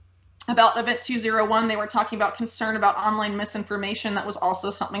 about Event 201, they were talking about concern about online misinformation. That was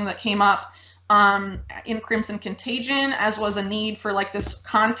also something that came up in Crimson Contagion, as was a need for like this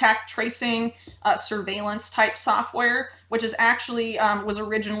contact tracing surveillance type software, which is actually was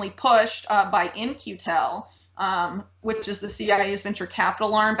originally pushed by In-Q-Tel, which is the CIA's venture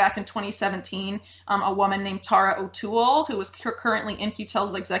capital arm, back in 2017. A woman named Tara O'Toole, who was currently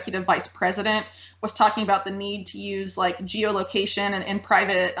In-Q-Tel's executive vice president, was talking about the need to use like geolocation and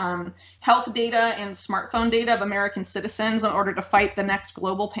private health data and smartphone data of American citizens in order to fight the next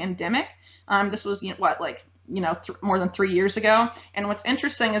global pandemic. This was more than 3 years ago. And what's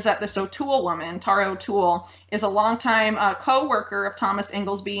interesting is that this O'Toole woman, Tara O'Toole, is a longtime co-worker of Thomas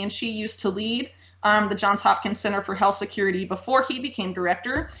Inglesby, and she used to lead the Johns Hopkins Center for Health Security before he became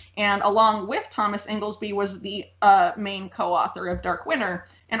director, and along with Thomas Inglesby was the main co-author of Dark Winter,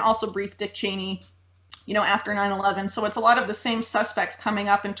 and also briefed Dick Cheney, after 9/11. So it's a lot of the same suspects coming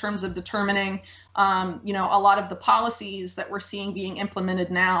up in terms of determining, a lot of the policies that we're seeing being implemented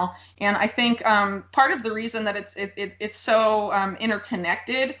now. And I think part of the reason that it's so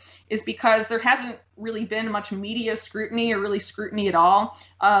interconnected is because there hasn't really been much media scrutiny or really scrutiny at all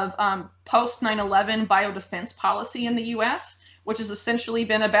of post 9/11 biodefense policy in the U.S., which has essentially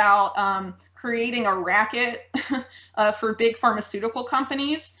been about creating a racket for big pharmaceutical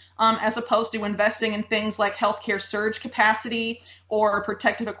companies, as opposed to investing in things like healthcare surge capacity or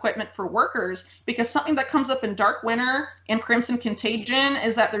protective equipment for workers. Because something that comes up in Dark Winter and Crimson Contagion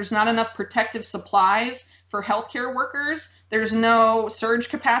is that there's not enough protective supplies for healthcare workers. There's no surge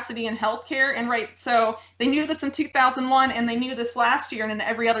capacity in healthcare. And so they knew this in 2001, and they knew this last year, and in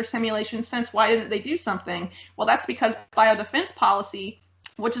every other simulation since. Why didn't they do something? Well, that's because biodefense policy,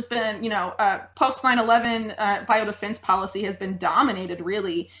 which has been, post 9/11 biodefense policy has been dominated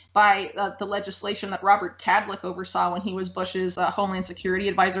really by the legislation that Robert Kadlec oversaw when he was Bush's Homeland Security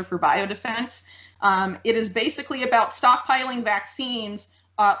advisor for biodefense. It is basically about stockpiling vaccines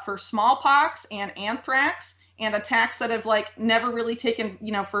for smallpox and anthrax, and attacks that have never really taken,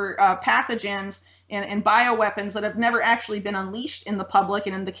 for pathogens and bioweapons that have never actually been unleashed in the public.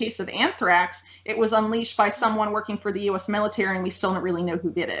 And in the case of anthrax, it was unleashed by someone working for the U.S. military, and we still don't really know who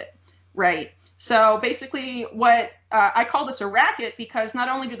did it, right? So basically what I call this a racket, because not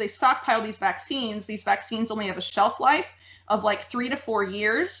only do they stockpile these vaccines only have a shelf life of 3 to 4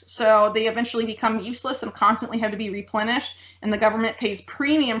 years. So they eventually become useless and constantly have to be replenished. And the government pays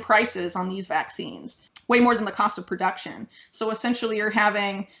premium prices on these vaccines, way more than the cost of production. So essentially you're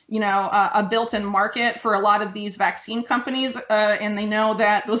having, a built-in market for a lot of these vaccine companies, and they know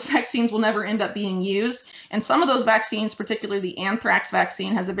that those vaccines will never end up being used. And some of those vaccines, particularly the anthrax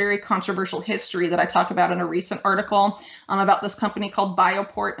vaccine, has a very controversial history that I talk about in a recent article about this company called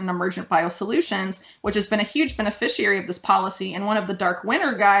Bioport and Emergent Biosolutions, which has been a huge beneficiary of this policy. And one of the Dark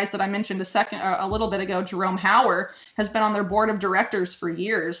Winter guys that I mentioned a little bit ago, Jerome Hauer, has been on their board of directors for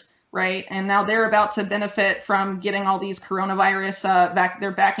years. Right. And now they're about to benefit from getting all these coronavirus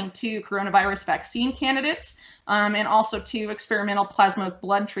they're backing 2 coronavirus vaccine candidates and also 2 experimental plasma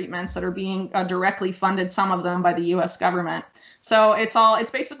blood treatments that are being directly funded, some of them by the U.S. government. So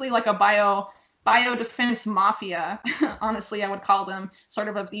it's basically like a biodefense mafia. Honestly, I would call them sort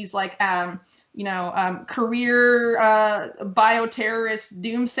of these career bioterrorist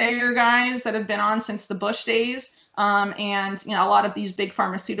doomsayer guys that have been on since the Bush days. And a lot of these big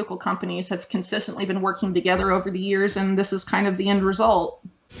pharmaceutical companies have consistently been working together over the years, and this is kind of the end result.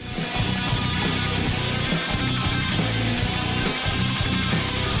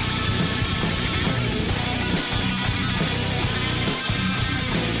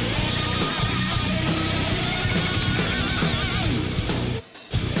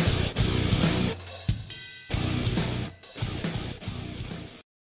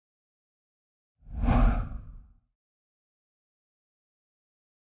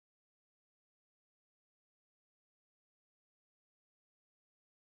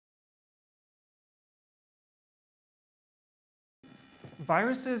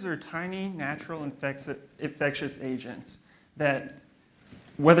 Viruses are tiny, natural infectious agents that,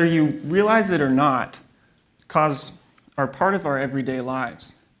 whether you realize it or not, are part of our everyday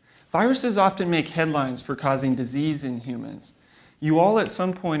lives. Viruses often make headlines for causing disease in humans. You all at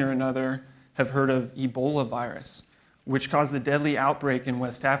some point or another have heard of Ebola virus, which caused the deadly outbreak in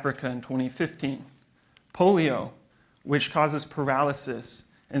West Africa in 2015. Polio, which causes paralysis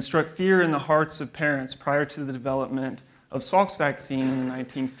and struck fear in the hearts of parents prior to the development of Salk's vaccine in the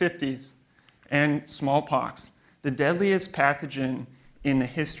 1950s. And smallpox, the deadliest pathogen in the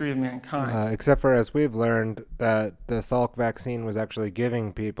history of mankind. Except for, as we've learned, that the Salk vaccine was actually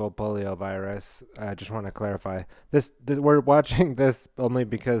giving people polio virus. I just want to clarify. We're watching this only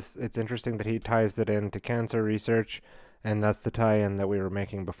because it's interesting that he ties it into cancer research, and that's the tie-in that we were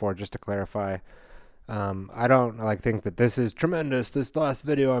making before, just to clarify. I don't think that this is tremendous, this last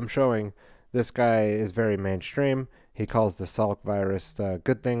video I'm showing. This guy is very mainstream. He calls the Salk virus.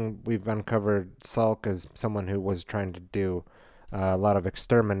 Good thing we've uncovered Salk as someone who was trying to do a lot of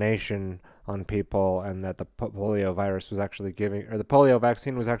extermination on people, and that the polio virus was actually the polio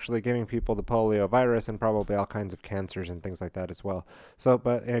vaccine was actually giving people the polio virus and probably all kinds of cancers and things like that as well. So,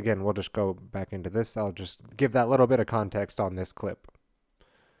 but again, we'll just go back into this. I'll just give that little bit of context on this clip.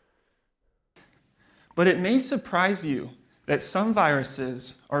 But it may surprise you that some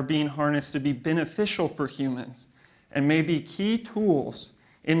viruses are being harnessed to be beneficial for humans and may be key tools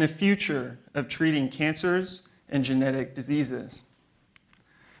in the future of treating cancers and genetic diseases.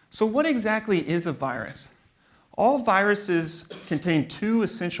 So what exactly is a virus? All viruses contain two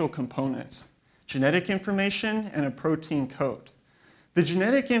essential components: genetic information and a protein code. The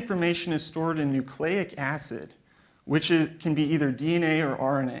genetic information is stored in nucleic acid, which can be either DNA or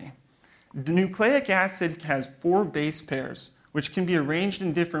RNA. The nucleic acid has 4 base pairs, which can be arranged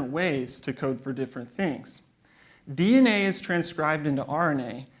in different ways to code for different things. DNA is transcribed into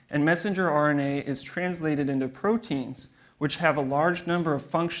RNA, and messenger RNA is translated into proteins, which have a large number of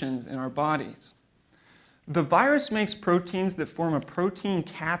functions in our bodies. The virus makes proteins that form a protein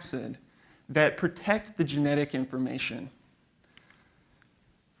capsid that protect the genetic information.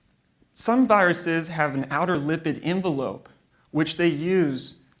 Some viruses have an outer lipid envelope, which they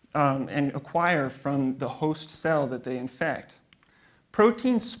use and acquire from the host cell that they infect.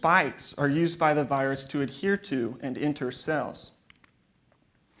 Protein spikes are used by the virus to adhere to and enter cells.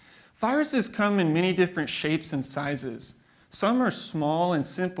 Viruses come in many different shapes and sizes. Some are small and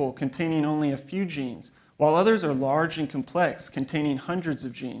simple, containing only a few genes, while others are large and complex, containing hundreds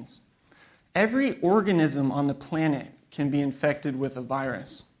of genes. Every organism on the planet can be infected with a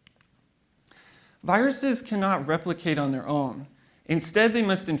virus. Viruses cannot replicate on their own. Instead, they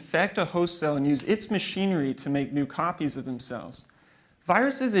must infect a host cell and use its machinery to make new copies of themselves.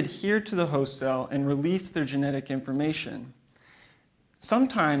 Viruses adhere to the host cell and release their genetic information.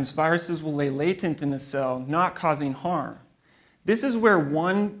 Sometimes viruses will lay latent in the cell, not causing harm. This is where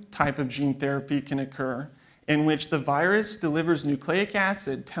one type of gene therapy can occur, in which the virus delivers nucleic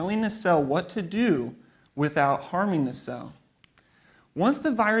acid telling the cell what to do without harming the cell. Once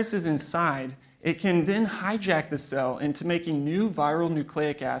the virus is inside, it can then hijack the cell into making new viral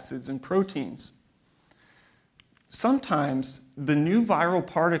nucleic acids and proteins. Sometimes the new viral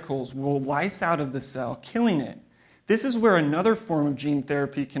particles will lyse out of the cell, killing it. This is where another form of gene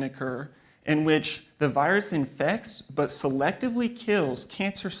therapy can occur, in which the virus infects but selectively kills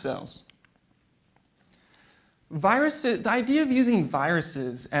cancer cells. The idea of using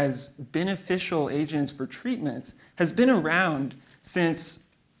viruses as beneficial agents for treatments has been around since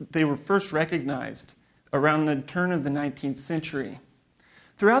they were first recognized around the turn of the 19th century.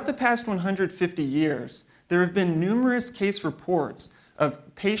 Throughout the past 150 years, there have been numerous case reports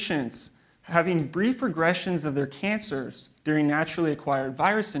of patients having brief regressions of their cancers during naturally acquired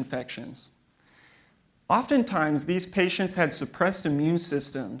virus infections. Oftentimes, these patients had suppressed immune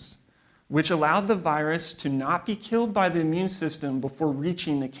systems, which allowed the virus to not be killed by the immune system before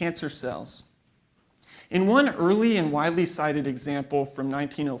reaching the cancer cells. In one early and widely cited example from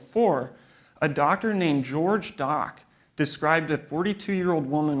 1904, a doctor named George Dock described a 42-year-old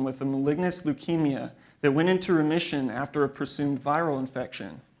woman with a malignant leukemia that went into remission after a presumed viral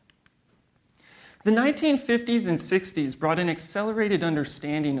infection. The 1950s and 60s brought an accelerated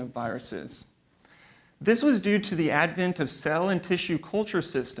understanding of viruses. This was due to the advent of cell and tissue culture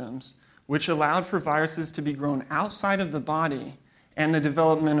systems, which allowed for viruses to be grown outside of the body, and the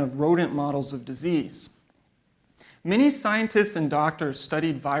development of rodent models of disease. Many scientists and doctors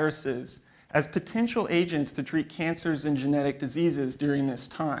studied viruses as potential agents to treat cancers and genetic diseases during this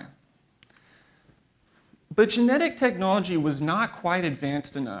time. But genetic technology was not quite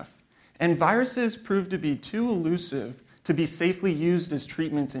advanced enough, and viruses proved to be too elusive to be safely used as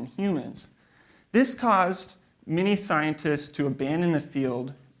treatments in humans. This caused many scientists to abandon the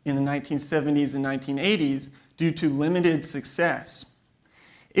field in the 1970s and 1980s due to limited success.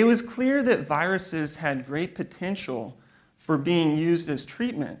 It was clear that viruses had great potential for being used as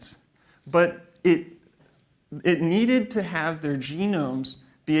treatments, but it needed to have their genomes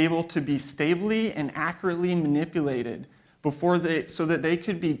be able to be stably and accurately manipulated so that they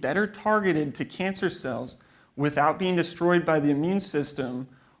could be better targeted to cancer cells without being destroyed by the immune system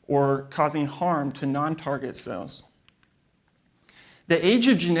or causing harm to non-target cells. The age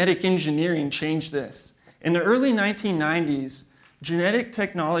of genetic engineering changed this. In the early 1990s, genetic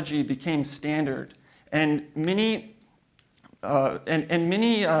technology became standard, and many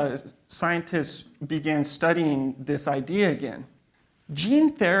scientists began studying this idea again.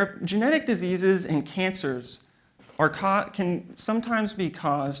 Genetic diseases and cancers can sometimes be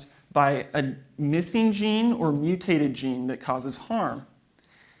caused by a missing gene or mutated gene that causes harm.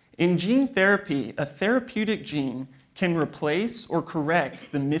 In gene therapy, a therapeutic gene can replace or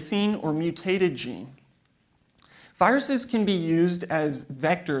correct the missing or mutated gene. Viruses can be used as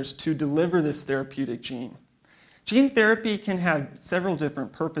vectors to deliver this therapeutic gene. Gene therapy can have several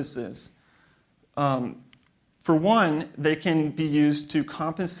different purposes. For one, they can be used to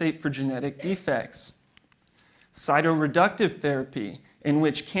compensate for genetic defects. Cytoreductive therapy, in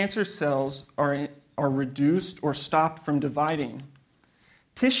which cancer cells are reduced or stopped from dividing.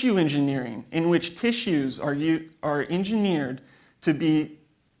 Tissue engineering, in which tissues are engineered to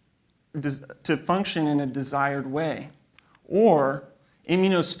function in a desired way. Or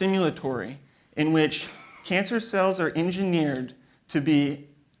immunostimulatory, in which cancer cells are engineered to be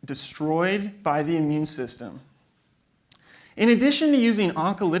destroyed by the immune system. In addition to using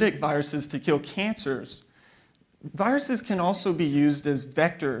oncolytic viruses to kill cancers, viruses can also be used as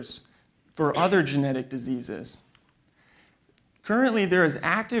vectors for other genetic diseases. Currently, there is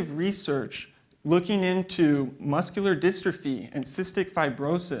active research looking into muscular dystrophy and cystic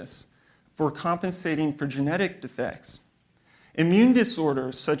fibrosis for compensating for genetic defects. Immune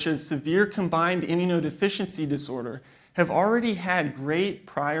disorders, such as severe combined immunodeficiency disorder, have already had great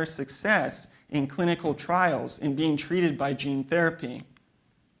prior success in clinical trials in being treated by gene therapy.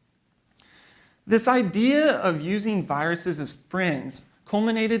 This idea of using viruses as friends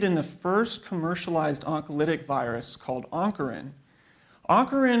culminated in the first commercialized oncolytic virus called oncorin.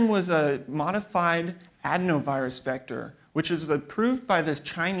 Oncorin was a modified adenovirus vector, which was approved by the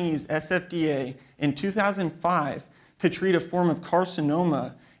Chinese SFDA in 2005 to treat a form of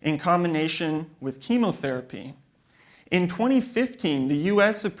carcinoma in combination with chemotherapy. In 2015, the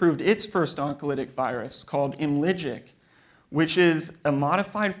US approved its first oncolytic virus called Imlygic, which is a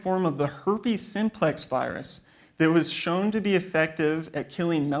modified form of the herpes simplex virus that was shown to be effective at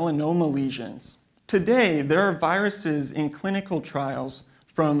killing melanoma lesions. Today, there are viruses in clinical trials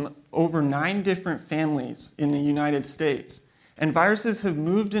from over 9 different families in the United States, and viruses have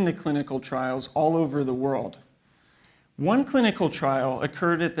moved into clinical trials all over the world. One clinical trial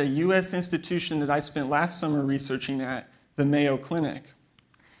occurred at the US institution that I spent last summer researching at, the Mayo Clinic.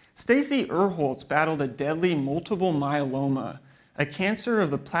 Stacy Erholtz battled a deadly multiple myeloma, a cancer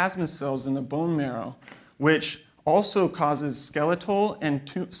of the plasma cells in the bone marrow, which also causes skeletal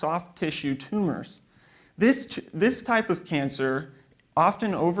and soft tissue tumors. This type of cancer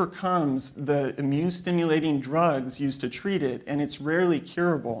often overcomes the immune-stimulating drugs used to treat it, and it's rarely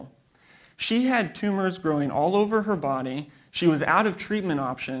curable. She had tumors growing all over her body, she was out of treatment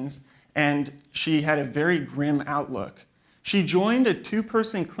options, and she had a very grim outlook. She joined a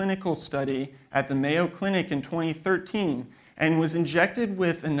 2-person clinical study at the Mayo Clinic in 2013 and was injected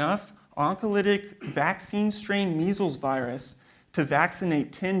with enough oncolytic vaccine strain measles virus to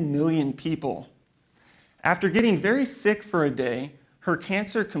vaccinate 10 million people. After getting very sick for a day, her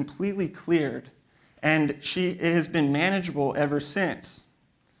cancer completely cleared, and it has been manageable ever since.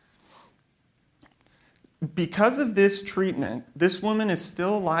 Because of this treatment, this woman is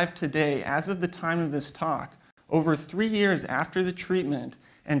still alive today as of the time of this talk, over 3 years after the treatment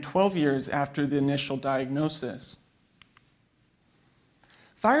and 12 years after the initial diagnosis.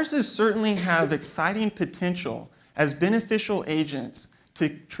 Viruses certainly have exciting potential as beneficial agents to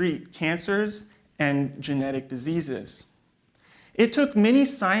treat cancers and genetic diseases. It took many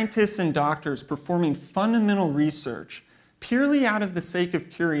scientists and doctors performing fundamental research purely out of the sake of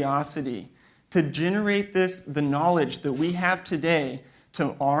curiosity to generate the knowledge that we have today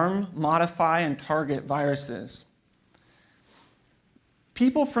to arm, modify, and target viruses.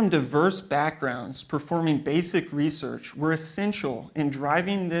 People from diverse backgrounds performing basic research were essential in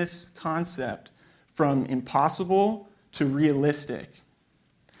driving this concept from impossible to realistic.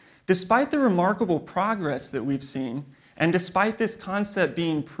 Despite the remarkable progress that we've seen, And despite this concept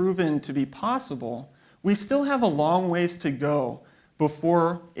being proven to be possible, we still have a long ways to go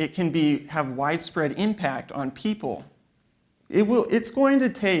before it can have widespread impact on people. It's going to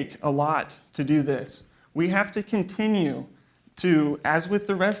take a lot to do this. We have to continue to, as with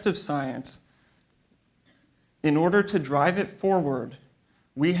the rest of science, in order to drive it forward,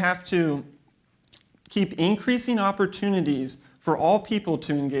 we have to keep increasing opportunities for all people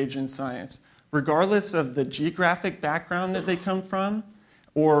to engage in science, regardless of the geographic background that they come from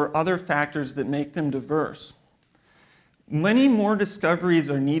or other factors that make them diverse. Many more discoveries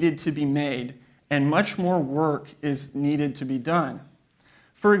are needed to be made, and much more work is needed to be done.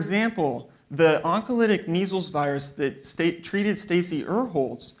 For example, the oncolytic measles virus that treated Stacey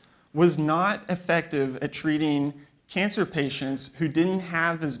Erholtz was not effective at treating cancer patients who didn't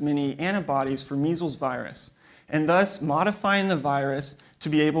have as many antibodies for measles virus, and thus modifying the virus to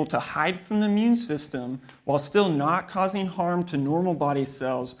be able to hide from the immune system while still not causing harm to normal body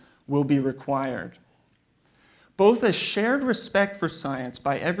cells will be required. Both a shared respect for science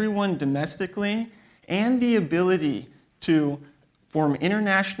by everyone domestically and the ability to form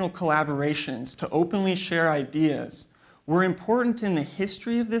international collaborations to openly share ideas were important in the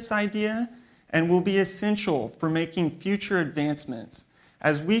history of this idea and will be essential for making future advancements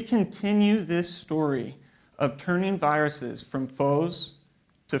as we continue this story of turning viruses from foes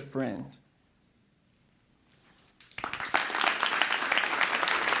to friend.